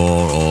dance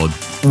floor? Or,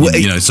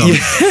 you know, some,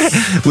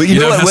 well, you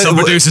know what, some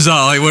producers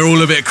are like, we're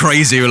all a bit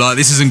crazy. We're like,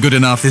 this isn't good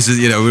enough. This is,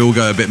 you know, we all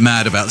go a bit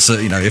mad about, so,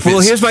 you know, if well,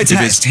 it's...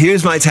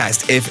 here's my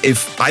test.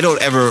 If I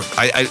don't ever,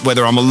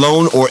 whether I'm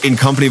alone or in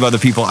company of other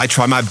people, I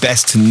try my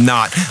best to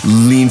not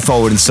lean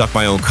forward and suck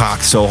my own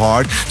cock so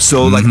hard.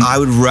 So, like, I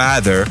would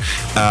rather...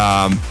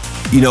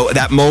 you know,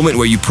 that moment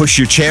where you push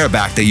your chair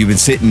back that you've been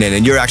sitting in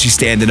and you're actually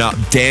standing up,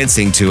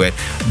 dancing to it,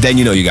 then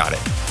you know you got it.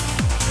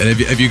 And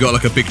have you got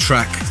like a big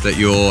track that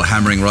you're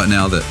hammering right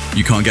now that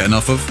you can't get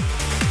enough of?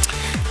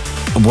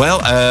 Well,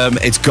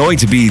 it's going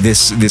to be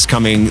this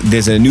coming.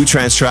 There's a new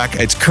trance track.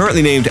 It's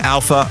currently named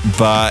Alpha,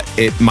 but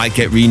it might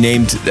get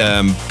renamed,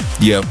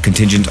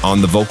 contingent on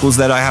the vocals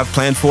that I have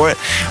planned for it.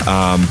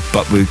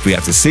 But we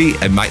have to see.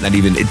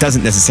 It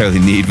doesn't necessarily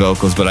need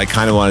vocals, but I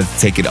kind of wanted to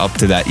take it up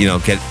to that, you know,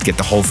 get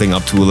the whole thing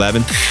up to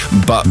 11.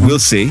 But we'll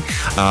see.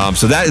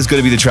 So that is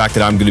going to be the track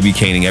that I'm going to be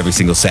caning every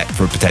single set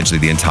for potentially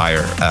the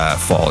entire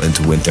fall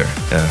into winter,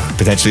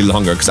 potentially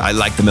longer, because I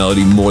like the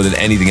melody more than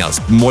anything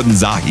else, more than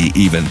Zahi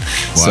even.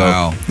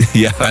 Wow. So,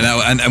 yeah.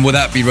 And will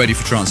that be ready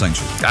for Trance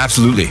Sanctuary?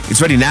 Absolutely.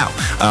 It's ready now.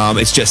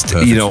 It's just,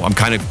 perfect. You know, I'm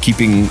kind of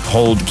keeping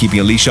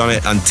a leash on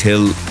it until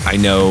I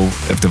know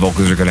if the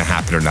vocals are going to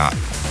happen or not.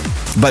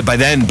 But by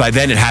then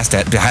it has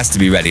to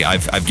be ready.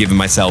 I've given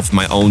myself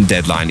my own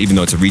deadline, even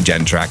though it's a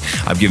regen track.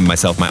 I've given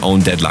myself my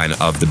own deadline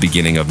of the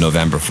beginning of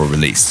November for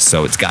release.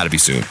 So it's got to be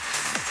soon.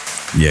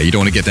 Yeah, you don't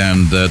want to get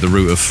down the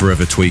route of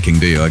forever tweaking,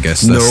 do you? I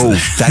guess.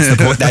 That's the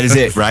point. That is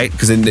it, right?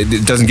 Because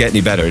it doesn't get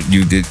any better.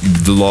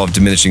 The law of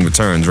diminishing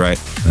returns,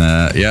 right?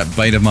 Yeah,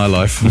 bane of my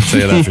life. I'll tell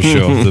you that for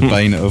sure. The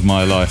bane of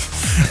my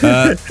life.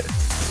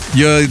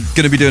 You're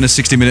going to be doing a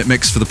 60-minute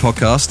mix for the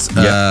podcast.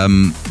 Yeah.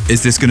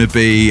 Is this going to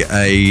be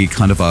a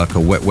kind of like a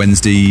Wet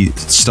Wednesday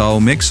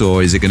style mix,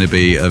 or is it going to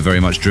be very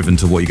much driven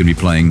to what you're going to be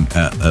playing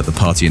at the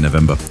party in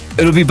November?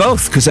 It'll be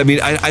both, because I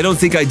mean, I don't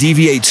think I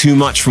deviate too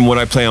much from what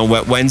I play on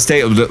Wet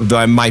Wednesday. Though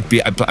I might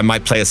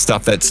play a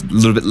stuff that's a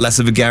little bit less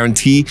of a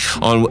guarantee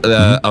on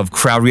of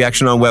crowd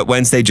reaction on Wet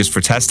Wednesday, just for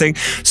testing.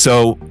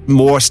 So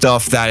more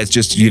stuff that is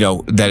just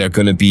that are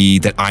going to be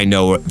that I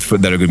know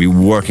that are going to be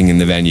working in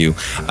the venue,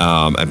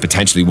 and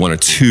potentially one or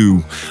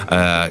two,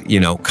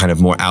 kind of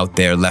more out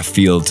there left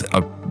field,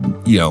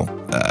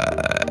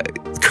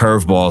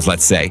 curveballs,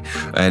 let's say,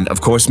 and of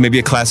course maybe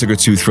a classic or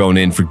two thrown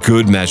in for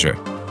good measure.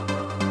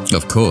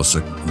 Of course.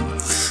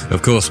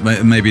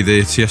 Maybe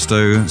the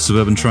Tiesto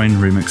Suburban Train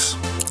remix.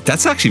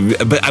 That's actually,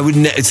 but I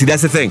wouldn't see.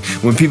 That's the thing.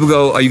 When people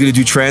go, "Are you going to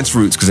do trance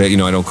roots?" Because I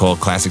don't call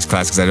classics.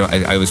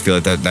 I always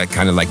feel that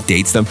kind of like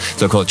dates them.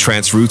 So I call it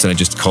trance roots, and I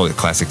just called it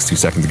classics 2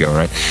 seconds ago,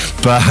 right?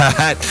 But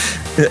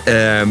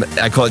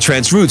I call it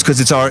trance roots because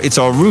it's our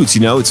roots.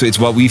 It's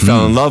what we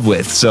fell in love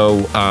with.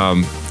 So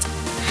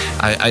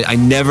I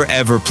never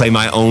ever play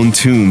my own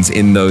tunes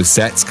in those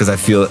sets because I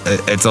feel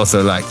it's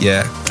also like,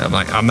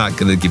 I'm not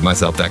going to give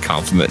myself that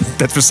compliment.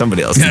 That's for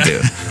somebody else to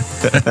do.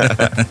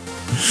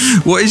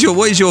 What is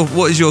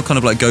your kind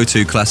of like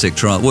go-to classic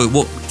trance?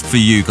 What for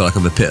you kind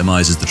of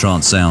epitomizes the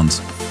trance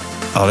sound?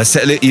 Oh,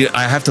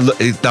 I have to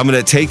look. I'm going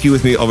to take you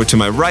with me over to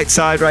my right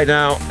side right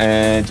now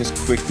and just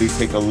quickly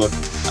take a look.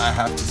 I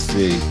have to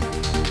see.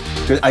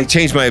 I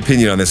change my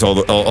opinion on this all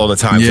the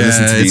time. Yeah,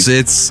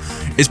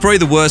 it's probably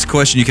the worst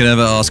question you can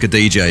ever ask a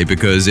DJ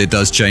because it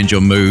does change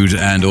your mood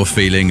and or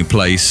feeling,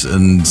 place,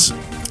 and.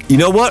 You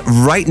know what?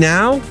 Right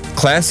now,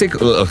 classic,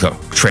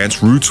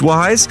 trance roots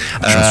wise,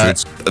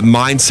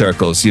 Mind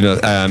Circles,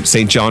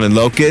 St. John and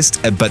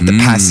Locust, but the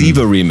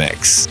Passiva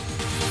remix.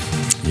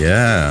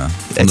 Yeah,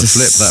 it's a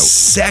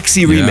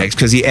sexy remix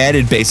because he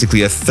added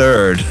basically a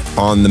third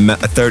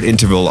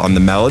interval on the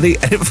melody,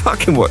 and it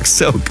fucking works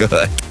so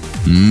good.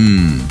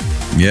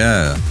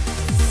 Yeah.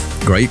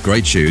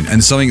 Great tune,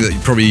 and something that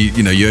probably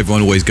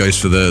everyone always goes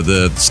for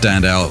the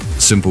standout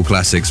simple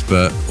classics,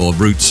 or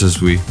roots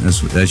as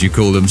you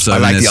call them. So I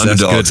like the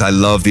underdogs. I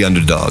love the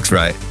underdogs,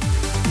 right?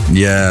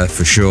 Yeah,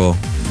 for sure.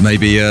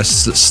 Maybe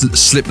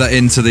slip that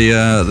into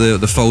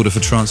the folder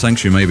for Trance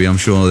Sanctuary. Maybe I'm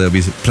sure there'll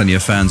be plenty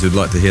of fans who'd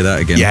like to hear that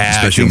again. Yeah,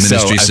 especially on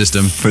Ministry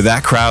System for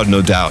that crowd,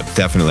 no doubt,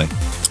 definitely.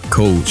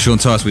 Cool, Sean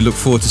Tyas. We look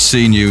forward to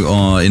seeing you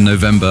in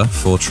November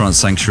for Trance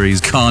Sanctuary's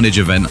Carnage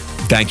event.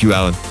 Thank you,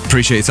 Alan.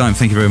 Appreciate your time.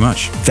 Thank you very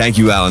much. Thank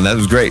you, Alan. That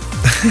was great.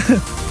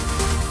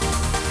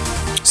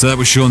 So that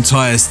was Sean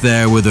Tyas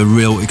there with a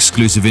real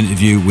exclusive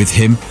interview with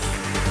him.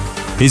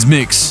 His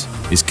mix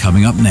is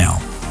coming up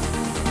now.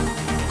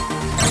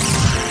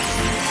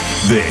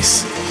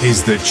 This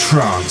is the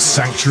Trance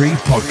Sanctuary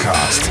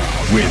Podcast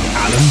with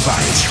Alan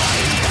Banks.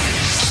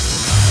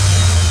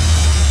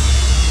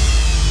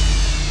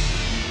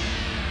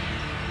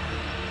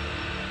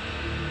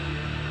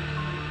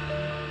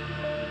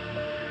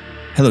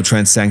 Hello,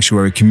 Trance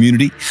Sanctuary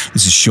community.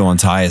 This is Sean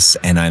Tyas,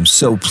 and I'm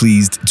so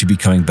pleased to be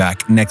coming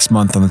back next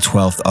month on the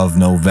 12th of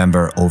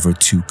November over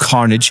to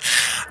Carnage,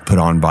 put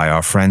on by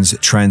our friends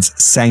Trance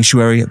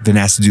Sanctuary. I've been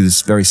asked to do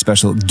this very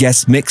special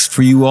guest mix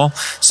for you all.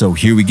 So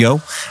here we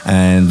go,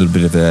 and a little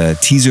bit of a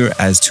teaser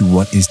as to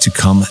what is to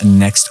come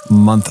next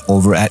month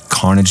over at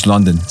Carnage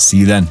London. See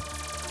you then.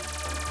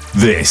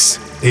 This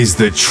is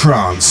the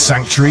Trance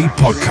Sanctuary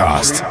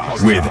Podcast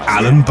with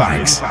Alan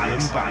Banks.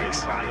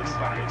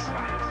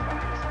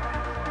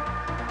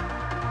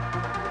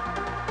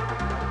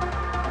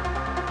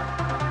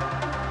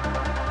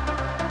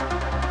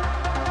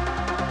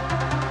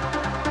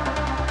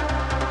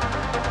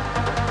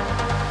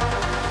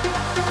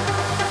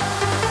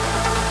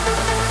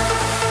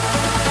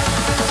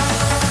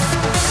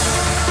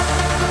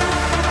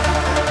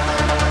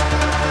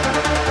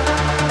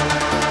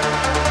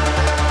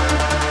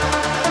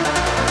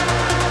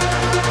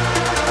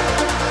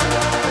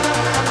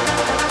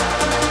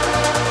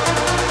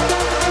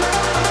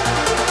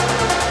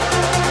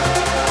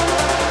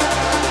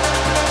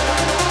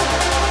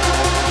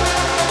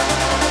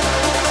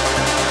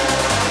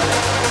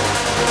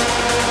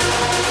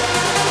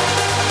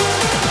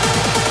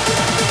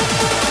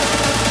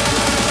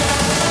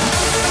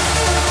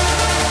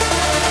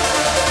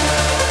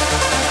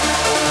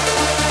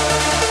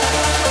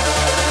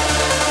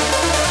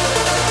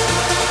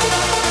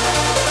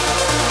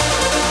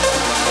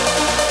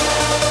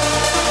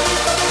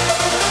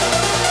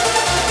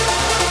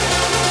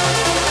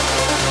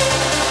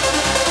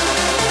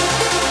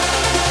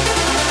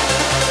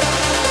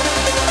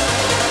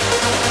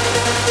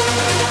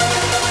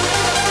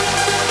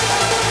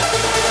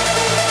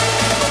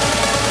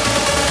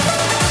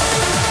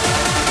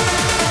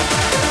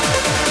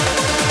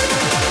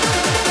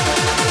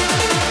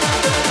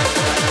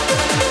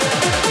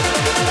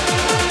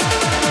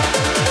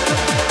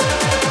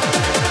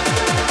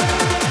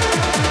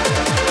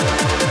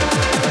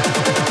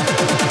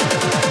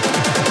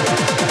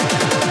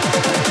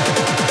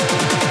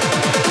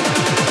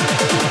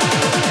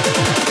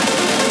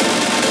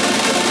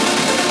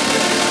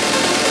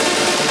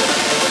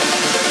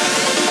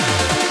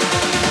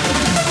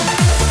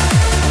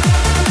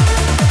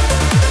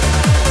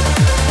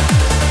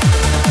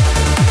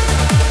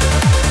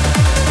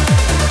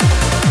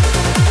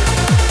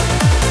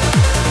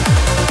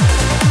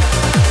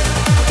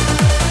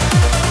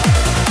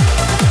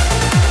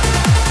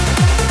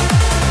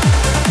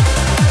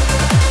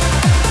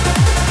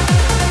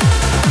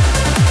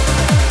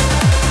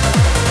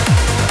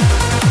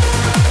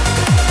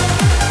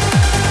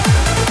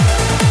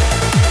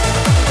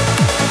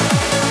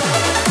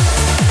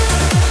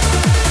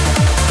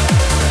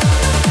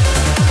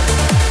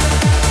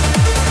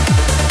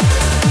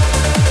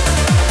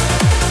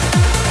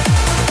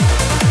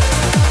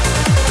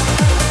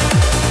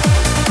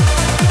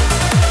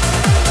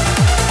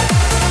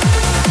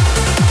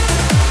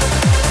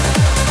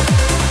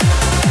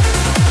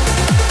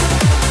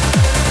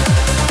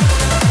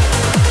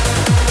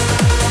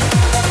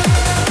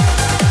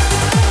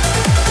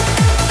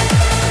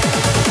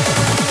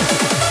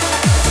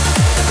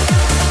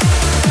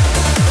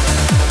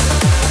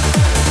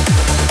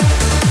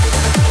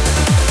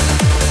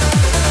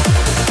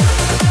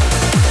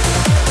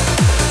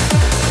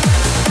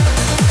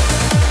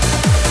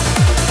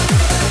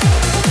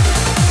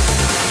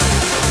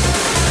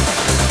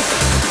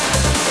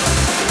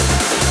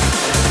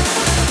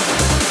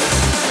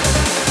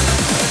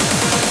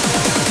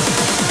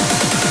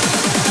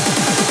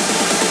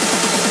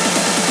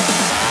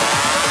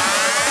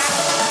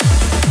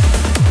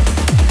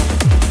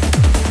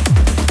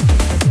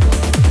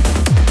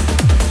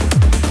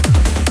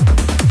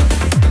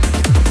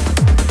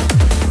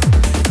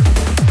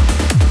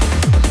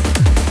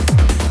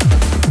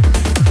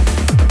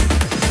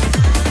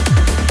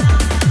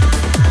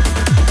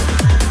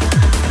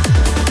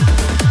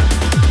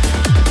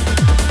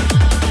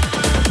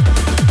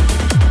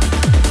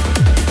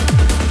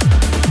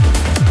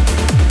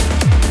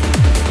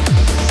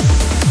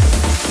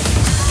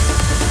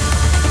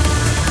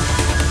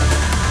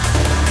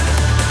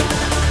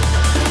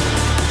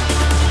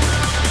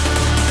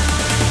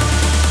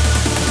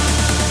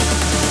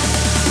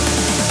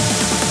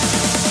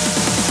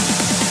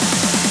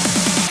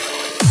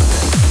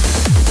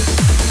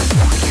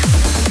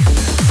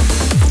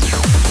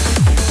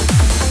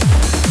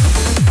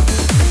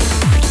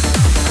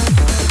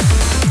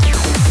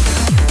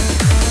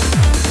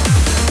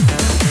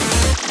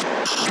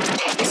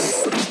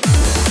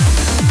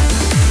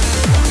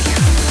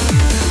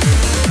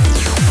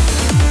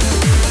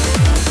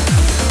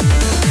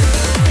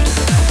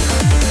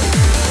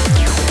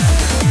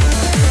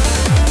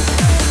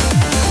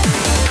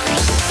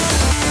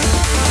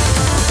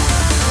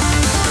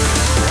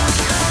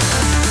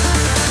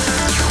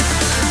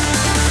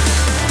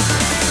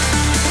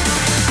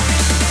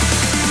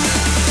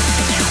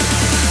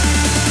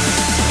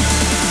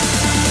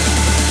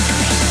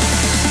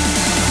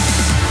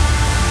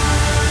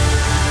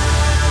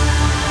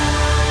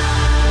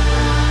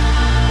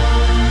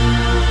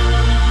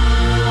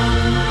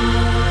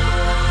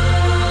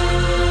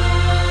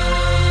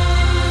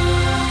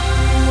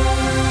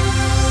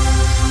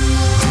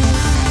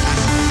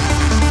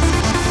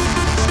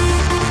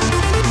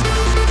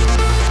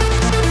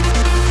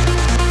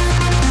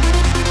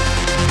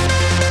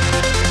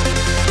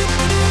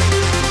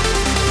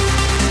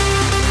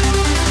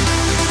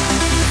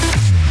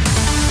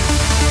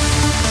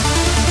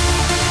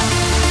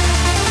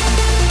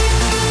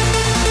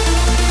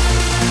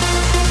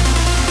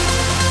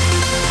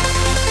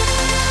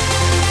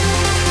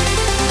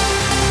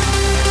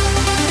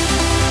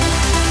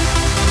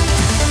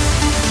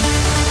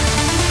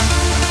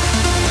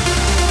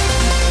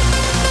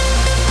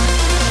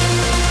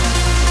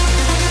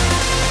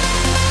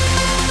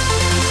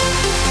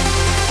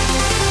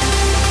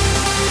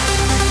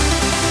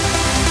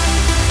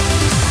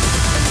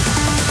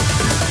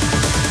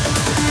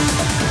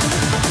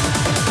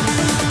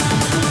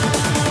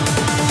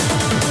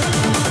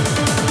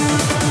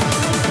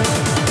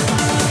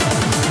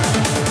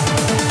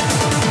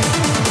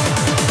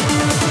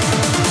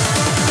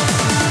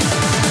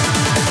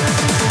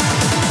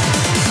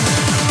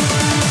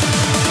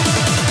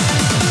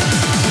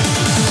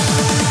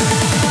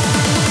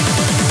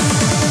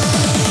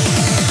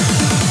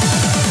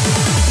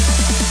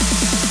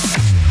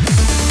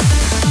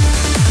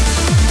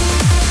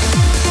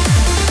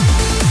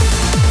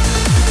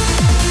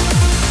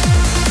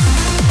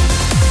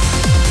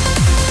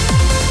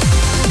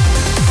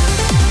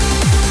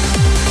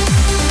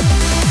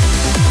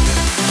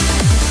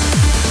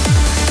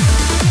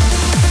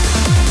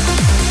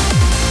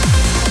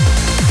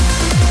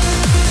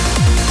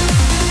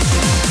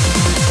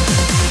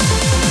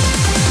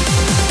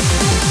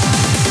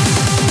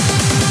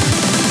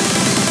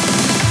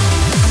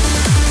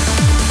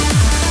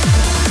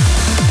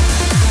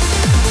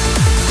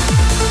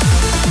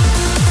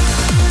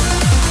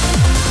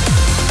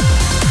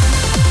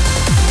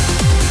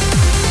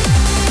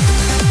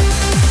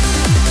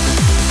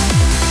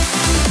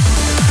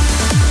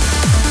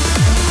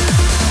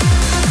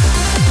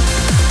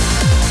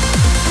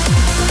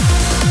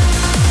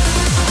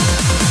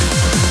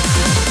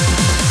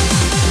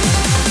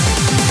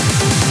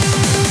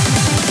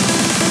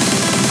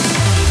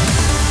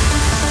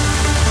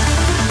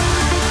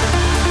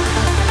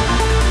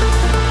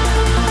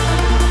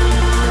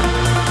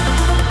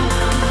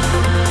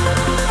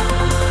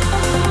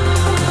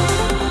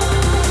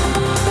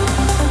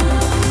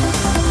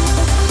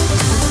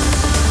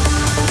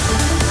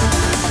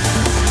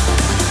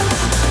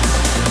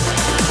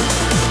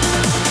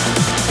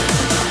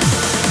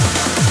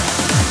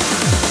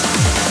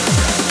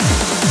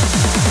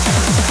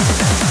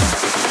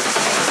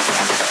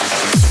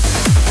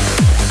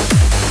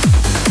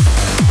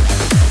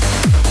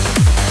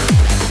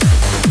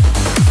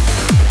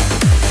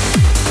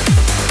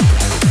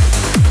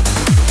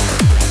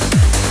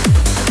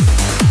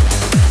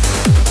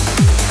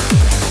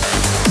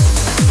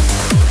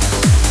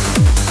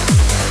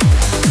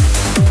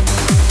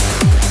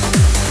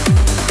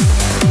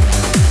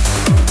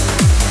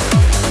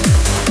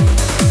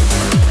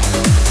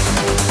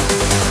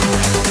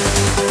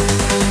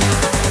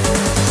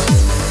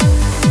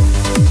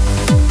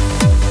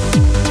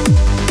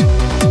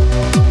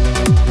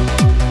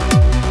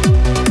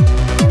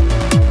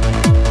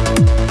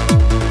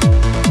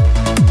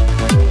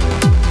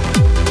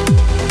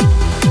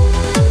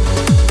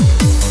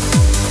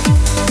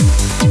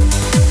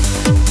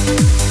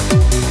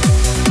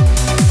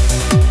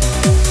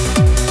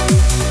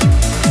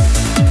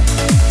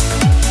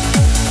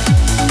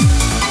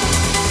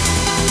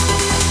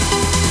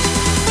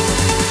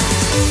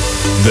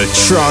 The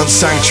Trance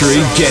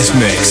Sanctuary Guest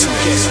Mix.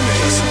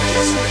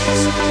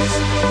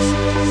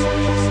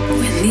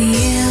 When the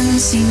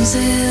end seems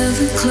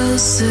ever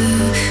closer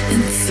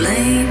and the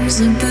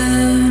flames are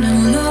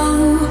burning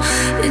low,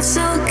 it's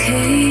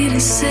okay to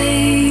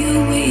say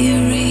you're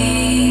weary.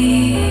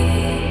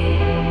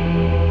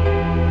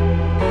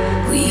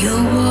 We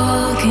are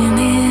walking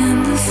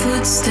in the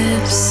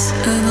footsteps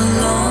of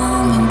a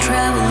long and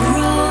traveled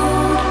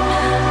road,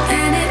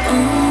 and it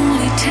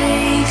only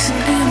takes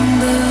an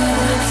ember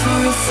for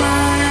a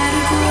fire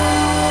to grow.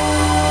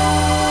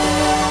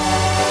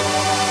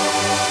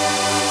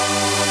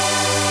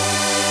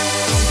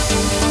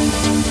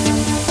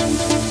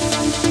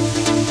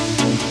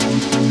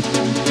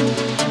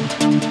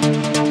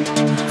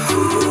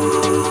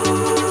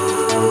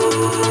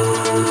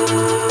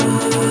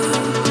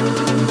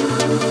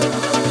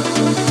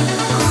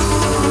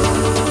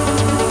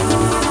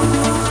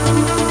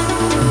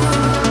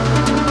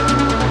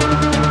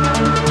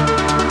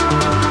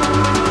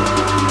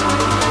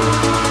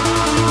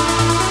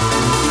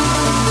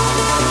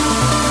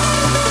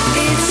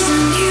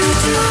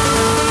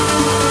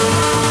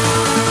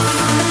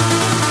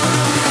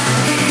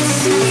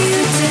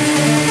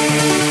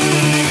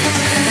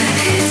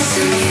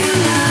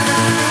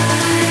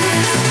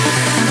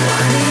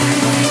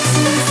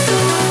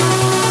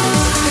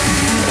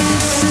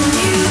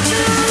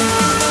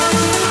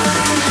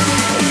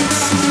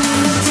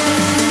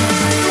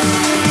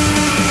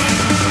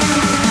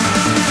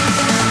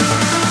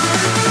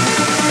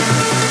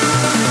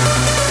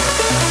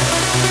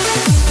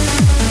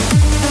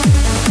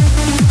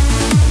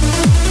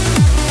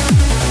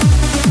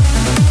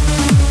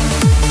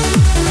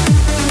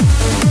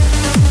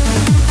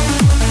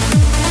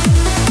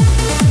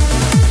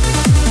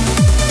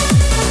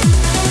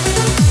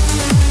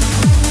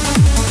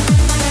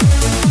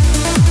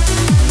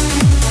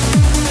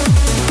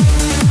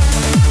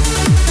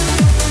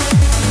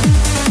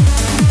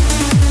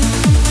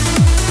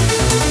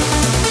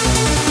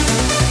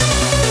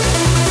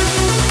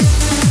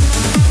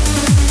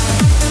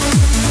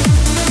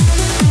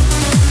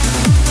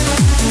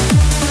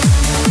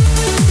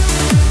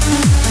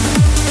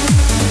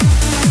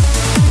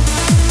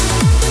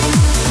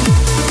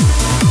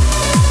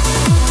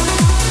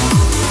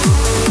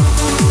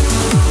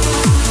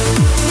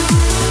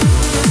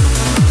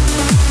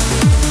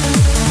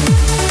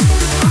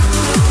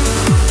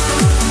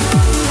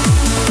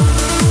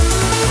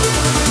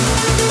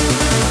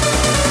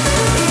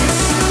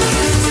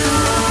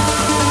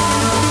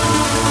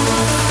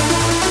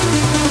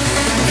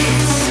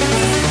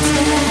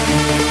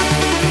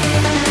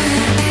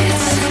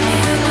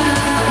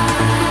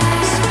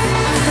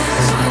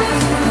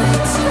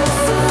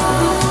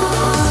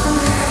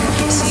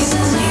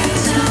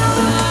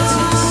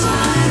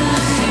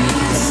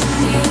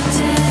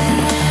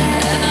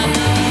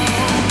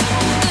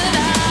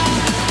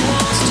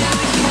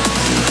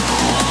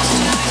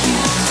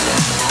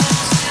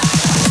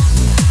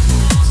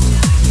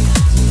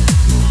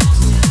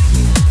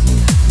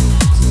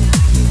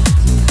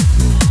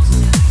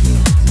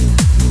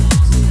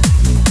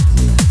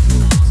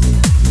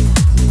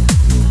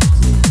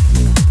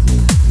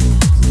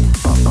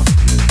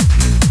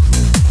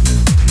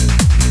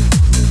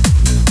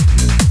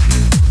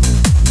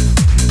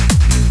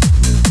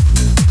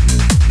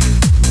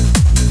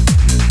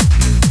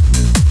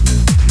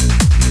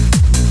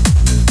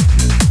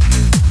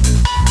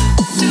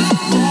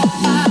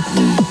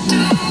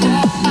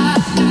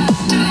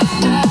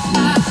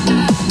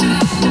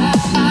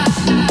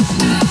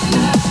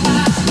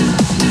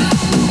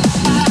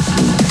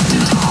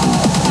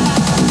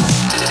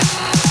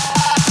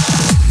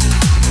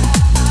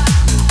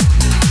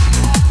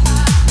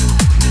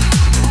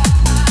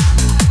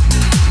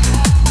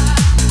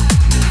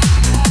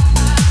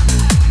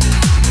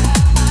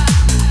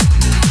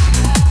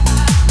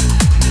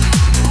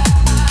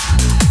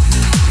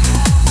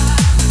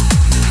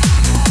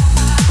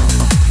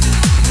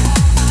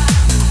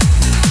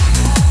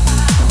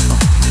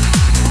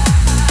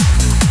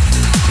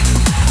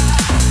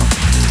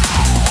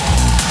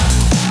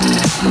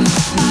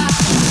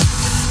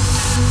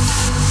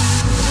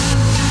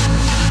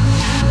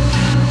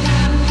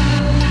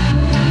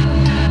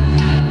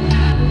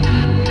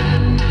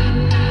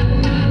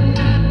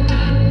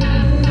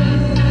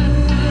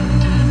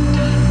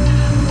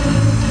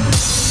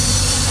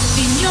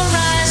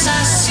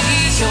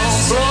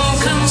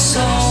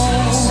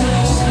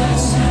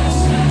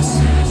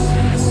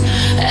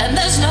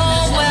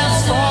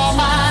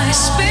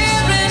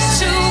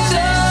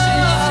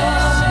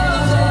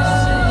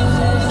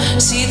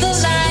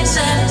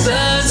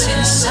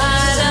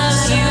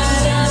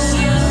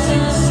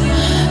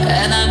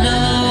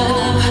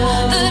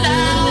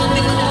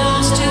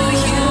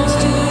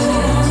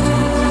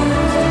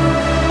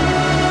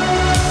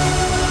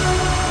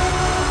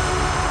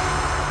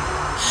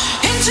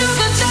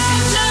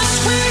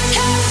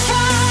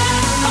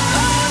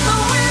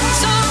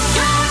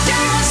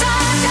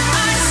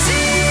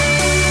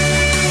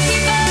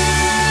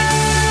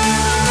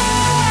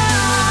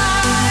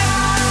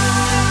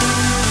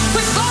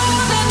 With all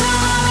the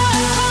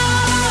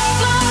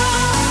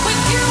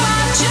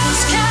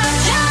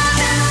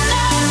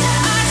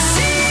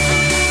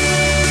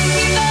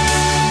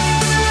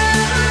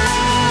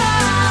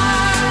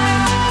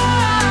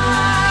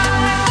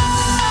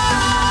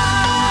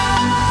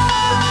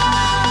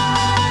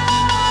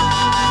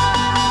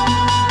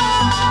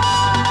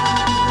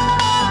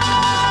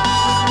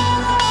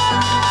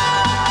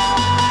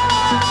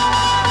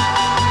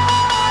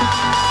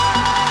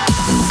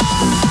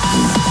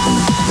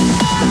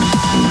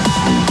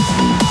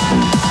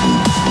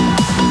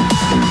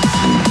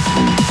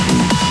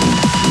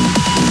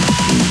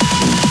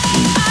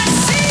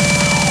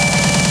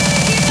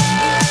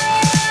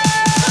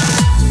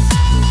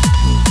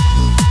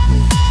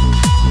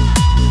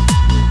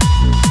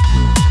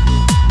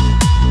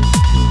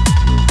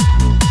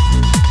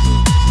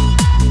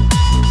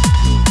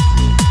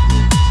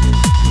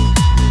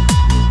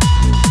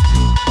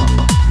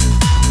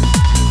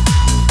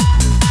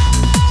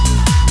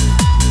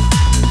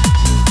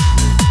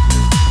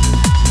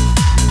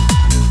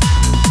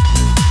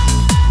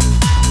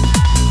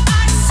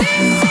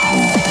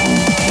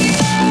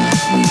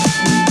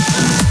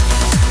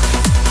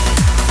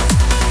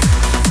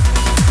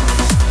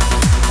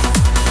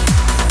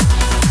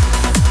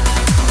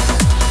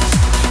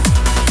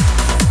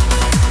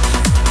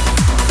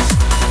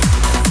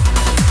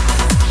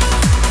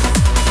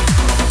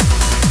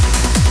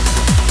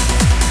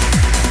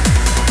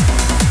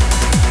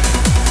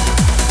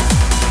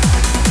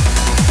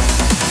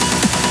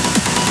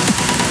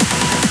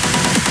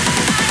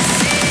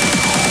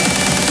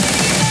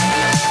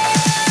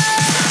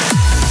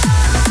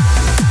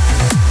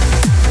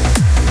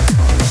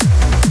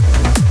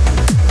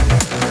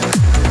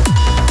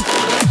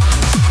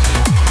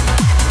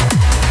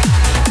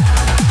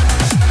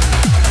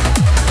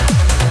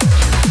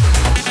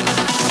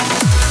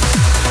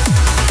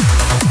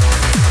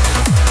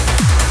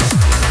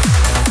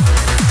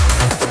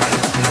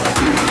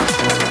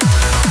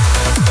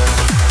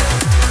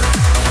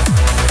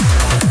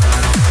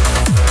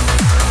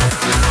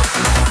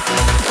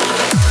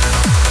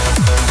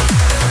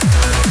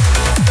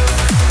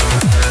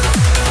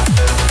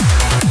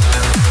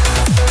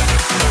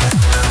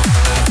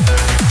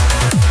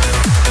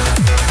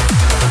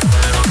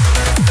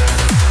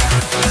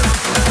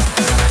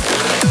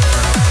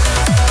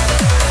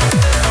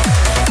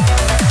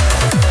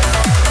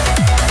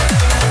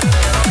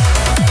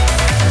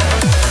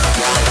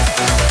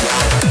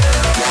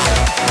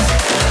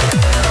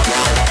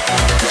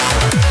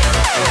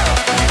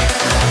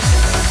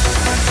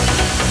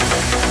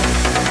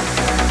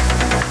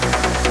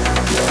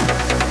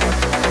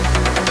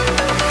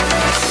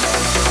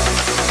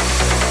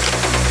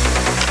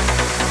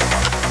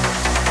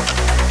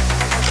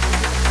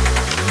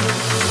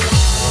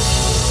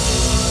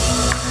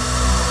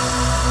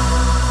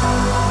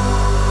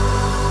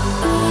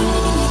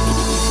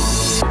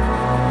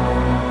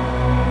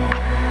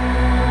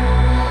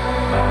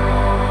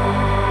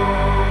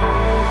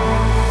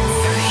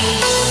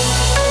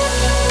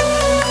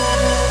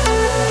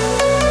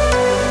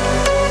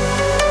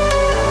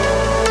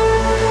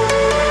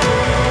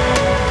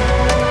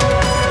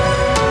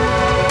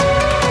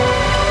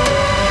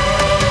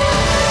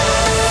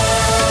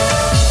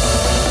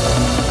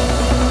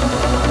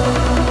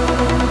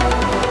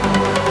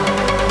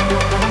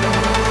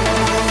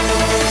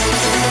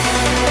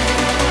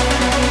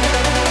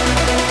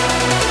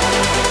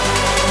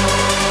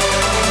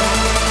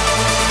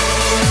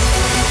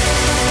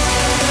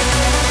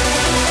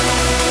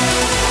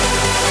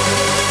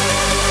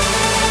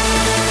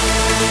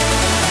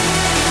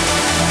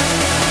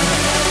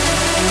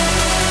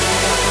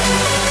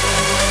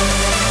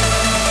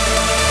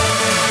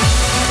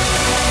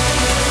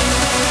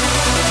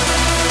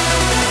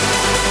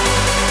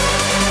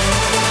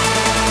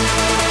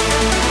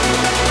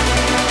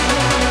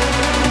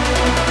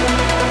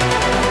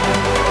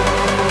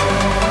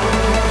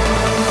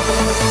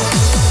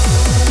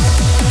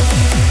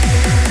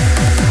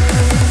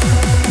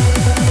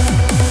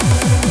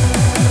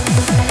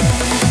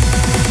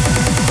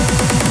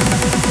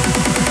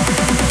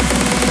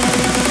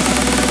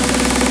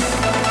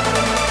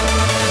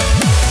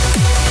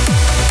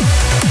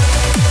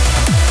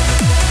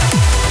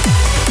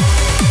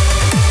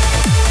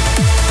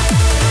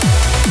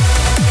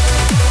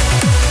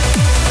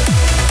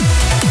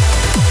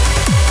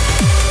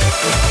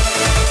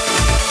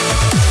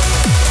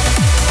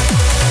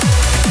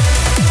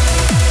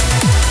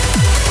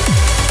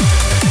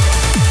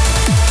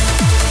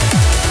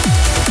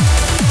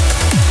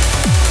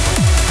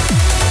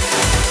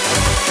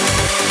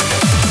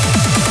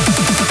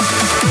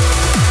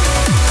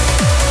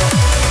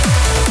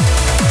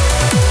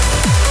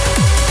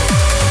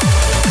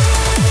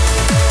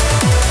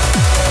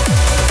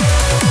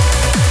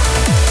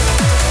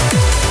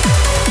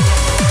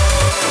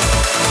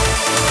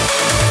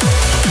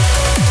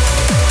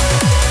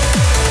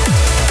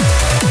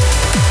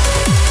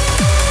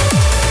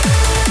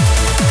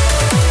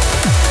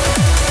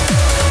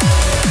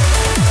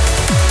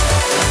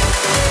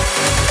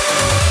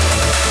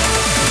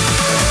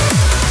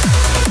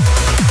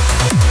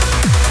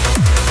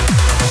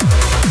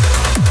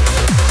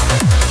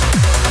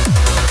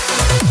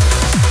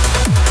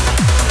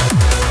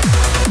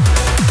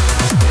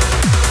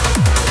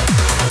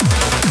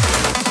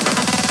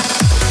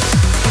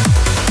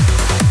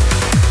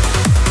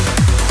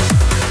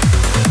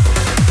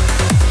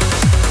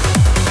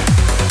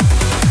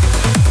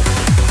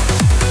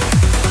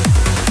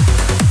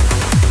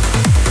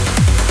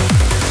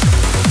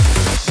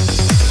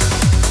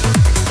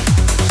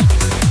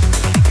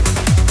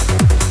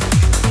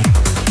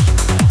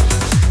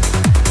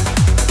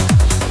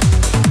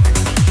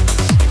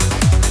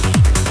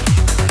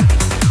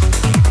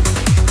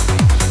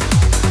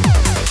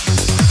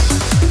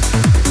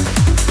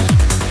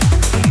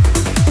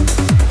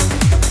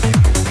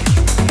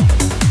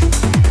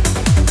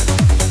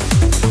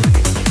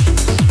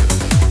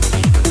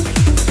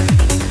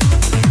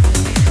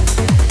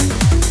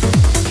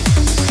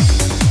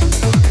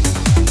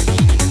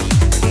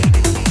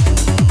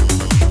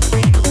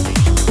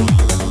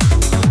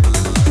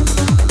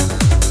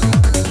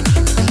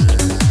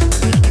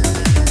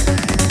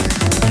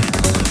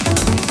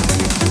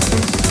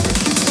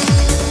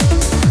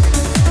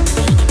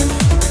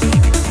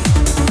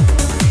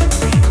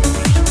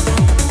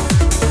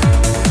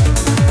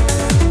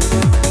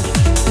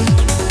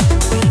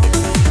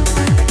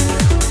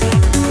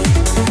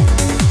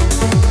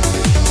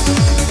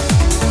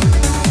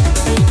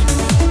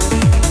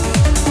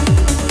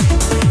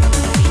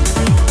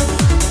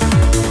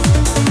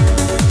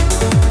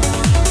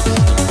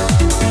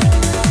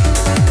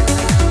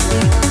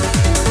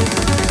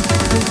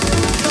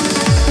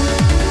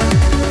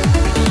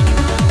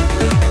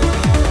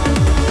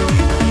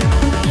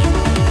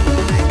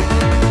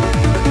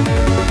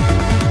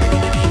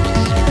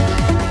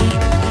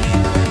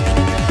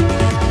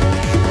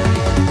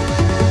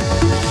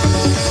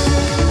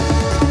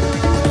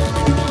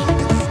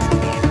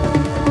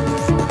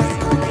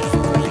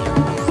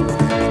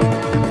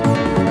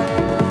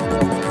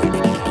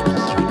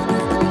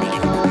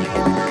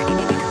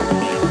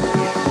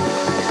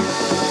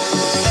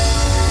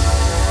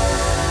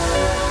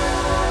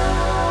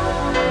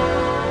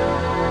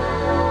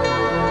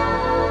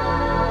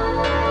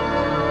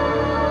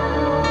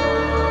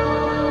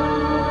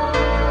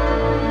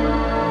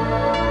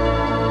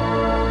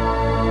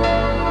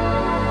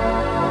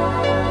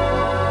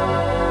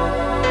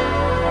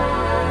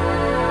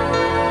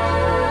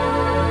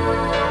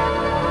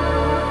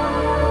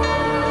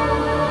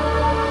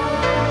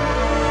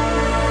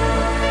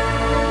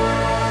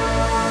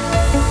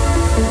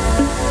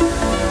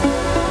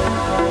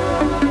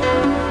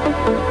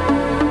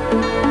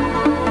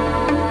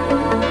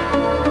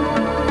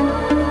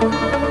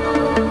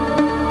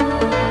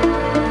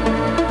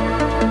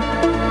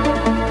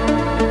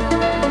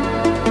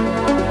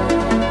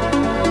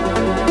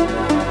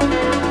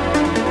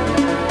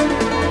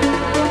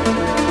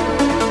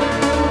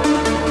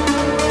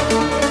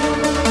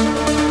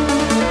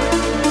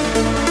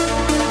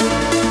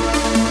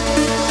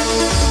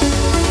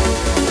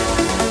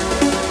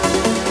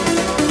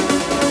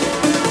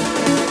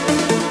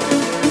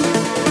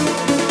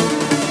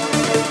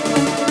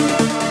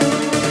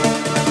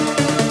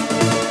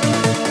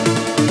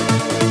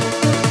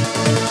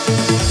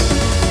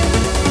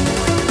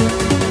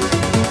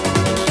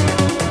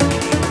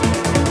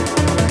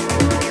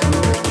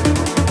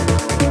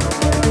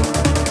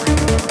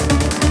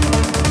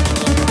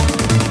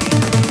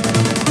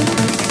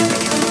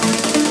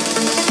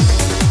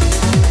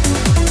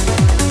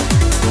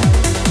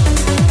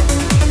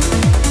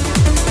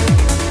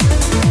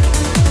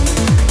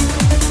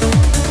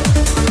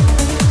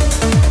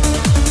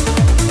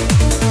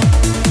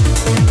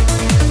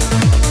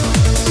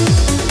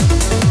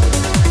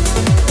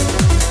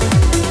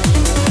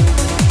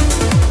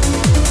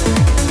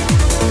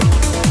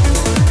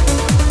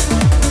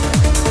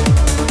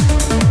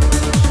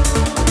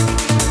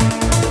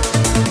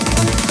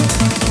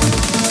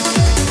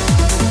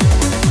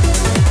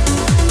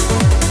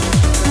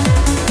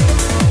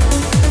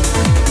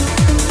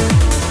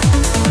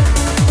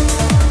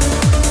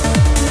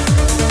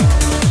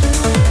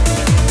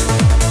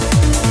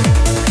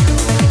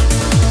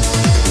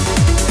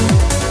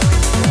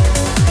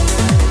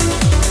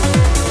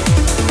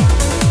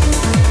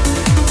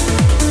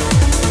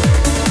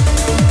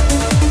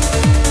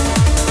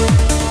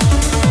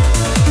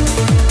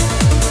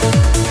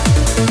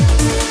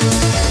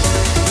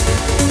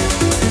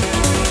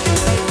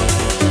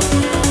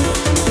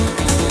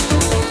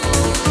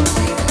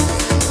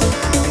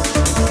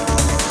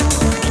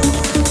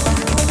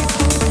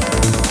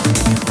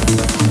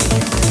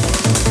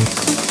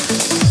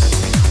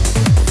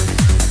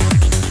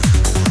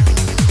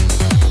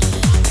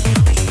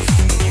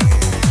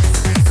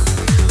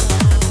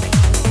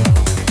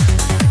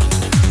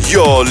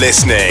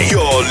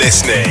You're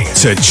listening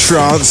to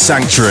Trance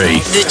Sanctuary.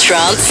 The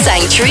Trance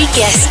Sanctuary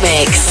Guest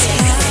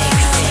Mix.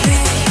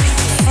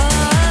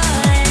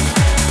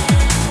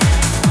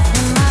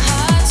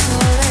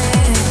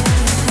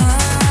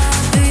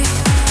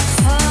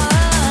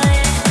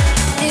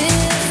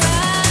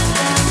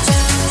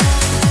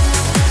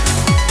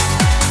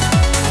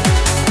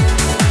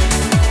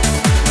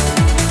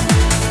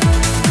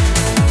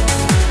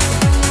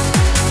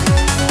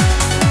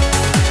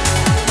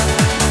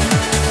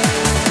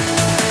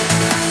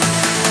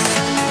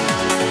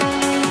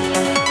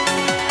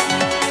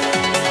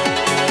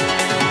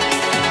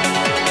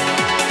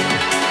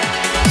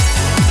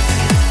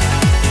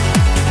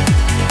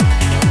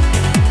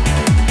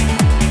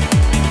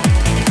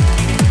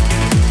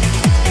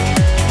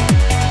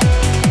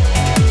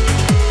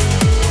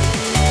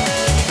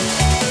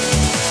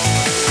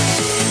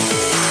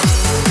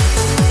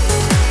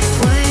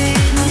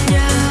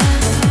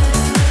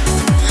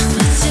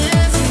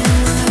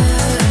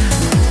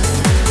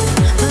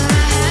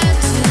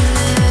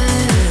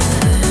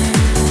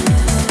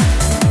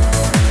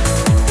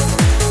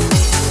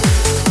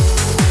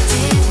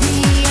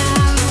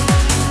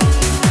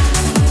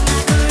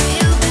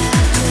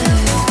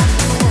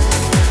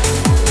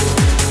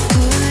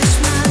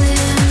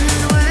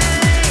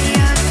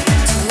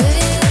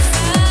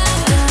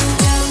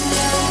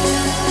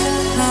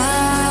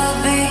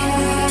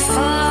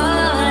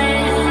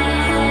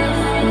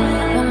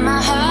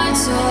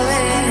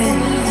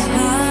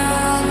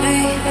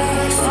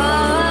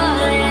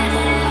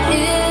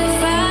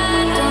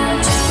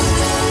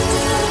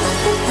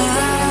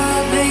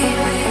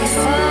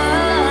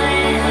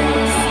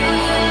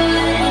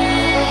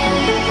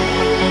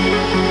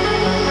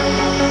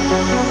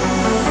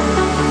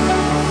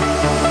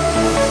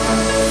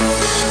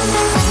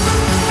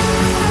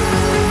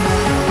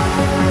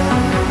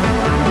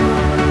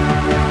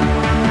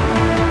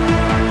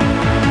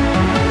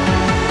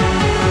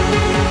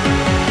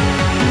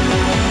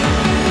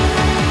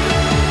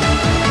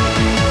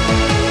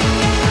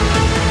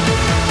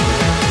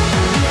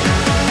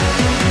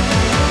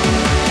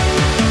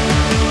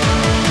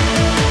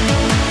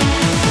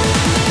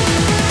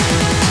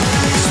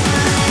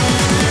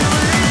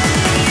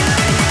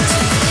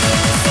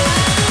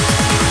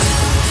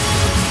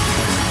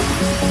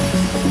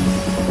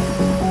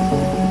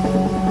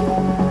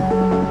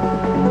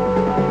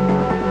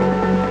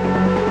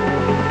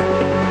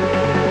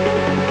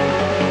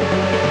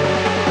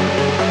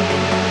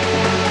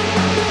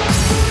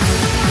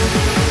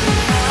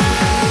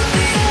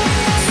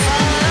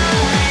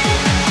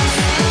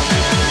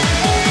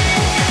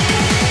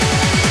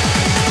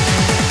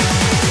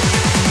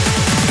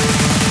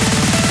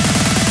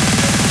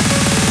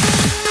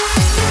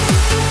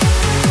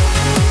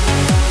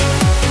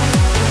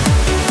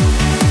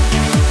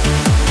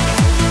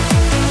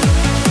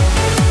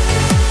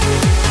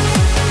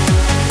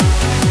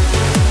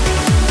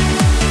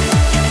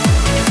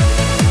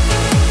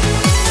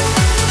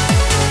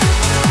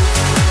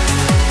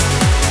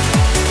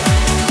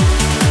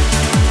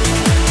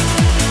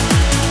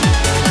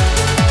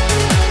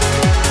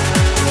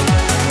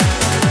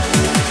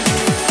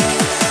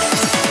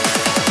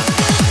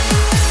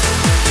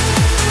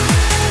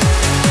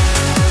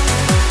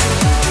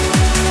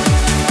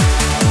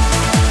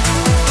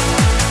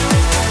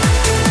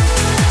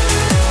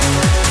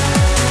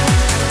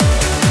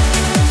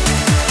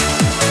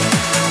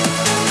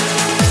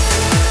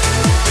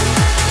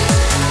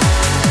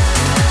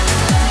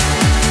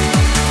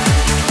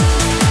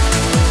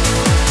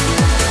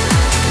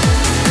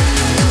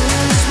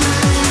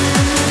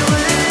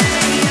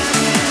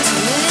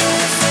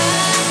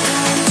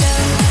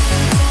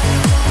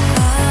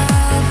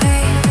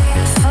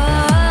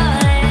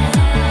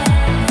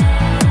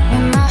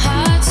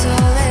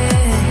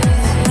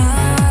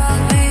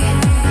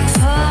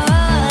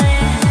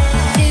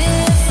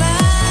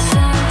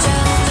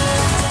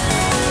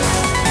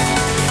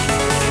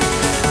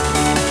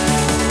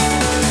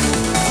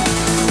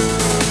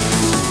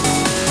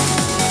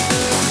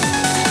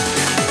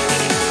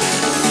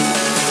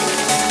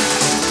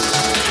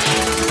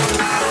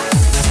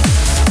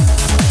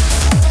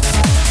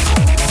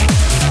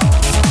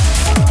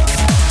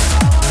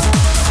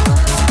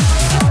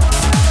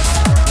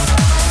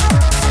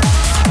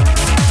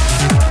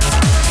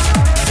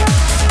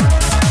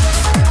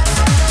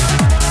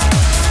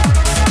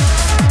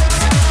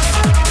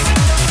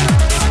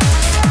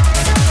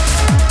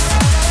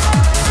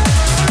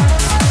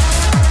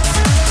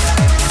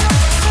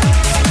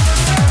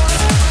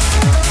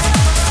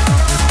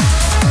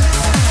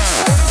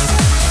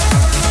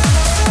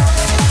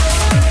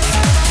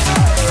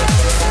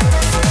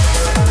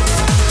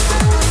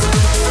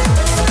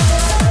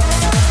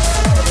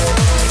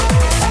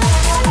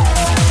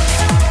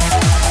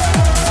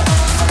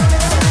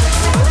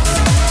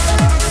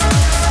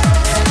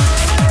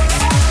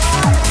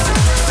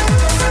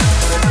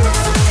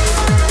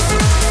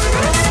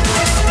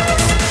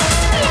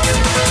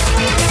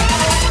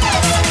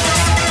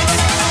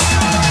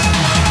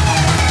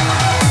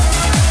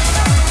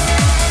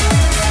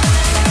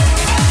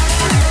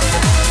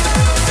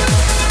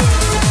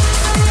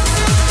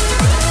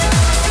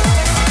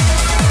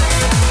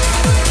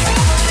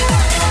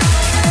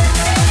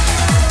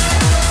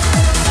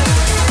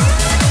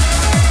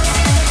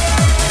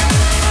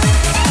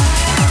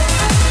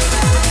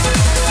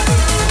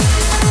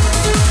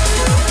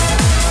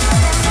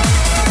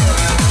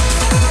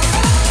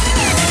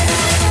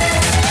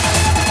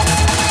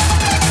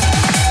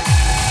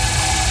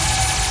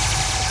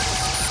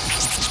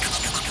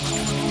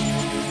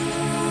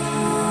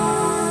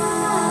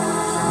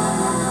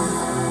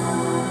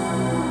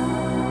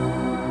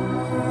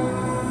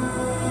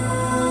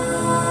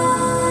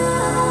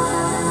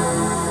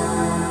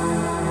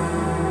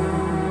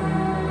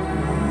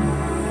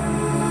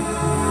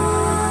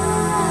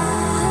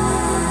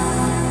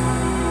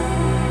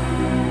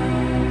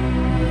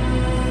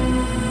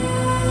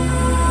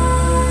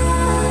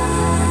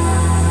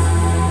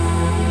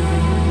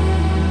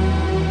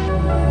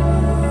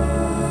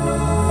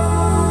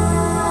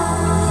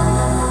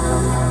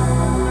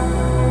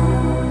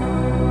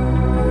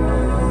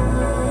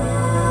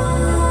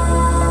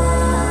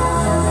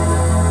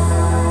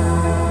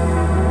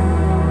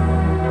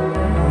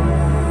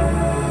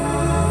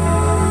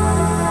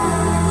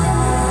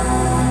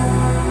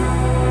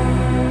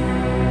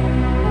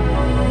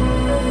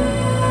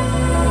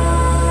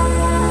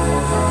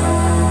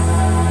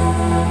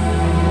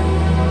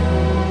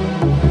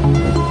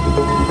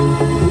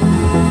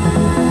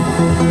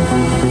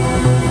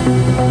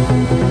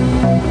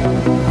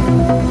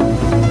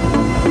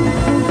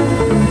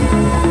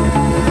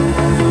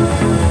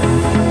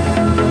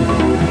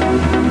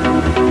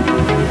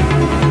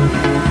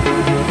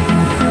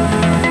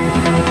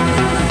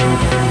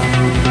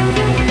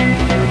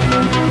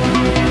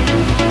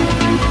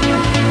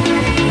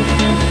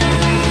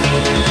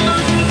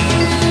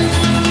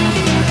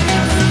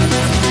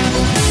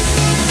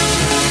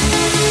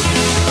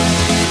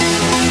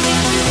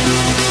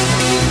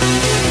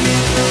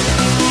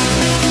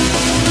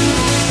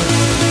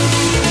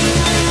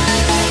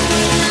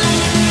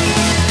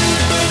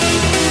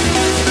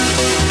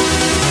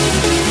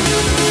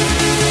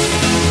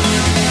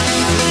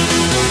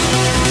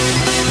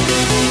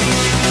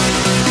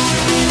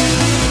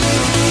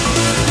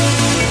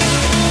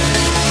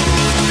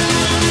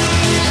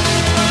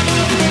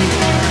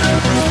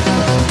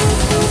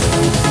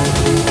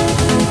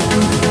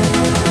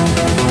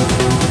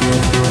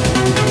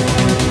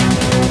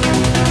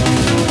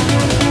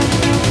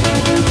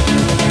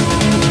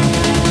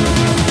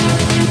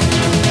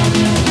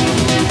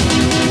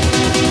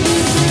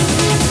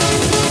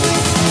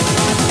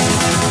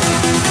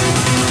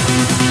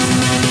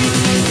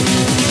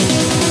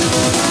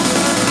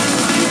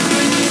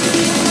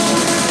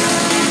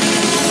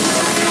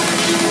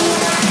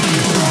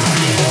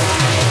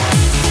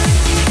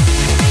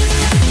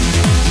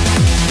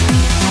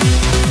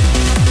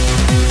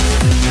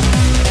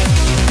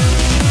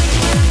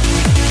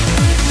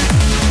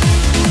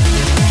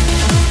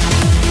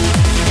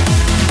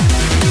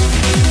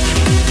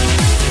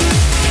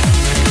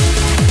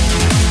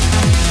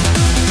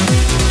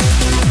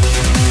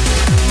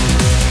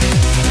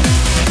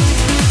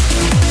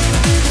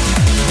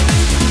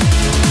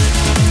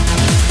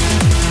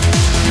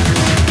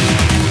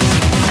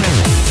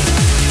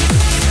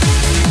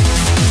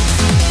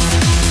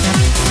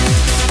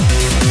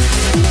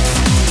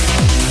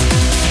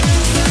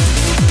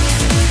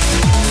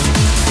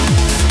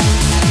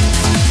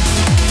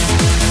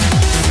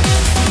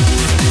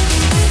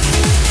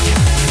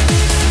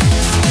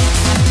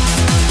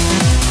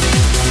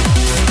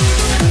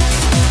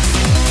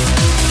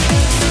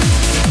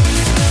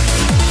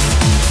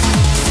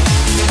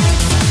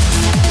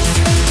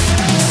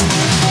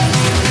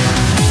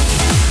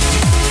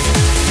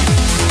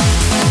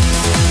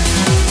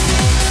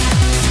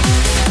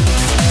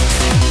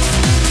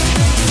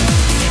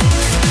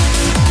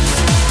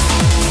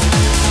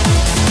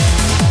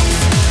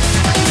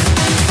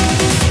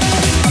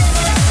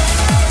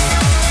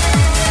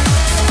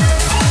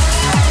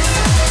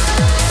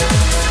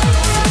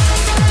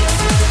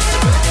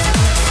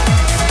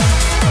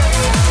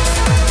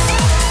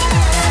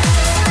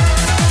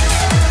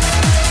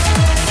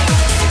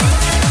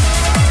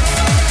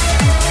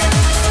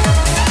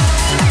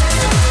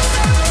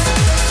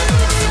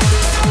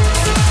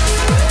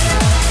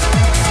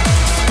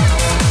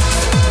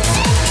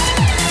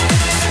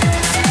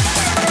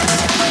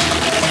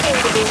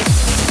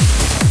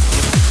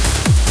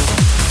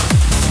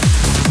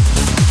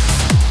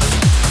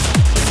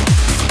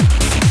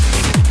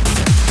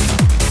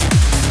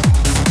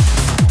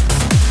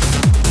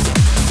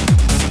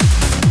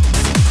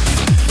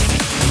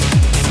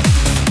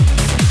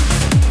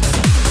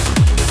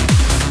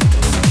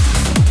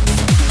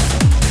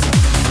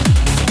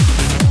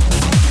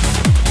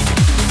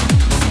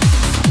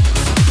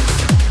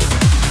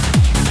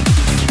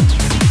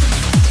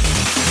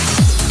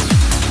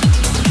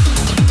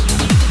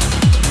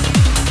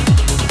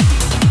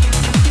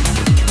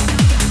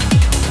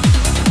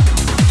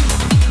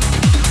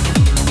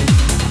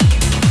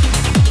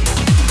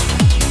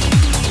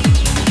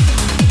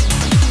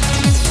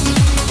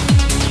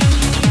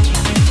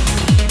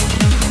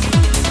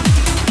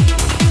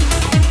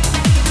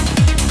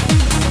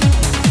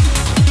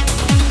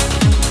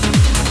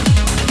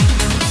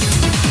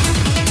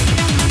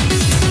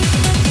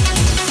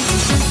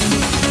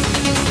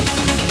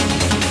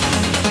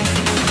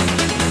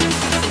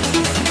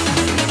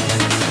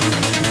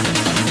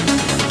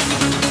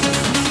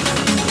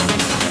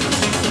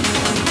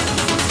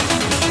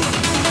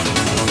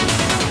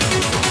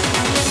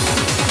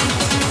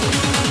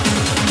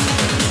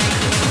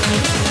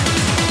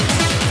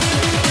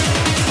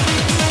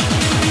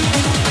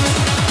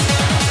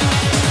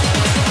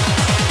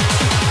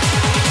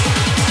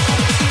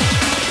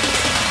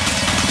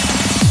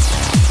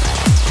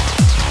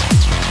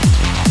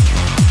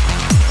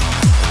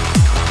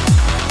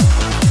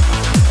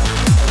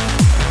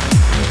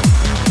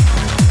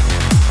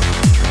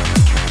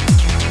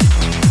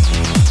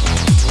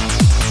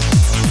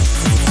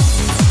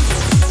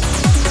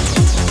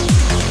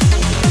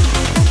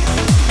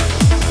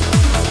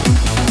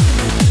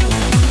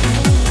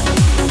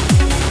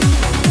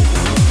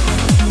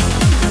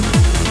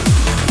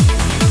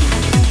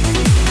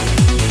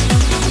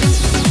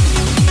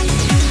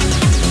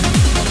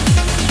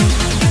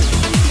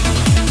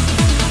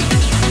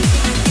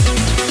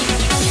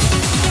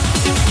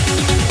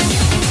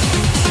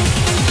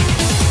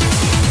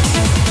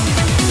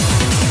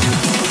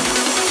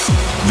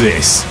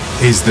 This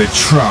is the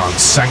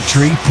Trance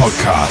Sanctuary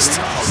Podcast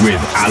with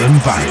Alan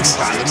Banks.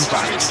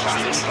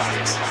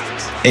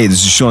 Hey,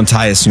 this is Sean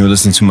Tyas, and you're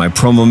listening to my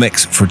promo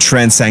mix for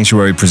Trance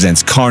Sanctuary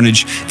Presents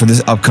Carnage for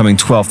this upcoming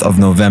 12th of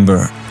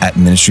November at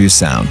Ministry of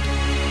Sound.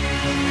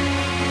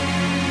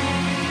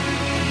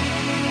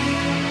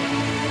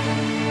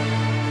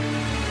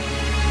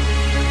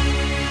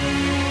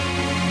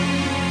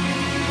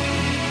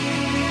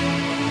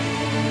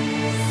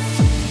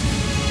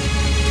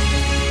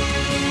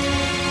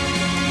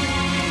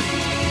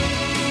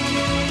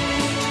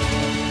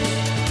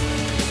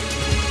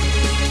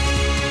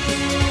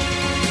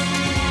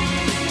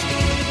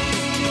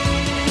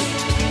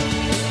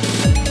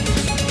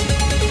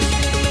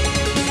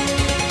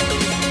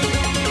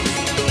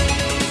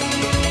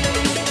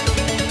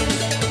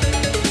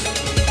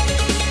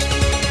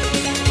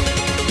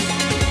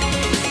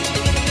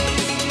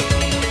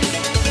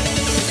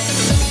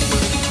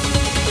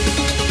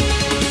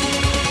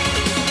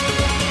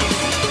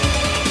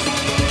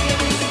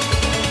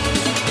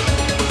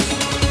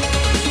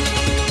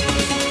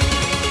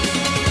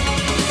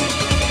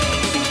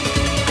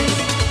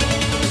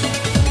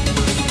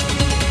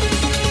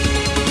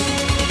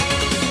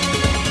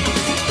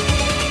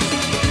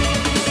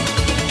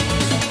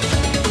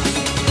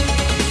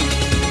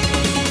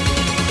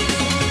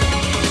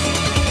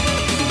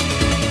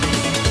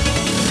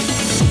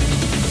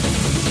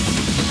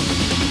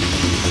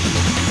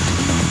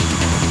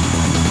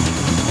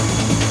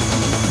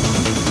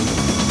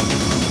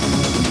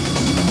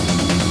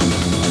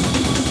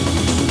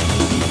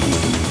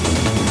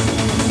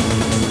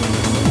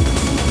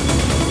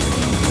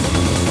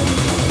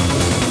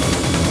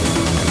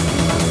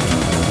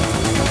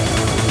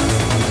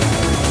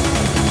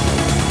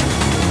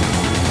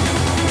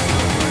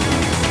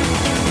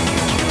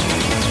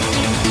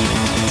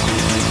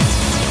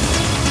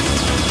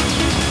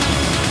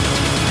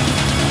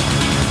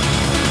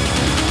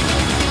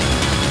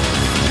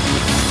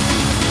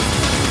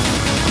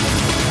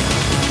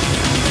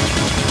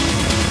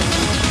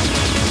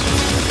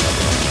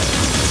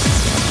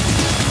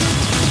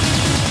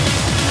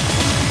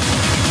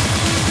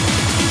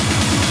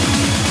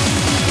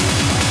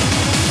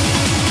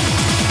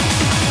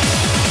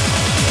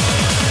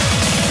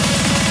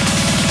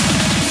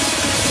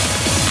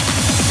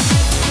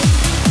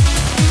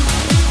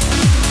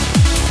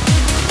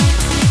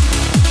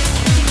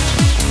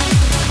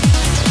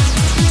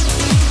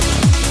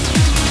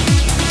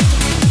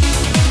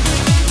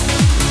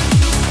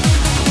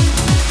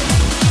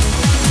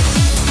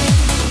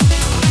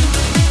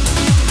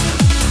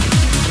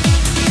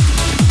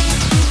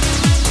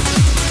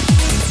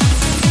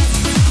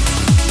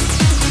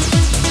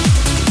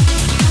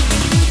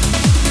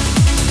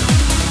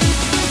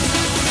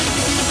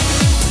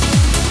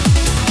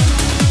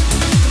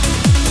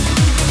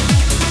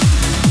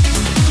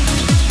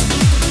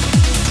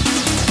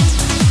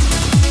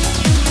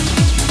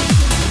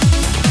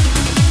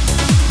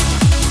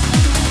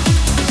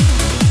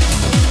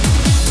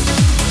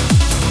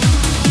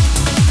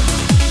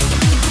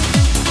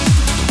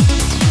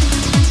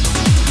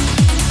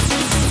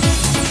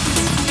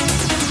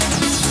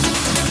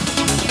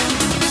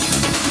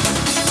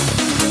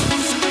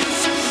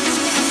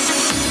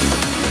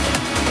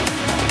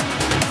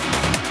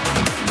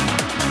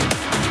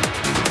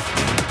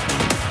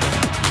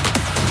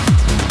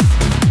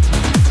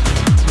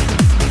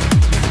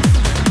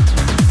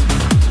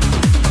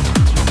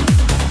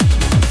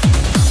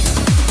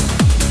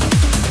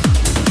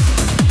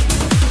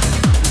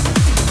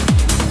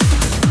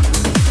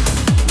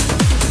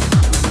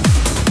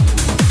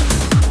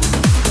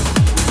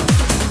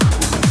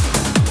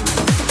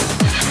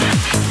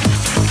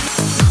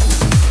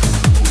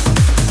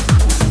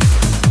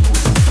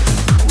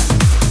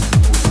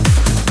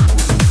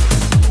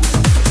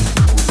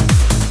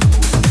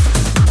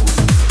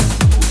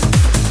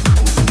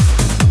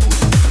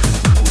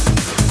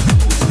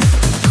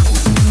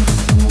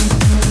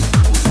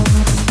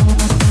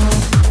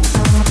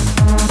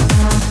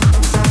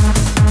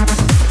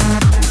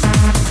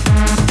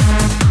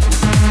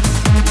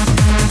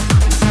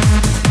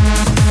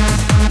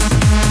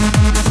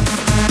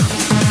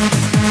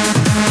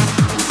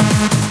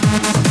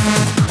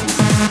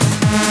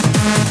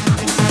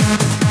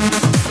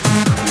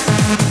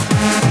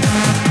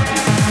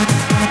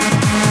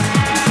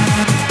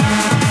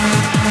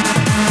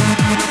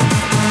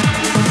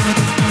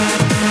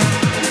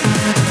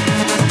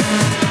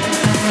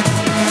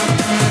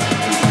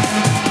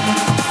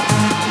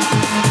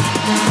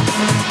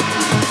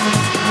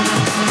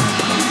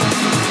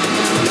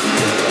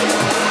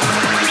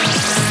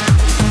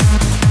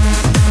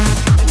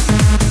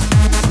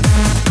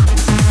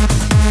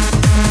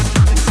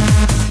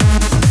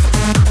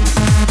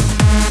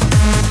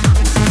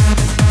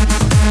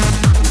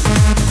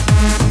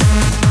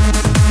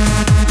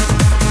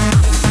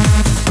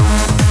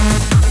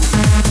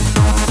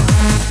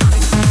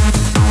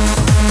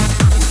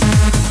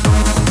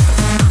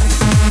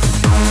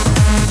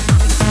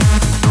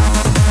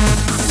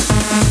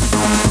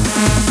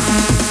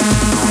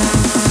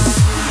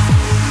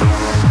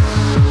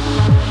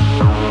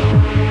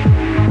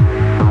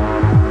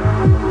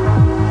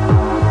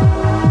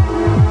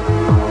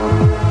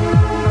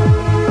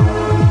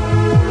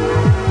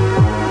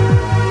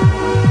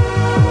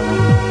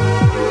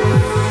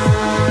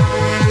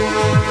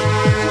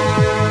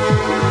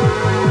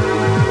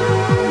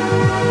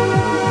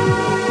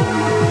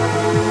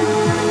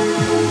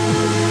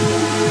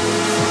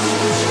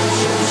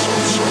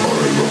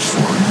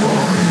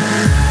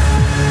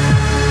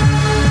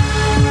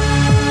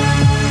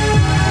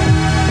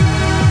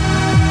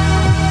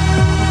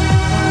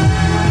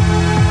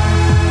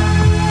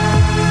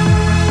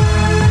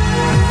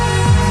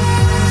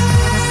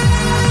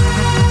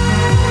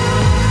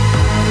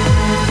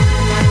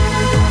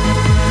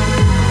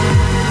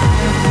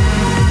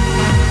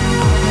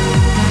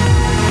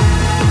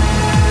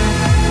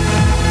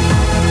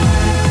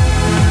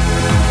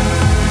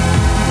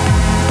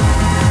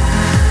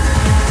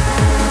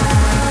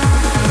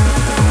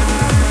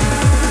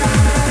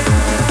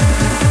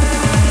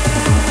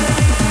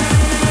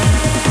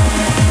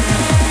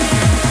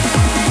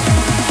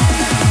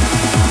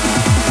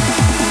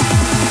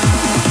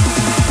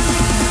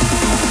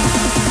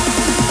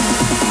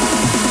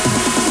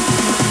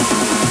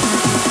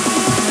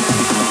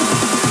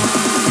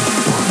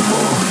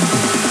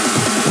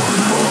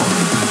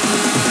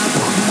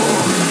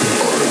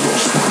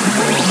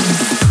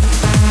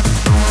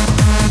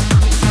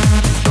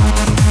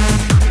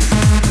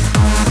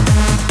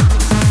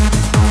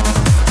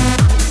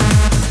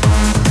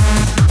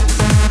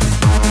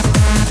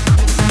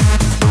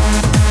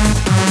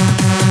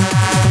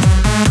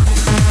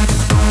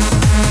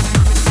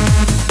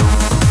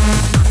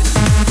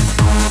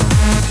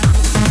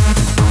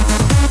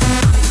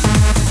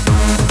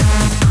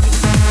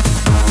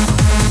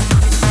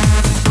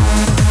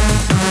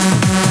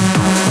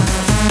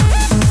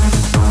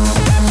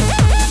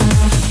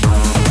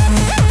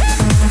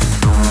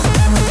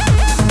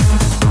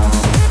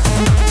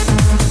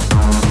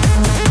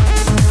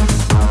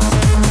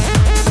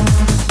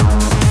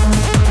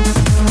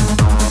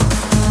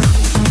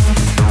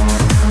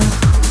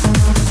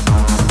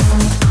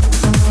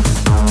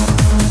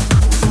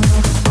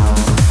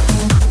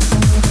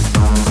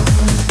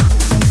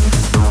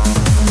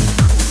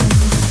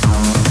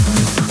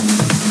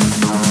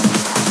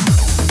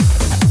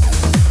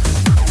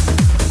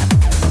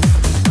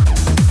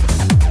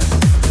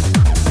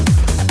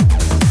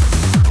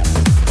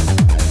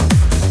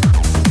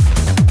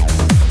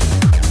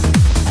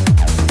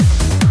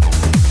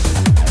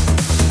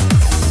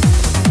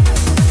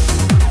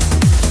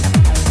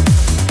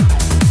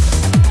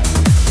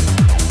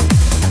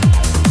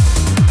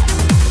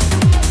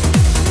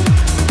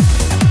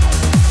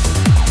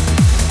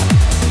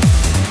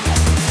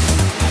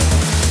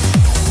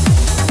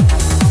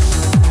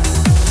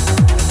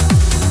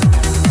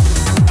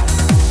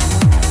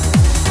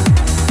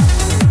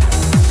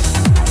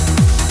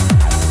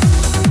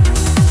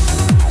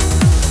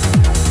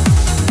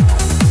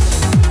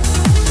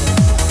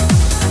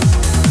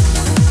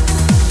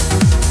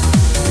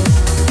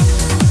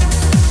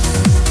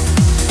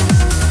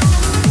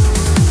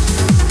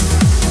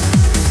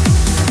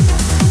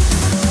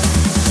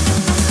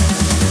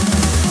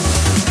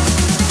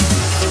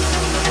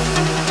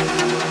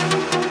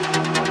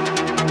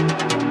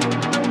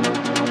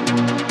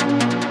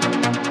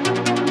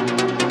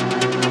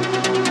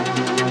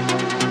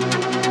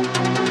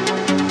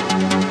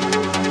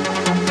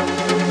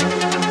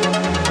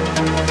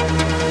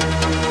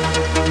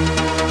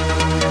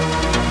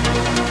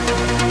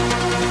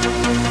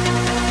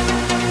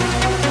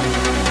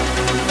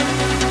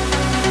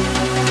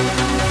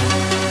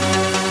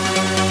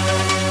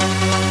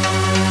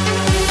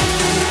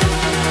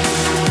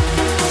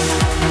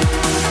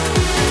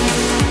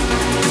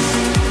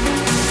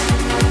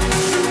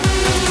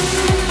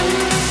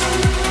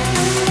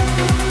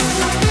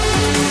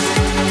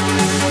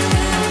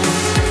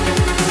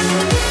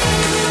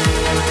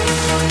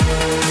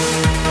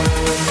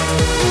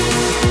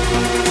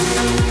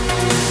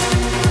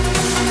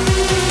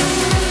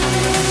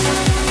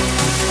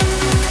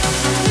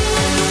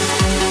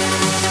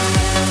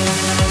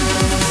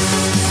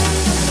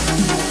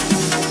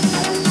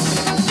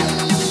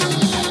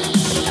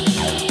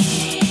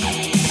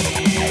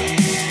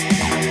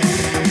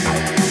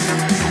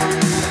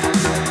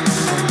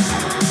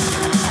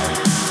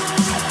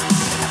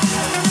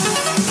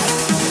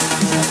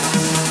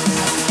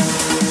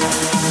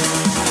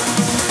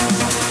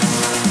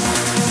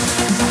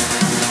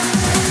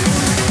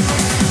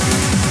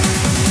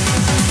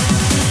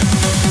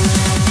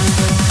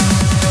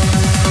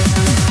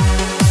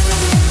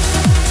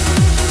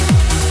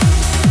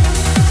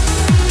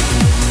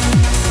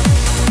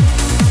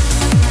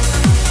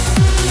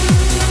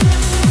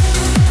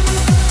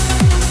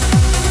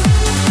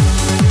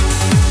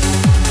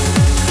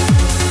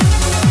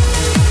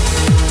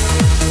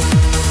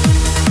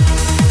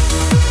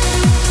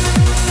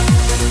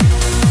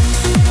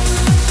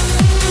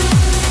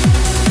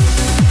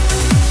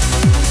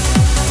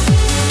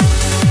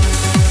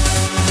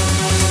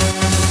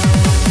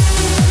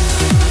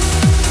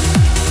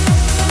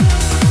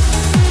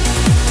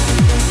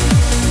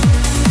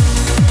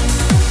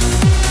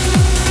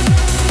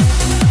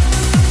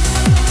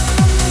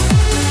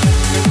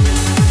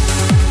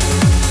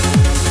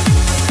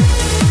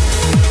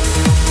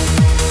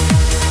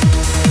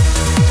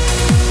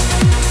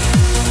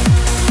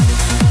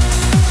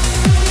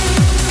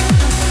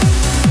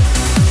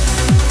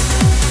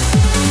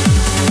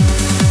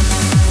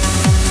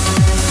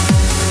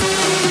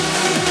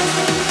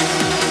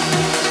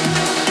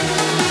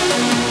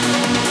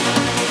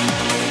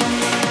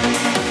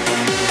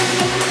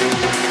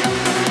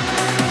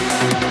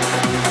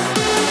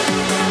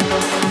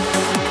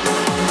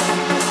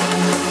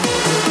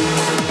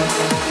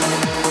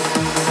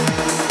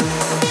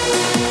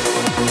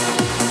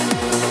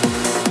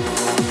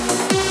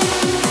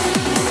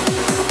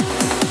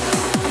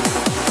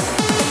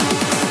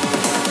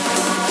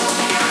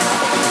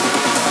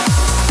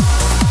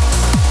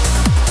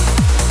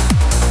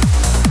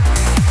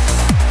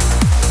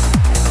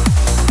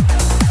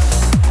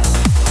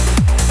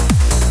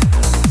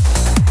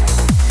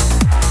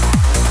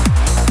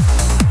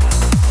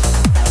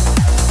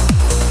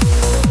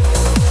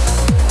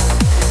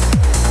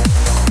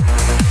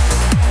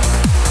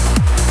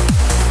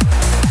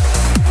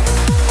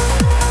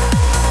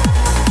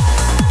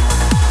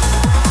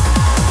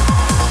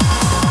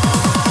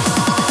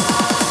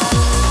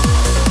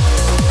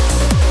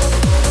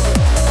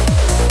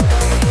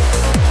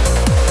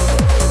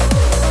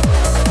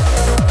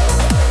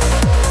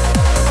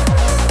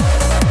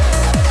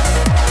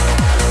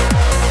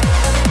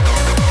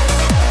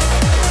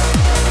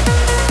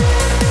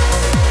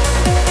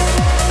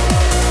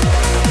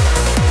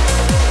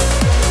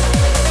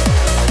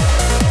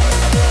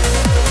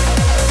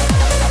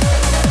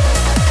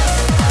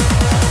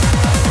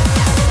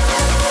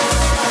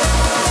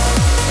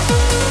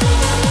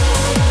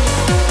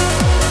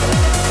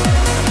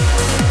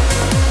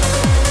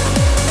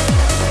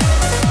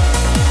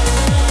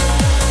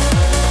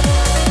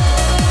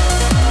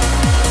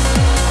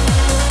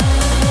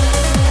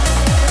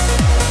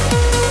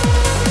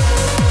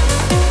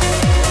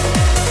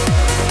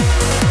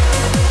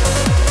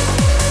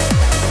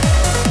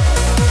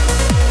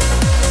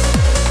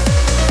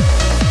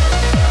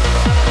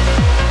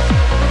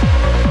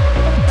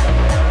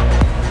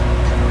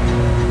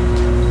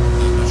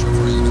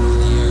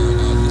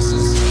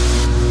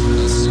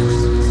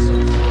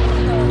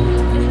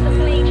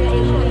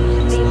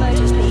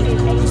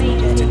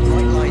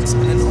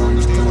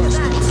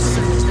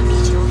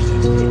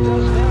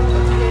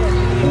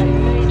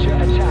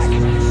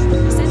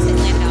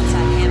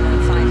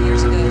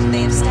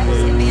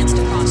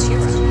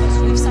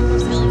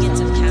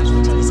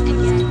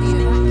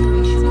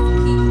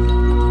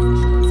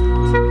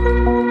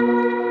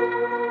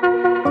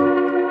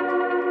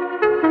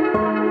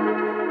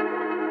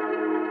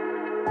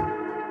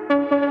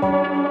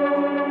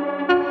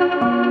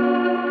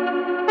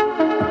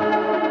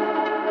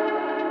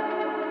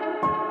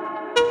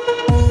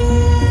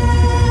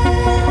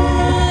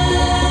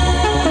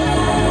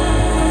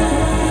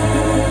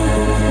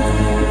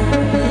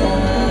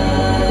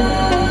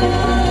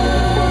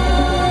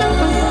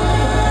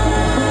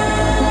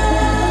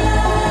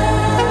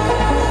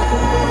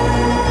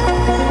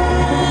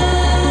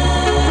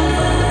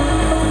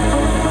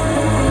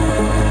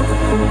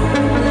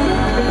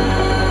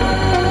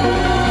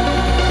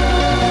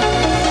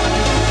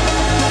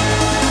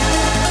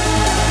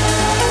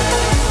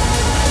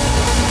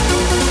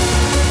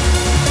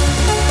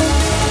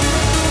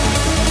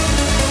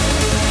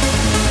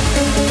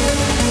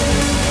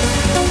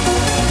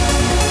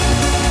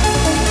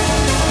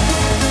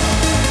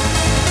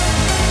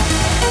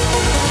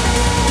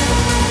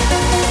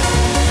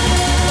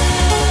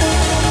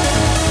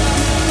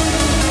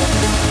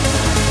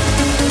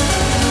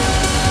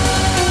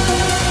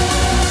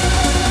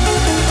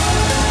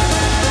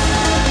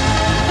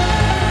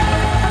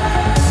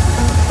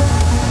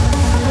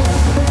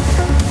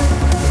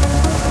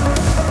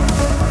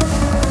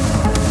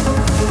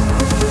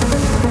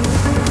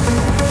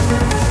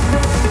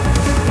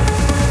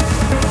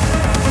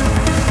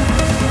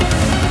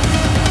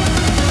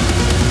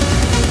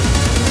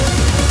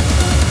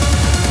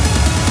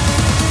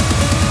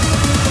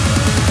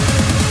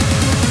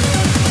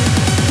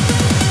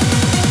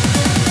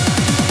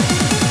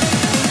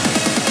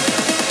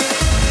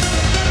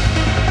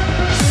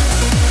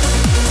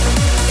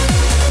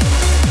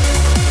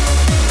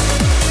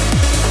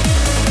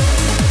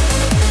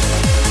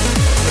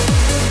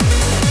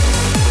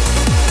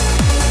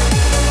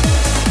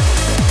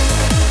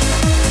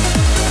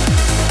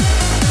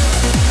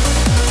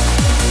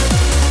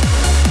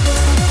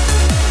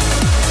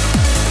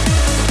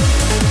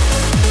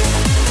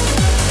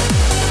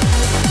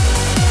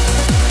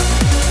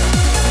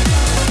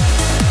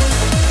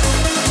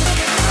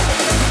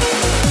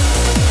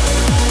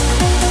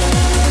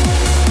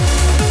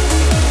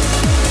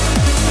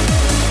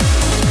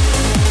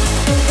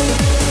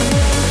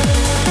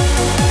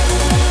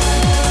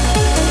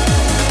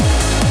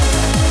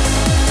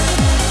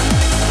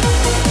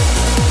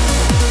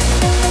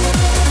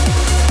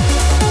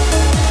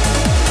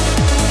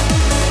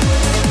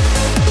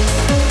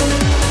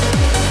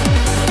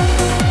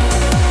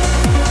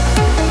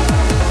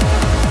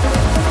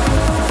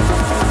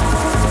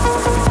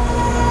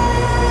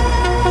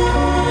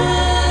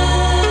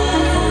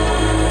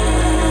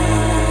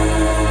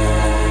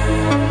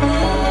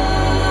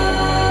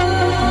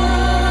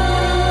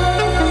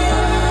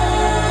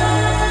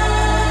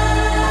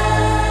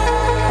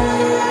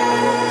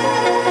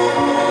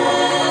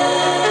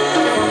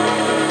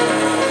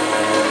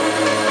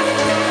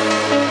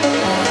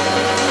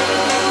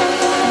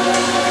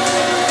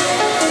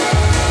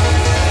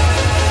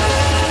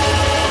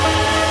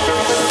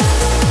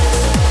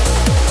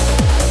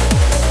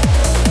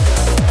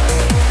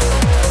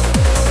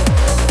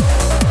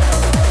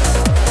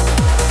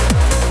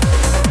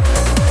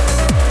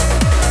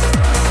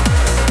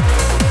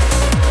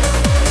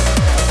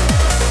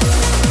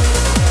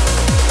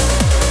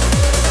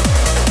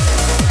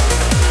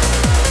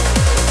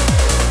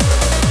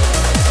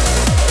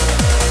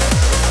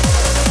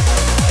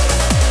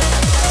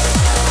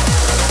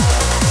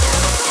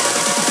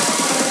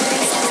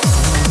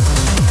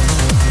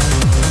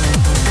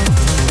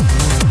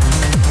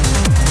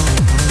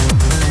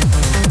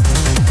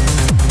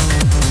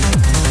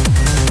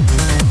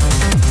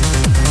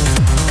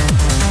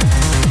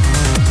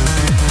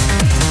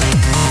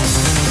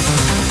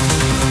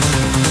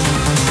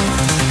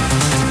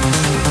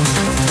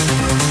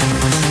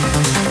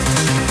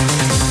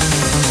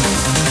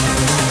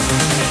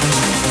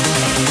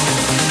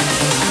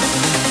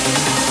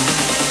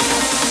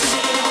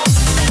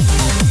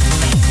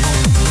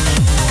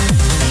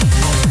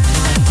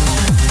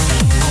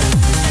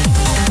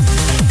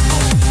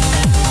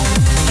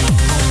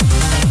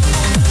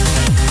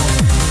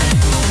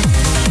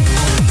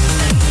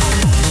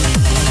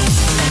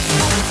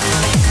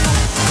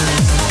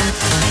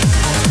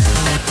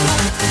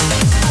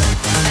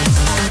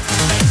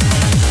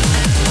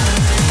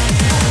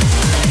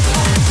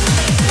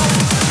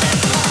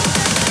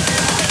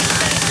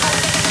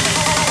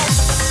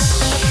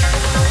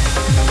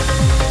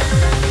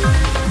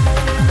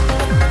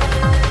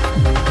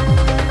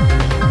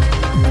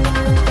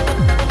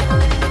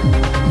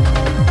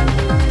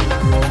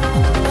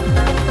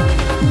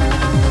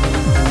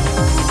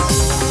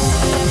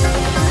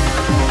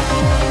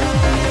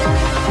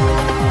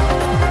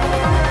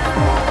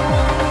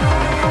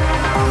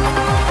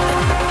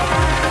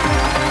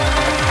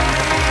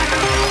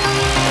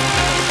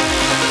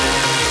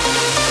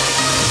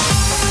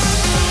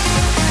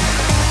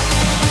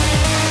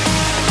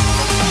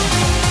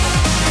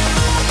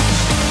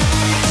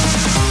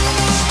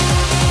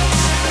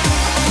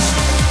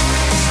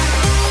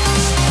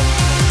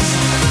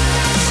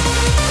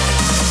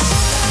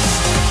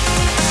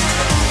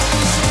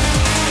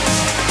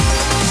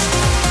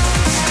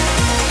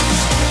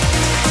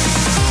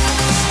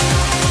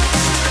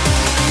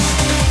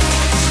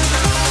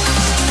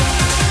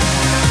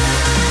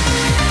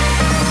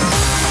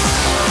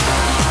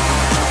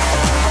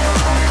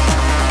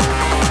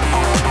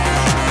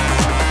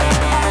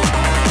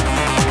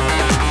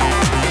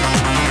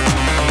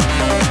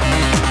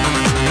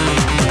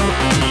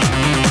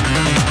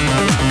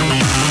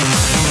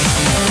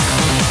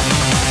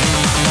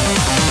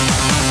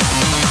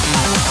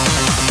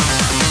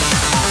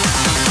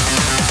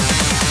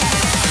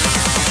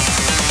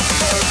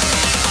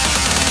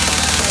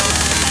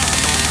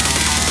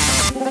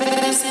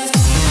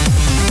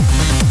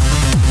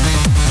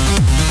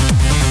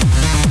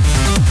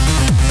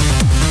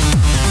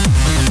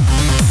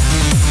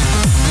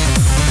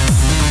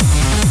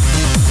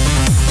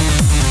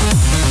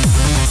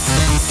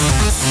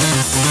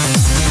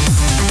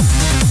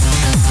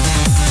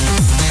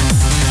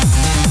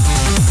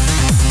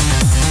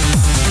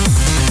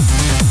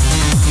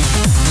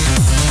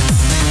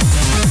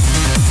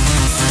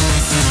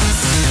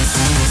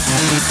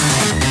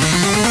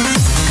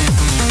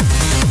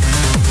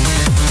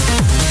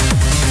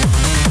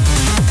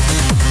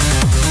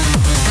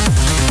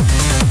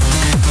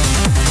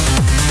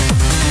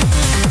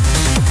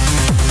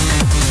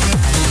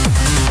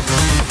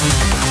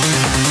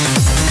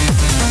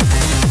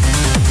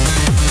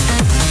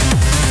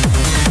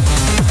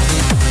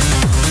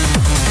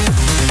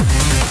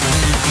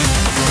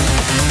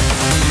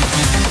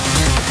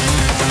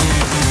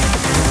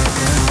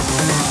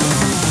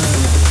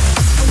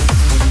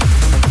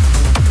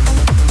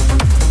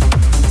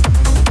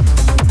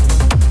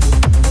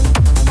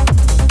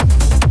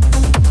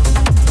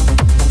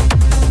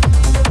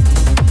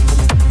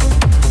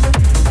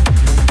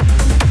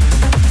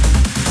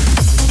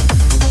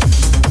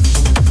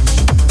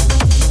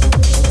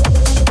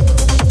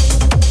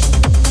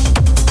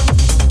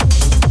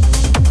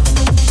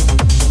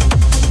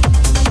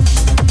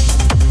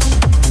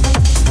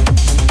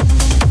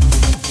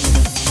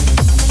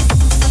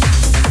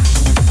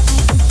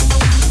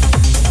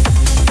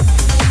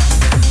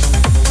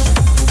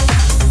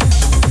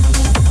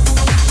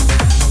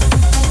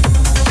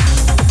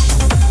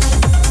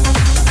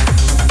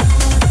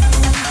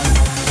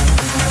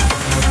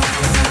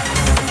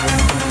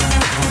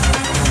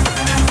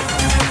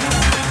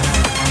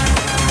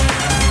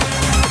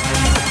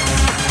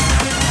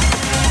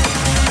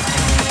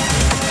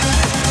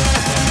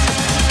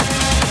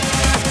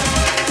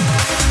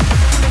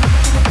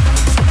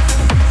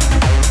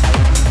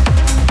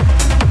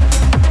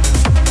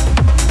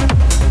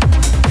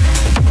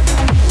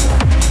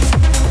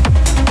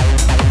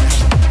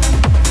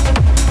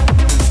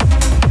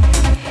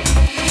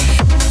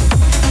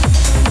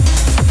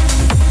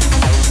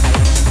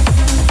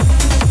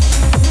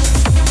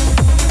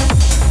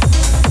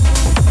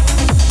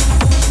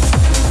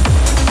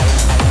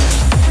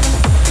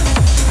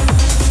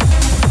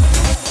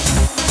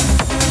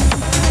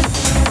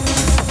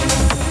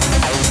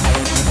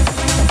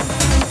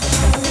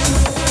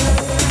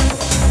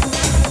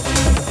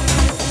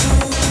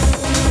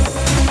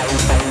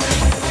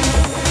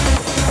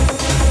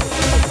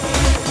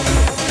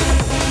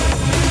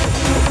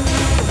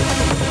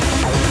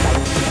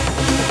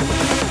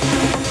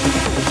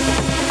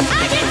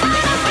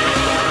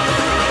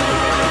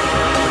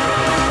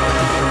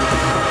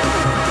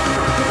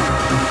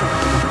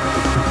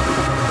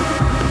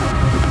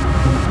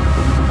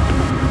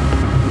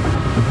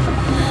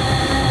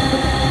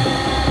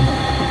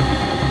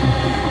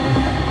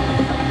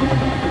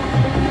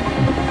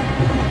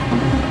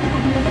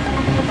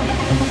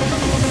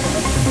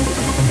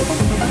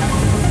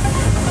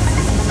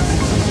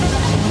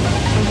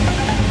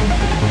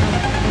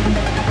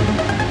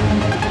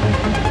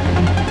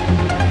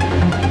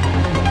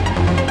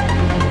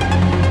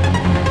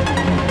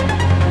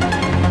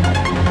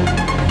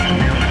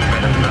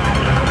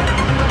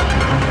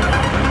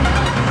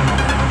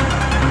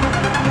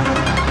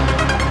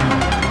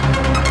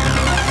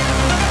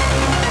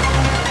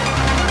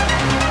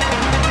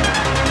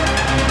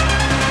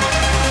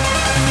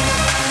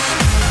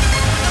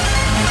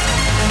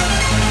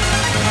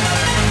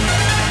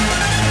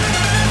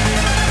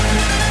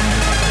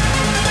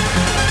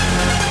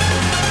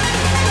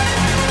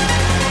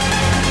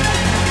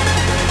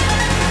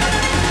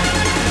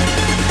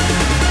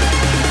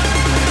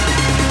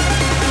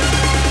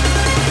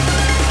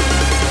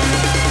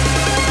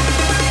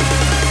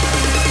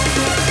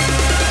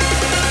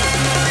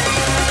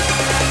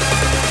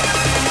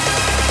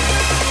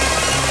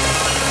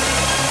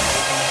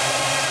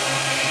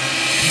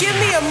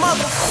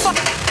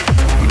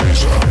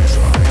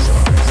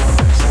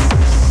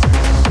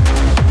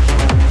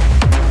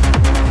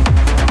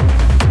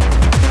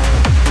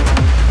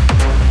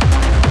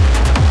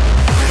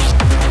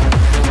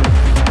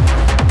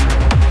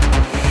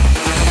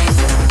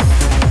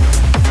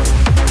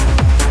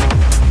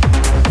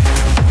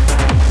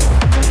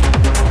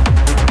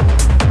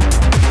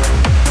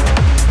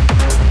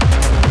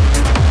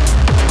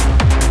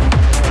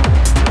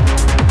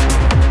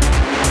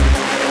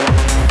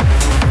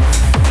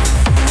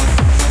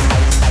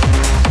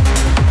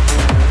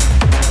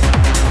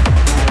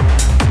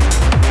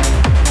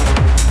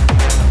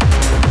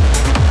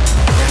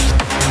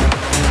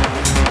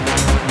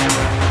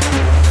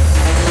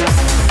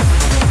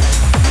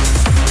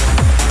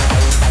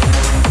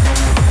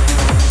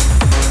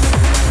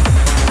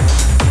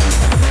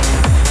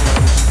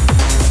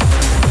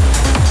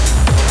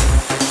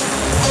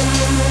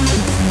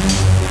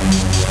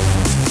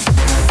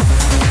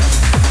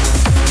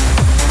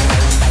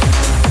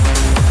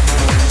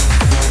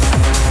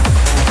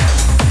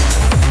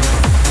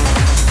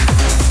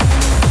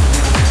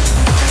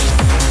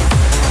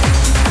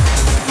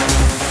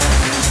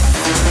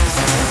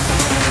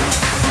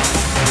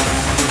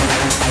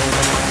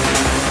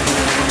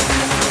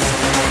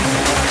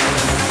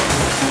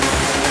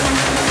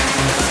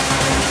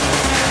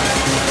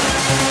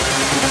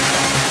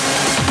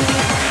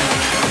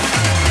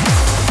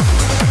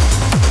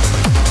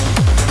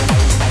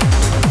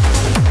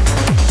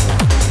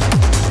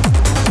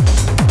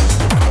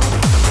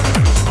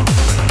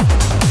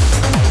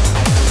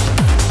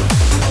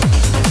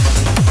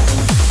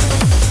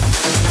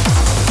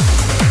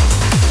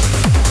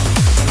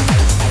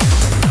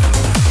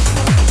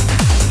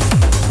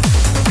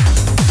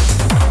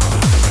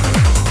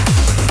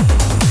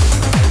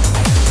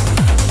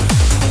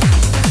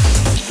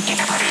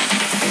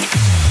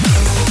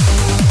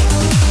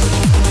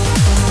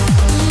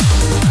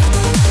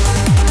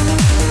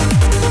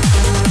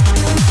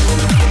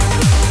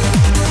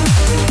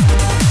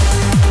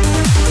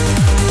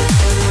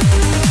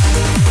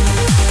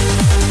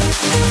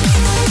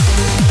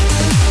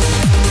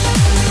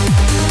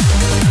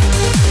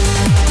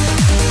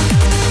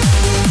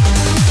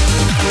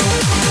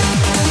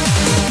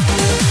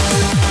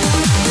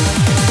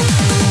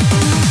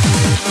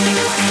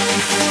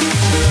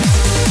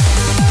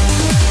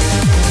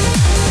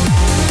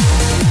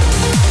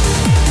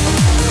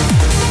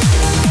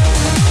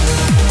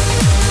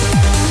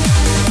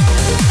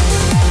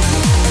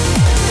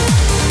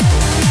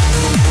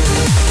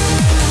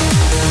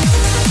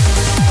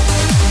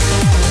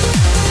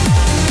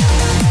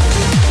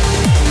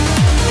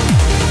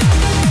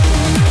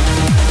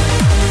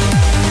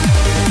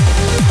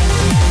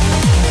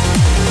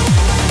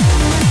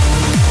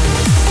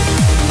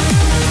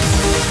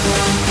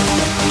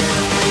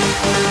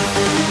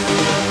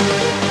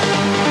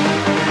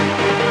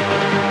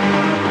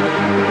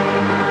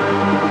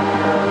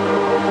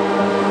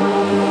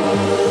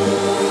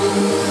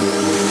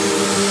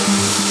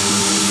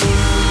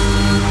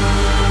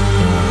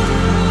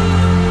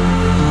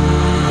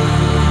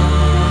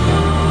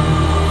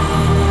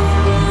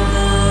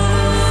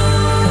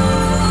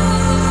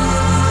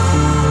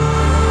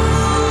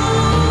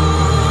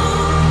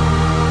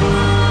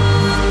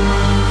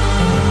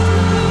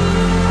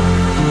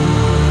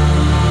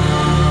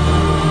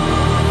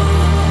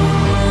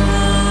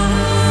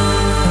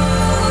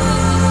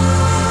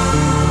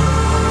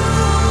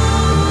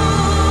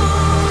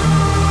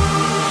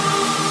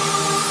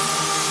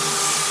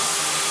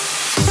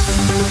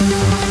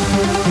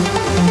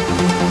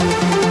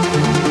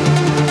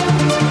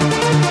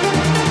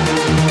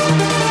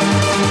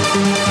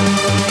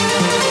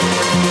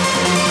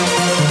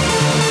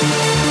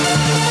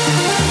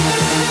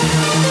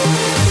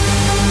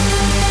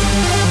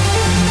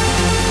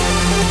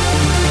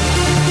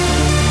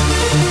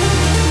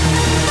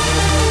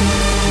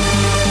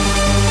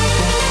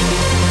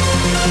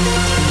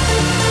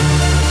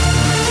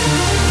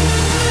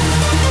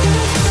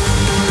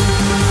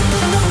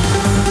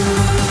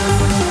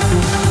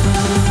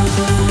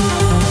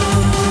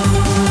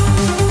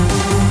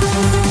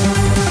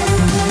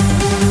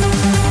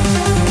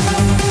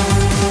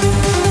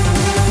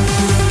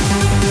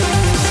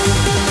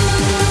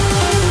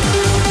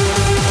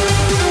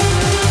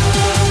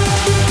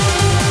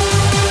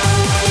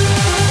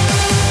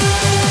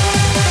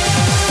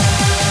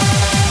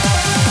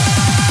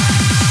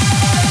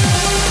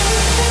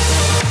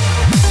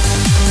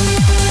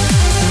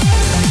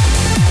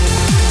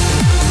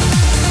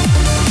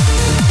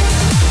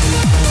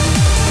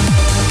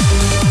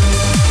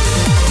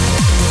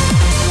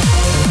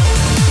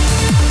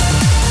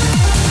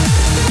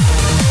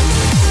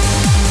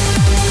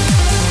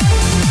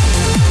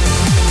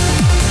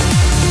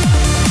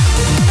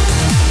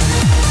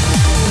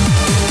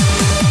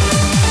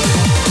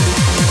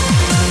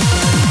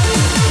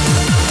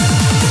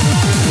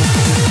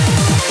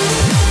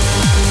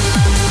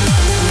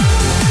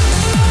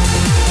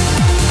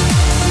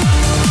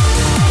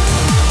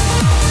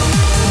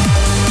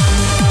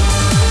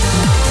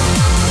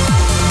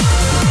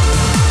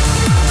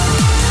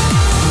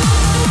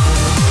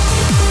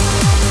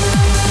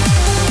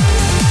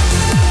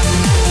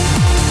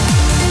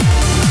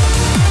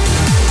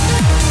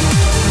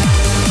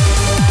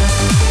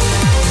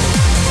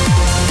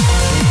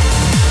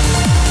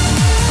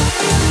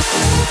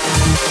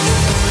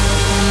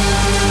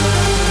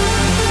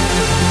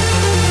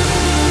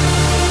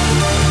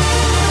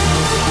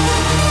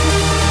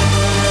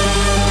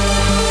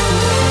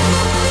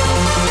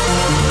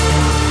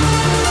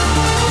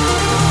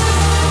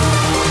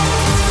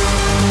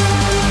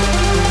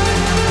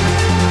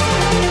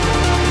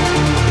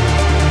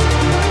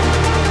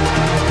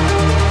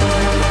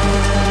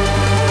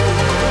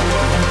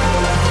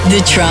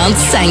 The Trance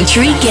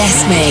Sanctuary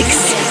Guest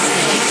Mix.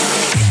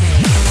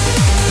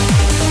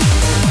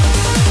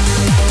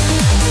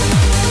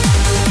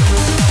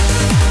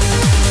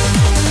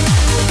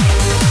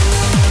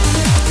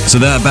 So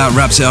that about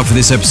wraps it up for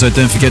this episode.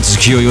 Don't forget to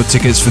secure your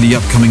tickets for the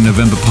upcoming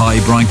November party.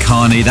 Brian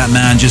Carney, that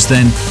man just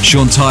then,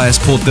 Sean Tyas,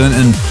 Paul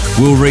Denton,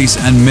 Will Reese,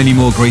 and many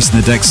more gracing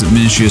the decks at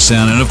Ministry of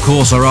Sound. And of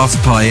course, our after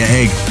party at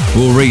Egg,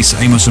 Will Reese,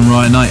 Amos and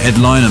Ryan Knight,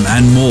 Ed Lynham,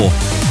 and more.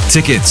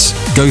 Tickets,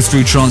 go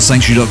through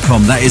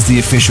trancesanctuary.com. That is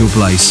the official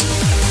place.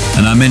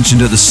 And I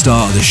mentioned at the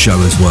start of the show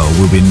as well,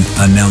 we'll be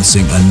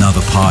announcing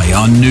another party,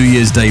 our New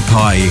Year's Day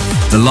party.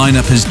 The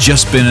lineup has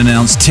just been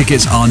announced.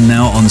 Tickets are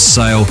now on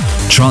sale,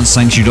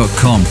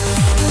 trancesanctuary.com.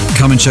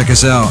 Come and check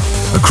us out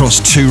across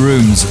 2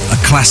 rooms, a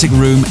classic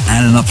room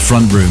and an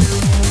upfront room,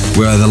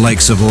 where the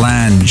likes of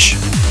Lange,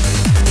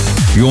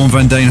 Bjorn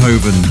van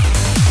Deenhoven,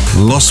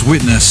 Lost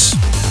Witness,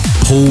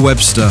 Paul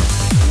Webster,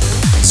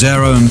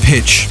 Zero and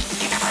Pitch,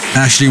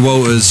 Ashley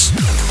Walters,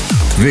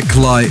 Vic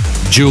Light,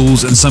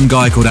 Jules, and some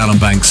guy called Alan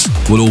Banks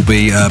will all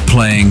be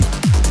playing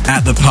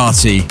at the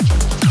party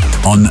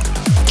on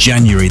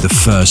January the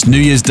 1st. New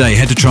Year's Day,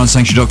 head to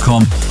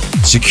trancesanctuary.com,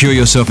 secure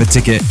yourself a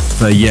ticket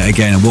for yet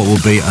again what will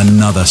be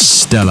another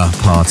stellar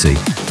party.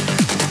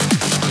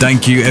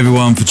 Thank you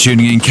everyone for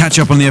tuning in. Catch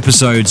up on the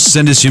episodes,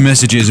 send us your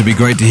messages, it'd be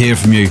great to hear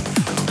from you.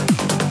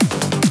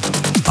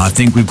 I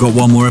think we've got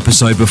one more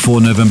episode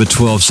before November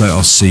 12th, so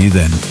I'll see you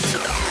then.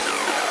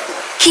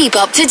 Keep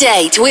up to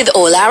date with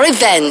all our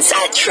events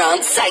at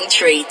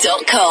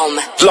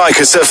trancesanctuary.com.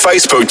 Like us at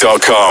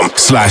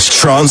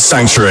facebook.com/Trance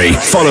Sanctuary.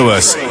 Follow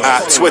us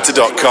at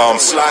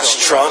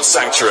twitter.com/Trance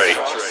Sanctuary.